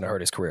 yes, that's going to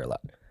hurt his career a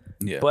lot.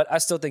 Yeah. But I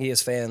still think he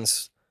has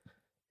fans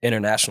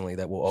internationally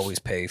that will always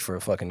pay for a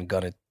fucking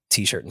Gunna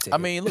t-shirt and ticket. I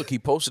mean, look, he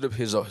posted up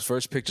his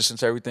first picture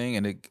since everything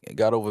and it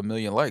got over 1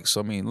 million likes.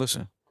 So, I mean,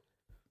 listen.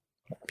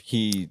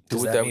 He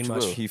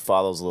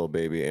follows Lil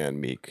Baby and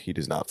Meek. He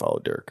does not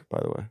follow Dirk, by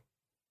the way.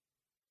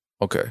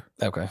 Okay.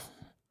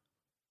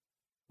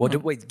 Well,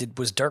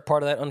 was Dirk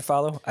part of that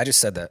unfollow? I just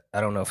said that. I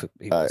don't know if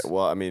he was.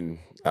 Well, I mean,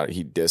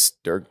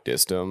 Dirk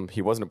dissed him.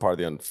 He wasn't a part of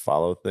the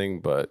unfollow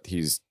thing, but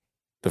he's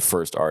the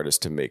first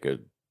artist to make a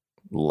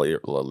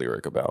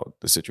lyric about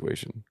the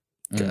situation.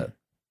 Got it.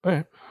 All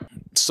right.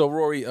 So,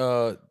 Rory,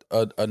 a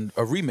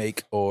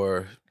remake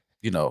or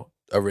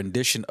a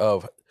rendition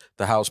of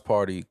the House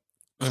Party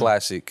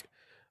classic.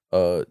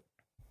 I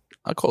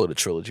call it a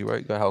trilogy,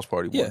 right? Got House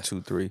Party 1,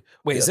 2, 3.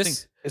 Wait,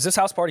 is this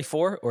House Party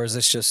 4 or is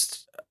this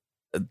just?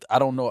 I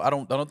don't know. I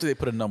don't think they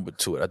put a number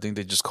to it. I think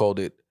they just called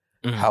it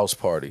House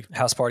Party.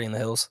 House Party in the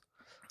Hills.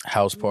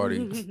 House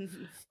Party.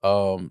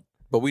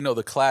 But we know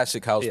the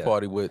classic House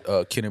Party with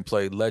Kid and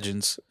Play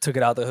Legends. Took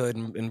it out the hood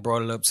and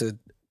brought it up to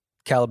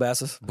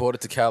Calabasas. Brought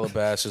it to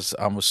Calabasas.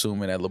 I'm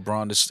assuming that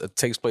LeBron. This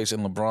takes place in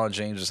LeBron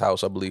James's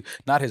house, I believe.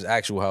 Not his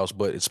actual house,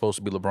 but it's supposed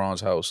to be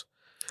LeBron's house.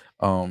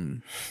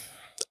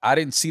 I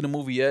didn't see the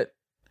movie yet,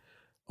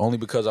 only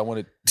because I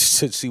wanted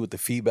to see what the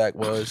feedback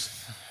was.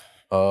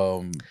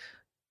 All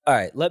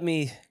right,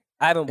 I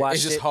haven't watched it.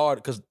 It's just hard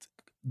because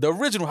the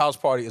original House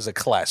Party is a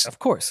classic. Of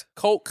course.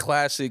 Cult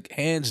classic,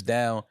 hands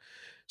down.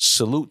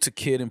 Salute to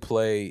Kid and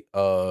Play.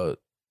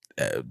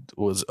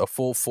 Was a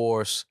full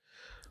force.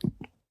 A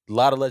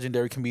lot of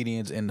legendary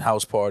comedians in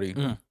House Party.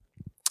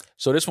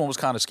 So this one was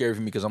kind of scary for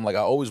me because I'm like, I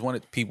always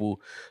wanted people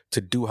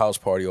to do House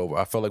Party over.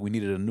 I felt like we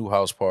needed a new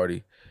House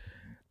Party.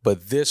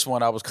 But this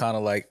one, I was kind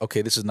of like,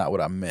 okay, this is not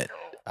what I meant.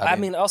 I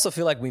also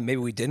feel like maybe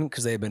we didn't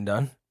because they had been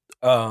done.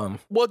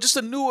 Well, just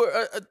a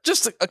newer,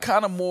 a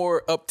kind of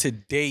more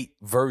up-to-date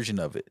version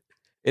of it.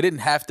 It didn't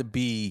have to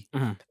be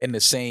in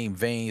the same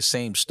vein,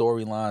 same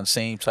storyline,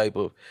 same type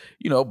of,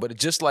 but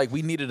it's just like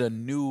we needed a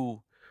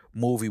new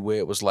movie where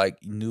it was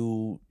like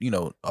new,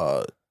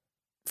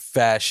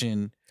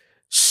 fashion,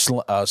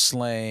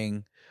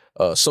 slang,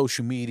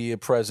 social media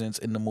presence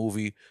in the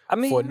movie I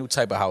mean, for a new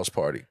type of house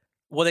party.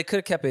 well, they could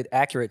have kept it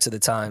accurate to the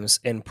times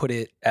and put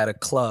it at a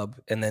club,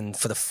 and then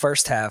for the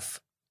first half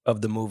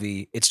of the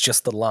movie, it's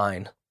just the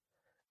line,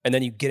 and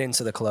then you get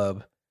into the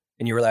club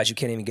and you realize you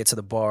can't even get to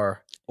the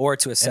bar or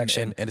to a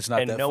section, and it's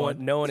not that no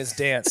fun. one has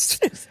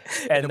danced,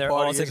 And the they're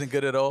all party isn't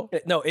good at all.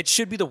 No, it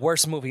should be the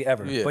worst movie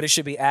ever, Yeah. but it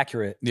should be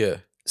accurate. Yeah.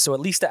 So at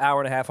least an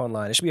hour and a half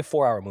online. It should be a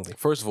 4-hour movie.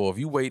 First of all, if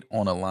you wait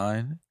on a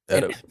line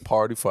at a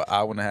party for an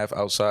hour and a half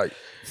outside,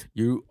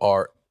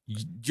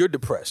 you're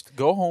depressed.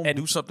 Go home and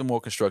do something more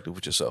constructive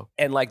with yourself.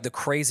 And like the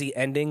crazy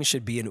ending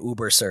should be an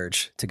Uber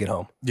surge to get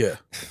home. Yeah.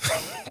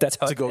 That's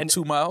how To go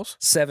 2 miles.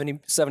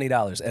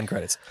 $70 end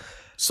credits.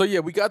 So yeah,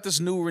 we got this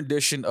new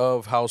rendition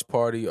of House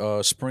Party,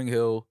 Spring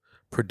Hill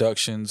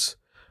Productions.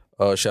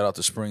 Shout out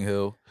to Spring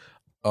Hill.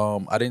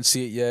 I didn't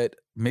see it yet.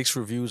 Mixed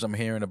reviews. I'm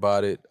hearing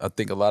about it. I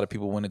think a lot of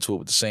people went into it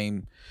with the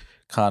same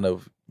kind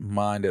of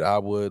mind that I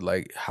would.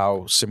 Like,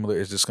 how similar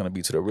is this going to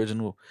be to the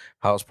original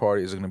House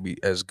Party? Is it going to be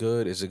as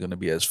good? Is it going to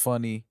be as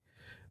funny?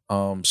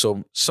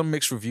 So some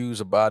mixed reviews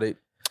about it.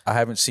 I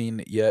haven't seen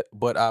it yet,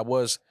 but I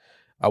was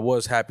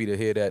happy to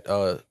hear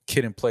that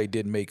Kid and Play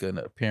did make an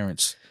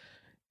appearance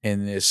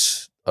in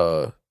this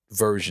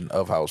version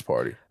of House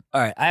Party.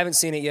 All right, I haven't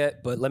seen it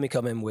yet, but let me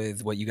come in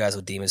with what you guys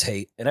will deem as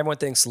hate. And everyone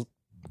thinks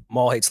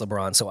Maul hates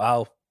LeBron, so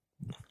I'll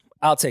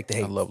take the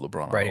hate. I love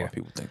LeBron. Right I don't here. want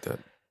people think that.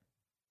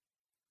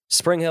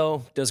 Spring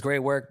Hill does great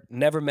work.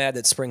 Never mad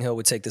that Spring Hill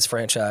would take this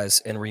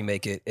franchise and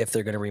remake it if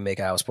they're going to remake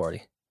a House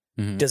Party.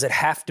 Mhm. Does it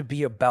have to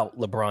be about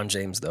LeBron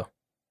James, though?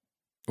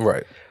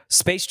 Right.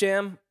 Space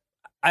Jam,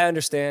 I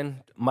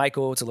understand.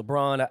 Michael to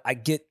LeBron. I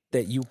get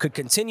that you could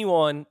continue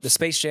on the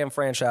Space Jam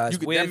franchise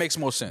with That makes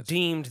more sense.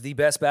 deemed the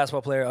best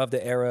basketball player of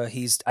the era.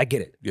 I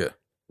get it. Yeah.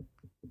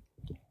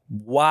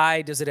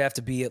 Why does it have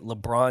to be at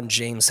LeBron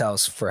James'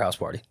 house for House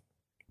Party?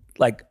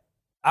 Like,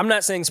 I'm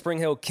not saying Spring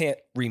Hill can't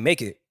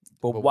remake it,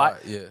 but why? why?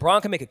 Yeah.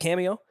 Bron can make a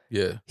cameo.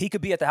 Yeah. He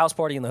could be at the house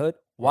party in the hood.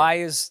 Why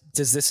does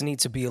this need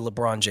to be a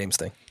LeBron James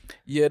thing?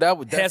 Yeah,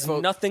 It has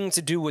nothing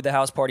to do with the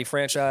house party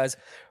franchise.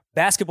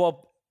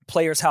 Basketball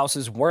players'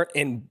 houses weren't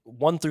in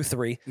 1 through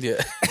 3.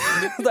 Yeah.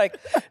 Like,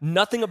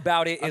 nothing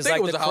about it I is think like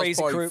it was the a House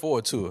crazy Party crew.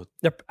 4 too.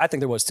 I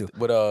think there was too.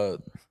 But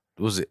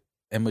was it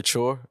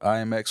Immature,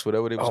 IMX,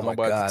 whatever they was Oh my going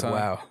by at God! the time?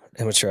 Wow,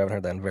 immature. I haven't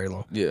heard that in very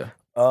long. Yeah.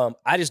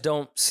 I just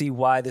don't see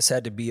why this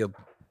had to be a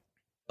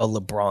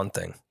LeBron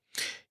thing.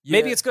 Yeah.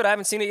 Maybe it's good. I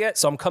haven't seen it yet,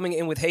 so I'm coming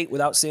in with hate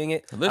without seeing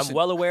it. Listen. I'm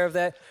well aware of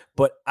that,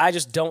 but I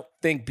just don't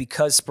think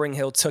because Spring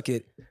Hill took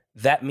it,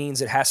 that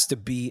means it has to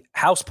be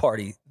House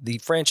Party, the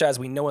franchise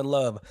we know and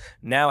love,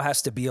 now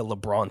has to be a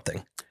LeBron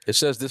thing. It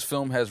says this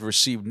film has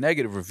received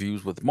negative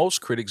reviews, with most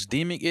critics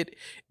deeming it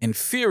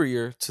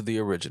inferior to the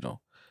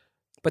original.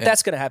 But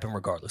that's going to happen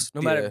regardless,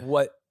 no matter Yeah.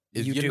 what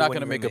you do. You're not when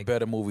going to you make a remake.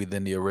 better movie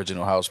than the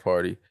original House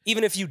Party.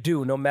 Even if you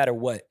do, no matter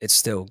what, it's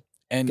still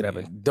And Could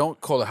happen. don't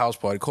call it House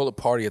Party. Call it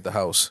Party at the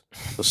House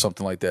or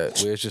something like that,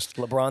 where it's just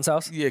LeBron's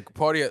house. yeah,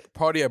 party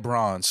at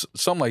Bronze,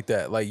 something like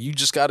that. Like, you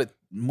just got to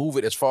move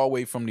it as far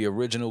away from the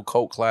original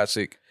cult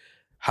classic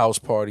House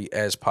Party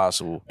as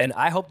possible. And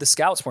I hope the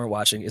scouts weren't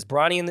watching. Is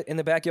Bronny in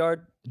the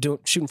backyard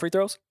shooting free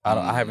throws?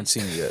 I haven't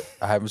seen it yet.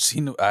 I haven't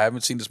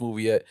seen this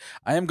movie yet.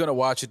 I am gonna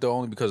watch it though,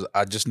 only because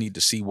I just need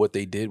to see what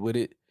they did with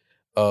it.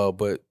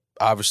 But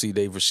obviously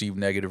they've received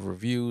negative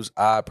reviews.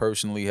 I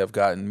personally have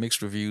gotten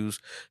mixed reviews.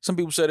 Some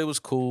people said it was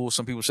cool.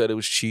 Some people said it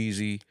was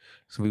cheesy.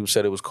 Some people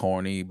said it was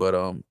corny.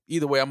 But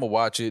either way, I'm gonna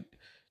watch it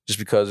just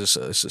because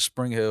it's a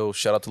Spring Hill.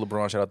 Shout out to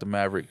LeBron. Shout out to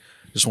Maverick.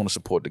 Just want to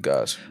support the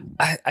guys.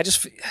 I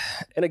just,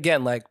 and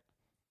again, like,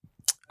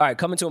 all right,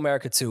 Coming to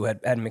America 2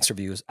 had mixed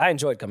reviews. I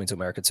enjoyed Coming to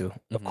America 2.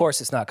 Of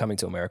course, it's not Coming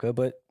to America,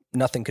 but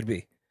nothing could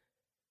be.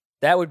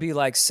 That would be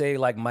like, say,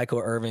 like Michael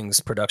Irving's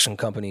production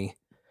company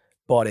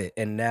bought it,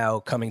 and now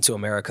Coming to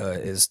America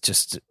is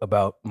just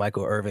about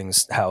Michael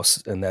Irving's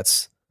house, and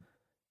that's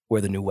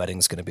where the new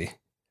wedding's going to be.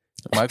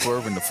 Michael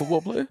Irvin, the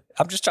football player.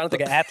 I'm just trying to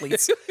think of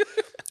athletes.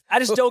 I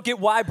just don't get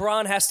why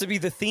Bron has to be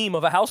the theme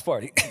of a house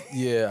party.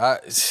 Yeah,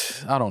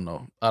 I don't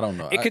know.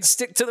 It could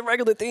stick to the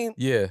regular theme.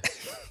 Yeah,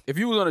 if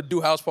you were gonna do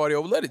House Party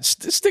over, let it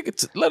stay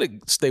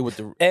with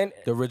the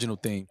original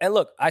theme. And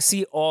look, I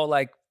see all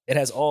like it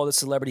has all the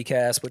celebrity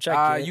cast, which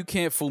I get. You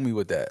can't fool me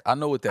with that. I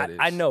know what that is.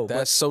 I know, that's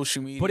but-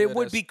 social media. But it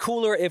would that's- be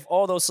cooler if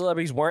all those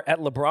celebrities weren't at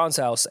LeBron's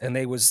house and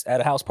they was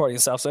at a house party in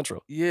South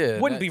Central. yeah.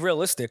 Wouldn't be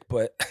realistic,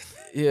 but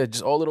Yeah,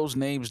 just all of those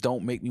names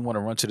don't make me want to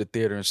run to the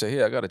theater and say,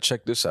 "Hey, I got to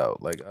check this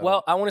out." Like,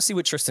 well, I want to see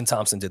what Tristan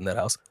Thompson did in that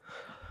house.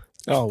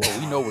 Oh,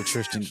 we know what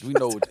Tristan. We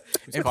know what.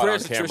 And caught on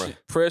prayers to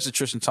camera.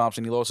 Tristan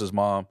Thompson. He lost his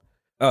mom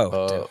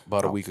Oh,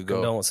 about a week ago.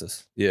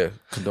 condolences. Yeah,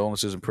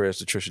 condolences and prayers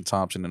to Tristan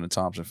Thompson and the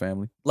Thompson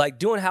family. Like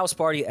doing house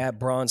party at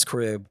Bron's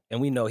crib, and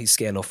we know he's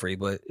scandal free,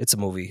 but it's a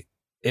movie.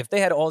 If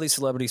they had all these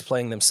celebrities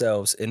playing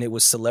themselves and it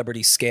was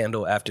celebrity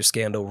scandal after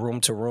scandal,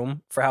 room to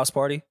room for house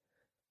party,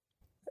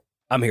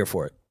 I'm here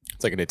for it.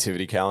 It's like a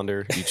nativity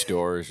calendar. Each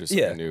door is just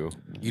Yeah. something new.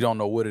 You don't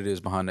know what it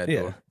is behind that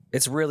door.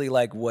 It's really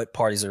like what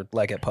parties are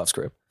like at Puff's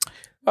crib.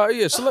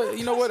 Yeah, so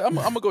you know what? I'm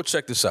gonna go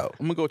check this out.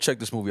 I'm gonna go check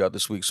this movie out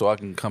this week so I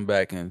can come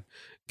back and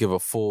give a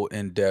full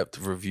in-depth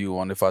review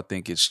on if I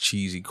think it's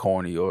cheesy,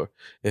 corny, or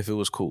if it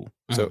was cool.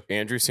 So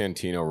Andrew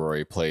Santino,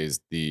 Rory, plays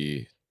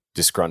the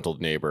disgruntled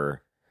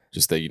neighbor,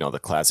 just the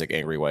classic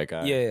angry white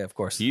guy. Yeah, of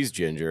course. He's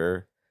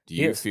ginger. Do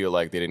He you is. feel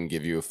like they didn't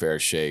give you a fair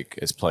shake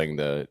as playing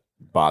the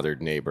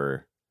bothered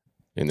neighbor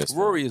in this?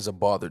 Rory is a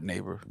bothered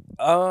neighbor.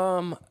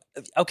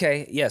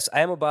 Okay, yes,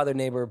 I am a bothered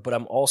neighbor, but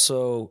I'm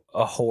also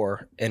a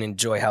whore and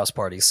enjoy house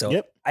parties. So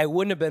Yep. I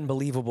wouldn't have been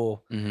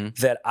believable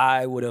Mm-hmm. that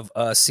I would have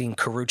seen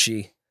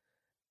Carucci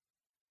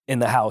in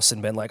the house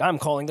and been like, I'm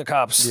calling the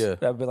cops. Yeah.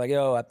 I'd be like,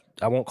 yo,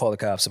 I won't call the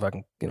cops if I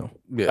can,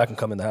 Yeah, I can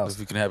come in the house. if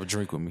you can have a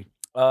drink with me.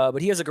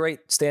 But he has a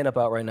great stand-up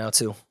out right now,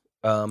 too.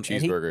 And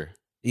Cheeseburger.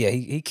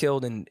 he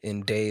killed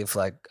in Dave.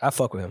 Like, I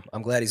fuck with him.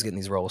 I'm glad he's getting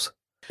these roles.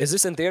 Is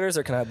this in theaters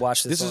or can I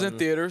watch this? This is in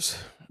theaters.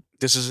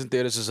 This is in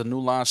theaters. It's a New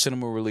Line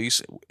Cinema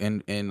release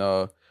in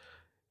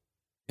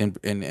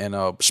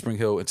Spring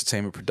Hill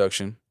Entertainment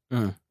production.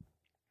 Mm.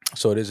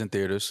 So it is in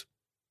theaters.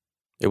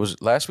 It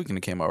was last weekend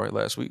it came out, right?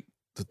 Last week,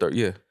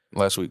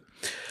 last week.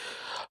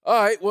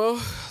 All right.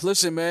 Well,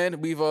 listen,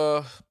 man. We've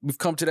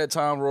come to that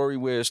time, Rory,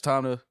 where it's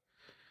time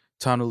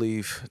to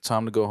leave,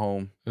 time to go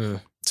home,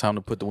 time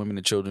to put the women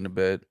and children to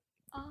bed.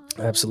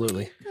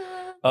 Absolutely.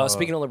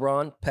 Speaking of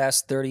LeBron,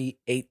 past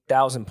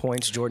 38,000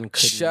 points. Jordan could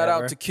Shout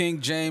never. out to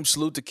King James.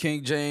 Salute to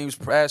King James.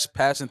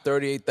 Passing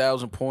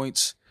 38,000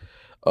 points.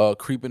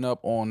 Creeping up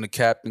on the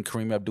captain,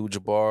 Kareem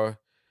Abdul-Jabbar,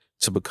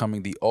 to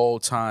becoming the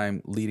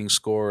all-time leading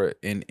scorer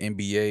in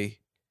NBA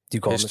Do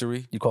you call history.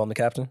 him? You call him the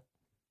captain?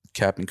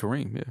 Captain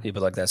Kareem, yeah. Yeah,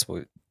 but like that's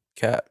what.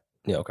 Cap.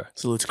 Yeah, okay,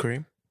 Salute to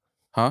Kareem.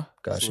 Huh?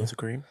 gotcha. Salute to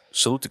Kareem.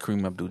 Salute to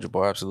Kareem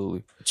Abdul-Jabbar,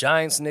 absolutely.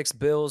 Giants, Knicks,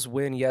 Bills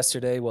win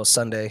yesterday. Well,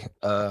 Sunday.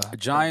 The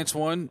Giants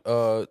won.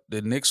 The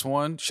Knicks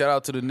won. Shout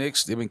out to the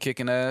Knicks. They've been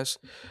kicking ass.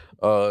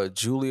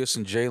 Julius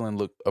and Jalen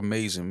look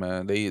amazing,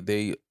 man.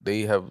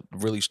 They have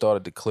really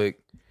started to click.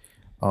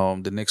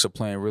 The Knicks are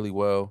playing really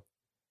well.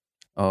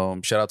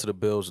 Shout out to the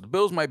Bills. The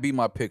Bills might be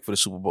my pick for the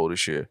Super Bowl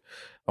this year.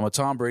 I'm a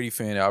Tom Brady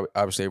fan.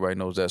 Obviously, everybody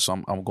knows that.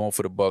 So I'm going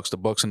for the Bucks. The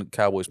Bucks and the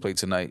Cowboys play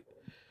tonight.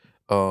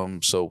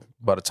 So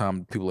by the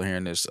time people are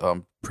hearing this,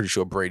 I'm pretty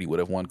sure Brady would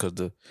have won because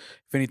if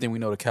anything, we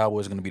know the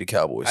Cowboys are going to be the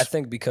Cowboys. I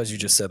think because you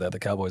just said that, the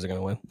Cowboys are going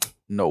to win.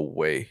 No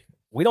way.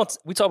 We talk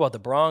about the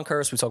Braun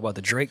curse. We talk about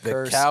the Drake The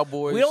curse.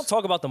 Cowboys. We don't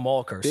talk about the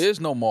Mall curse. There's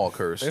no mall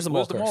curse. There's a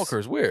Where's mall the mall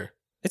curse. curse? Where?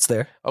 It's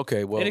there.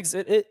 Okay, well,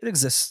 It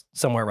exists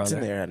somewhere around It's in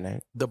there. there at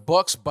night. the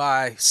Bucks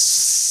by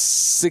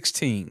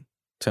 16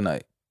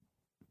 tonight.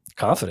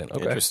 Confident.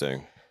 Okay.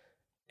 Interesting.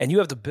 And you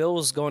have the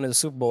Bills going to the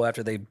Super Bowl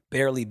after they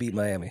barely beat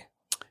Miami.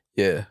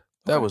 Yeah,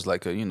 that was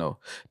like the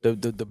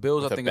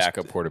Bills. With I a think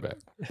backup quarterback.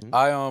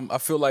 I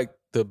feel like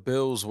the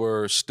Bills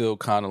were still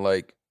kind of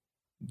like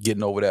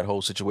getting over that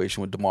whole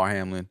situation with DeMar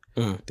Hamlin.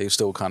 They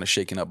still kind of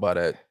shaken up by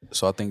that.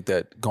 So I think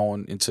that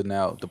going into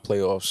now the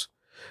playoffs,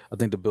 I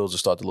think the Bills will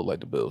start to look like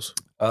the Bills.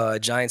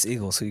 Giants,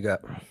 Eagles. Who you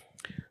got?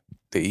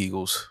 The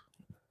Eagles.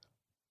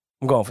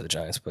 I'm going for the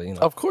Giants, but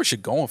Of course,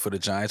 you're going for the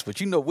Giants, but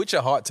what's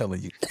your heart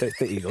telling you? the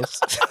Eagles.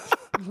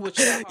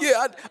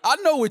 Yeah, I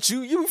know what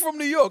you from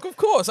New York, of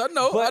course. I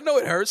know. I know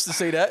it hurts to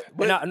say that,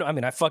 but No, I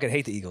mean, I fucking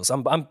hate the Eagles.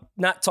 I'm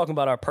not talking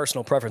about our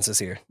personal preferences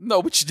here.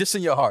 no, but you just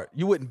in your heart,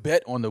 you wouldn't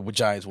bet on the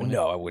Giants winning.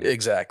 No, I wouldn't.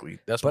 Exactly.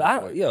 That's But my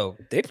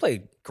point. they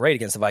played great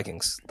against the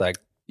Vikings. Like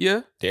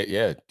Yeah,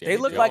 Yeah. they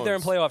look like they're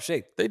in playoff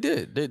shape. they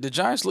did. The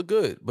Giants look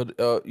good, but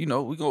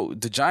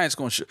the Giants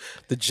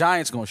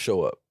gonna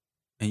show up,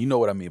 and you know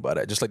what I mean by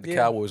that. Just like the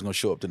Cowboys gonna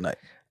show up tonight.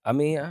 I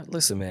mean,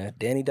 listen, man.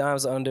 Danny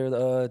Dimes under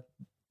the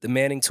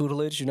Manning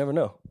tutelage. You never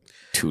know.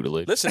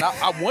 Tutelage. Listen,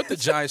 I want the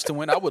Giants to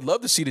win. I would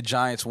love to see the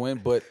Giants win,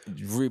 but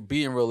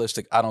being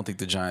realistic, I don't think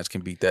the Giants can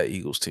beat that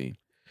Eagles team.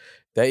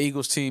 That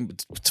Eagles team,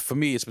 for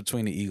me, it's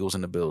between the Eagles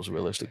and the Bills,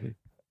 realistically.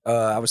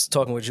 I was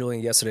talking with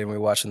Julian yesterday when we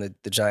were watching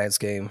the Giants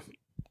game.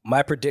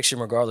 My prediction,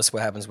 regardless of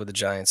what happens with the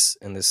Giants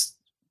in this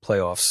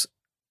playoffs,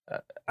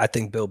 I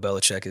think Bill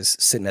Belichick is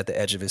sitting at the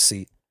edge of his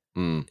seat.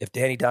 If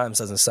Danny Dimes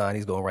doesn't sign,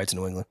 he's going right to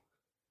New England.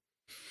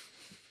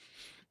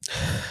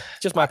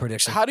 Just my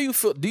prediction. How do you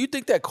feel? Do you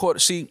think that quarter?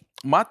 See,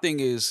 my thing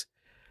is,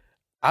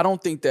 I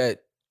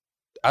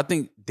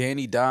think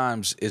Danny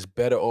Dimes is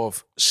better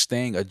off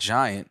staying a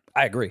Giant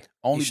I agree.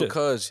 only He should.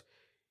 because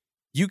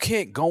you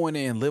can't go in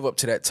there and live up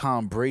to that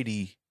Tom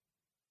Brady.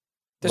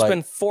 There's like-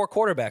 been 4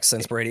 quarterbacks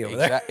since Brady over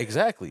there.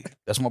 Exactly.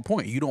 That's my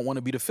point. You don't want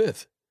to be the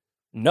fifth.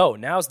 No,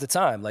 now's the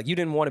time. Like, you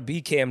didn't want to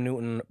be Cam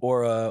Newton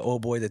or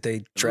old boy that they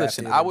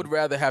drafted. Listen, I would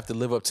rather have to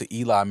live up to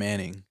Eli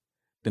Manning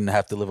than to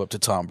have to live up to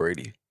Tom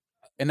Brady.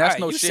 And that's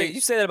All right, no shade.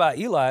 you say that about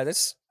Eli.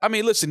 That's I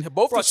mean, listen,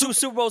 both brought the 2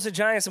 Super Bowls to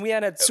Giants, and we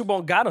had that Super Bowl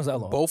in God knows how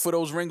long. both of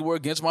those rings were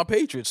against my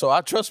Patriots. So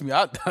trust me,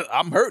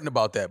 I'm hurting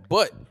about that.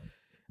 But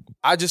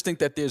I just think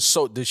that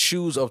the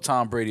shoes of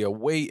Tom Brady are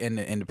way in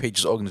the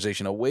Patriots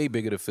organization are way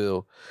bigger to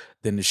fill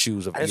than the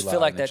shoes of I just Eli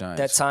feel like and the that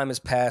Giants. time has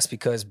passed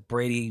because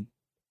Brady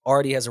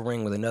already has a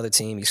ring with another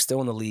team. He's still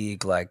in the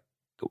league. Like,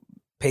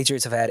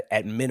 Patriots have had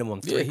at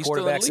minimum 3 he's still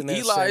in the quarterbacks in league.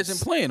 there. Eli since-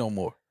 isn't playing no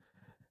more.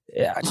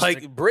 Yeah, I just Like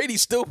think,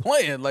 Brady's still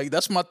playing. Like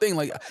that's my thing.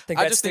 Like I think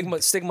I that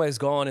just stigma is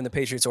gone in the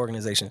Patriots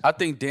organization. I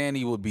think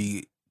Danny would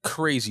be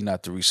crazy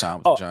not to resign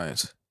with Oh. the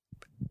Giants.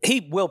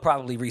 He will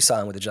probably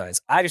re-sign with the Giants.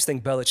 I just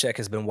think Belichick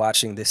has been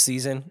watching this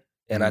season,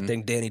 and I Mhm.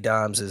 think Danny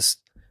Dimes is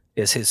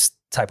his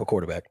type of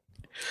quarterback.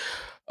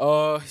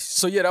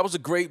 So yeah, that was a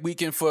great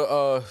weekend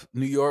for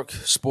New York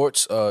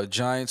sports.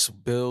 Giants,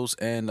 Bills,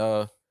 and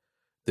the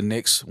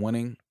Knicks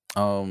winning.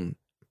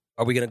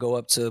 Are we gonna go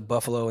up to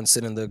Buffalo and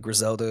sit in the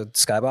Griselda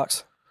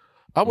skybox?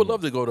 I would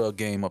love to go to a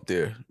game up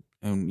there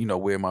and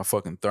wear my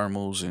fucking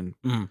thermals and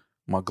Mhm.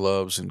 my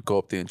gloves and go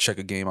up there and check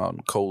a game out in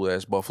cold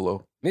ass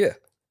Buffalo. Yeah.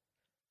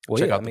 Well,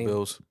 check yeah, out the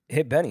Bills.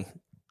 hit Benny.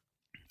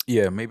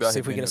 Yeah, maybe I'll See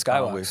hit if we Benny get a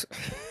at Conway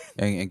skybox.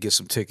 and get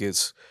some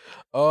tickets.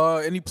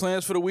 Any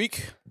plans for the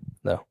week?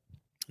 No.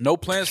 No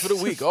plans for the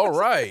week. All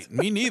right.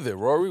 Me neither,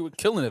 Rory. We're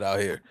killing it out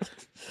here.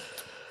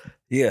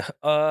 Yeah.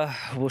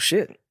 Well,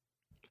 shit.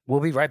 We'll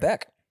be right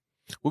back.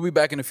 We'll be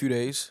back in a few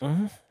days.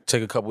 Mm-hmm.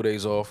 Take a couple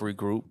days off,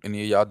 regroup.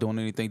 Any of y'all doing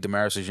anything?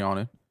 Damaris is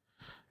yawning.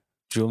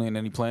 Julian,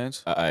 any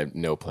plans? I have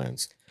no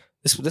plans.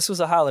 This was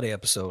a holiday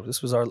episode.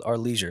 This was our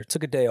leisure.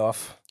 Took a day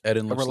off.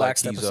 Eden looks like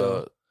relaxed he's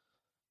episode.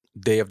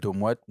 Day of the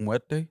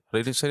Muerte.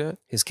 They didn't say that?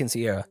 His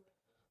quinceañera.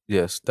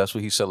 Yes, that's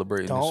what he's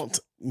celebrating. Don't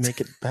make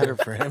it better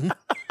for him.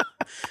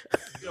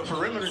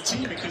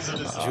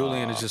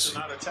 Julian is just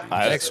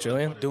Thanks,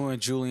 Julian. doing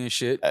Julian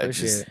shit.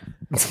 Appreciate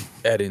it.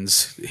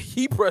 Edens.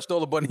 He pressed all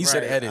the buttons. He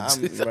said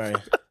Edens. Right.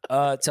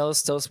 Tell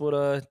us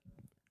what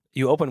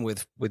you opened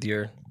with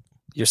your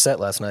set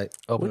last night.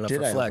 Opening What up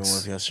did for I Flex. open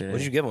with yesterday? What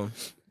did you give him?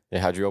 Yeah,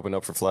 how'd you open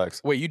up for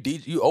Flex? Wait,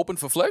 you opened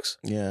for Flex?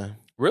 Yeah.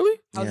 Really?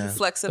 How'd you Yeah.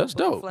 flex it? That's up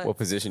with dope. Flex? What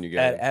position you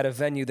At, get? at a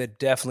venue that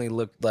definitely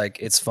looked like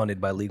it's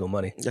funded by legal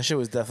money. That shit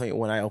was definitely,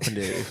 when I opened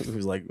it, it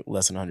was like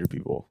less than 100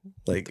 people.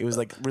 Like, it was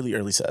like really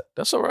early set.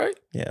 That's all right.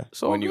 Yeah.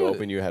 So When you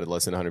opened, you had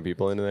less than 100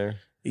 people in there.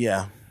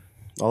 Yeah.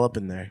 All up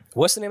in there.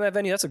 What's the name of that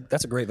venue?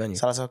 That's a great venue.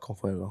 Salazar con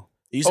Fuego.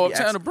 It used to Oh, be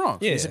uptown X, the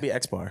Bronx. it Yeah. used to be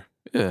X Bar.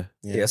 Yeah.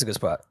 Yeah, that's a good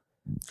spot.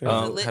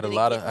 lit Had a when it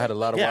lot came of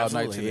wild Yeah, nights in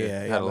absolutely. there. Yeah,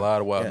 Had a yeah.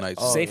 lot of wild Yeah. nights.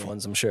 Oh, Safe yeah.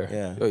 ones, I'm sure.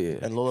 Yeah. Oh, yeah.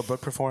 And Lola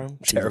Brooke performed.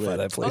 She was Terrified lit.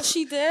 that place. Oh,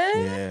 she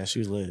did. Yeah, she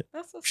was lit.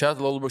 That's what's Shout out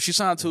to Lola Brooke. She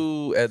signed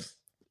to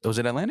was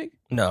it Atlantic?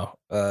 No,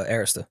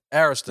 Arista.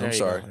 Arista. There I'm you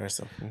sorry. go. There's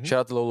some- mhm. Shout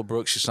out to Lola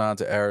Brooke. She signed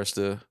to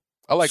Arista.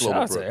 I like Shout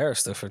Lola out to Brooke.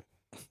 Arista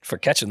for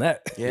catching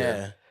that.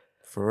 Yeah.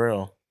 For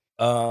real.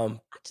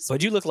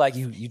 But you look like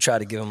you try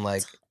to give him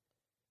like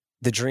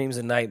the dreams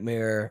and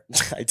nightmare,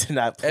 I did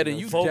not play Eddie, those.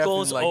 you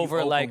vocals definitely, over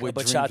you open like a with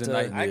Dreams and bachata,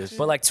 Nightmares.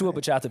 but like to a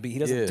bachata beat. He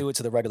doesn't Yeah. do it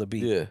to the regular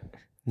beat. Yeah.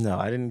 No,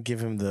 I didn't give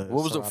him the.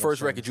 What was the Sonata first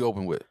Songs. record you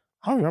opened with?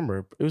 I don't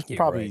remember. It was You're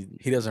probably. right.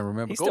 He doesn't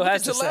remember. He Go still look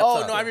has at your the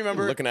laptop. Oh no, I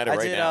remember. I'm looking at it I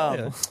right did, now.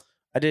 Yeah.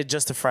 I did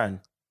Just a Friend.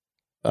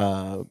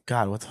 God,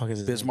 what the fuck is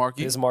his name?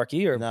 Bismarcky. Is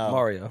Marquis or No.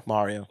 Mario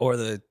Mario. or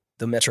the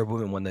Metro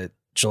Boomin one that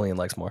Julian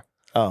likes more?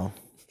 Oh,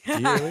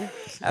 that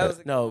was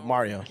a no,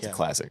 Mario. It's Yeah. a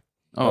classic.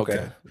 Oh,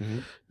 okay.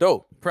 Mhm.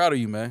 Dope. Proud of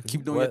you, man.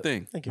 Keep doing your What-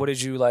 thing. Thank you. What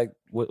did you like?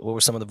 What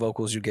were some of the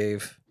vocals you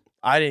gave?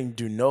 I didn't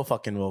do no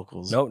fucking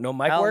vocals. No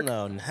mic Hell work.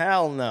 no.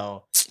 Hell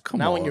no. Come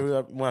Now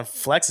on. when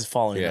Flex is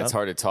falling Yeah, up. it's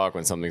hard to talk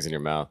when something's in your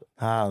mouth.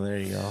 Oh, there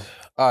you go.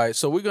 All right,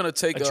 so we're gonna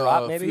take A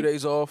drop, a maybe? few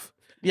days off.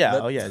 Yeah.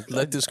 Let, Oh yeah.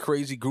 Let this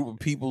crazy group of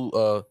people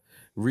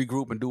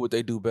regroup and do what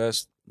they do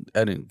best.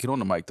 And then get on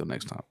the mic though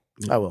next time.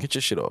 I will. Get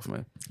your shit off,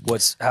 man.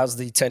 How's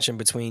the tension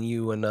between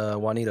you and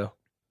Juanito?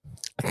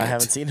 I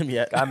haven't seen him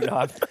yet.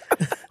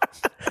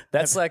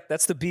 That's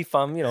the beef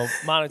I'm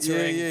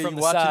monitoring Yeah, from you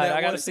the watching side. that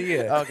I gotta one? see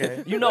it.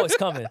 Okay. You know it's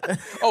coming.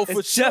 Oh, for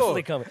It's sure.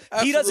 definitely coming.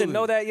 He doesn't Absolutely.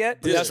 know that yet.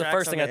 But Yeah. that's the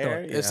first thing I Tracks on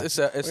thought. the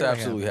air? It's Yeah.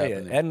 absolutely Yeah,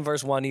 happening. Eden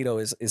versus Juanito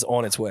is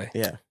on its way.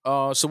 Yeah.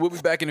 So we'll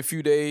be back in a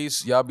few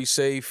days. Y'all be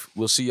safe.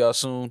 We'll see y'all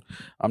soon.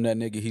 I'm that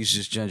nigga. He's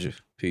just Ginger.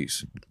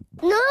 Peace.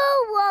 No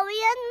worry,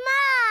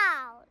 Ma.